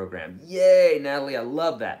joined the program. Yay, Natalie, I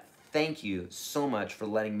love that. Thank you so much for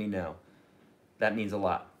letting me know. That means a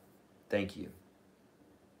lot. Thank you.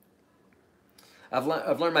 I've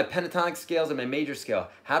learned my pentatonic scales and my major scale.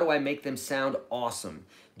 How do I make them sound awesome?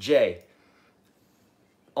 Jay,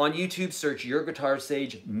 on YouTube, search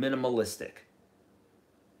YourGuitarSage Minimalistic.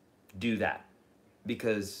 Do that,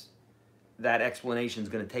 because that explanation is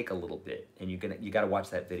going to take a little bit, and you got to watch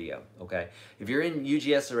that video, okay? If you're in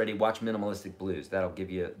UGS already, watch Minimalistic Blues. That'll give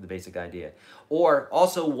you the basic idea. Or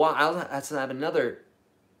also, I'll have another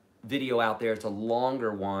video out there. It's a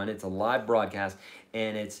longer one. It's a live broadcast,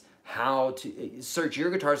 and it's how to search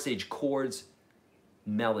YourGuitarSage chords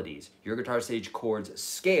melodies, YourGuitarSage chords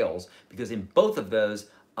scales, because in both of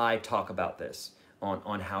those I talk about this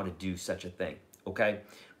on how to do such a thing. Okay,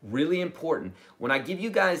 really important. When I give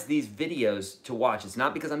you guys these videos to watch, it's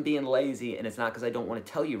not because I'm being lazy, and it's not because I don't want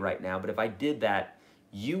to tell you right now, but if I did that,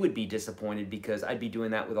 you would be disappointed, because I'd be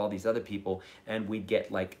doing that with all these other people and we'd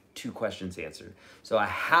get like 2 questions answered. So I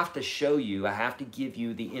have to show you, I have to give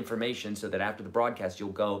you the information so that after the broadcast, you'll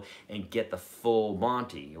go and get the full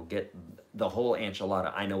Monty. You'll get the whole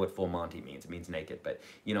enchilada. I know what full Monty means. It means naked, but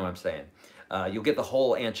you know what I'm saying. You'll get the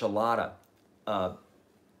whole enchilada.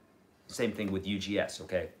 Same thing with UGS,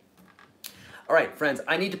 okay? All right, friends,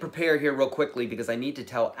 I need to prepare here real quickly because I need to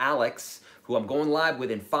tell Alex, who I'm going live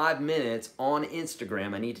with in 5 minutes on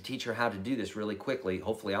Instagram. I need to teach her how to do this really quickly.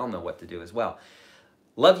 Hopefully I'll know what to do as well.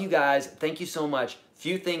 Love you guys. Thank you so much.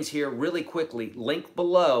 Few things here really quickly. Link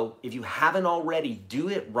below. If you haven't already, do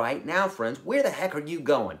it right now, friends. Where the heck are you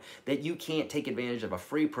going that you can't take advantage of a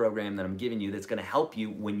free program that I'm giving you that's going to help you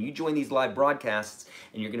when you join these live broadcasts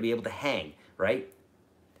and you're going to be able to hang, right?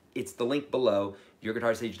 It's the link below,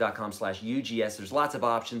 YourGuitarSage.com/UGS. There's lots of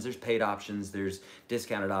options. There's paid options. There's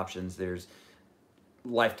discounted options. There's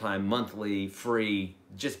lifetime, monthly, free.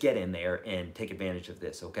 Just get in there and take advantage of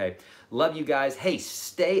this, okay? Love you guys. Hey,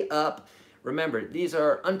 stay up. Remember, these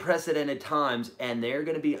are unprecedented times, and they're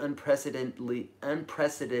going to be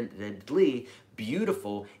unprecedentedly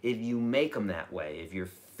beautiful if you make them that way. If you're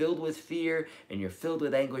filled with fear and you're filled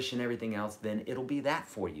with anguish and everything else, then it'll be that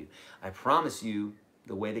for you. I promise you,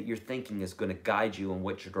 the way that you're thinking is going to guide you in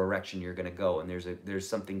which direction you're going to go. And there's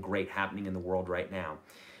something great happening in the world right now.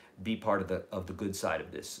 Be part of the good side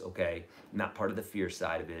of this, okay? Not part of the fear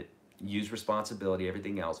side of it. Use responsibility,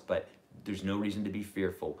 everything else, but there's no reason to be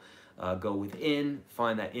fearful. Go within,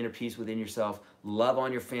 find that inner peace within yourself. Love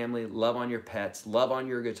on your family, love on your pets, love on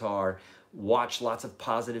your guitar. Watch lots of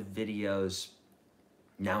positive videos.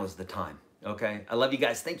 Now is the time. Okay, I love you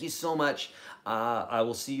guys. Thank you so much. I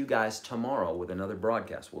will see you guys tomorrow with another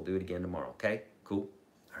broadcast. We'll do it again tomorrow. Okay, cool.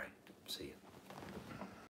 All right, see you.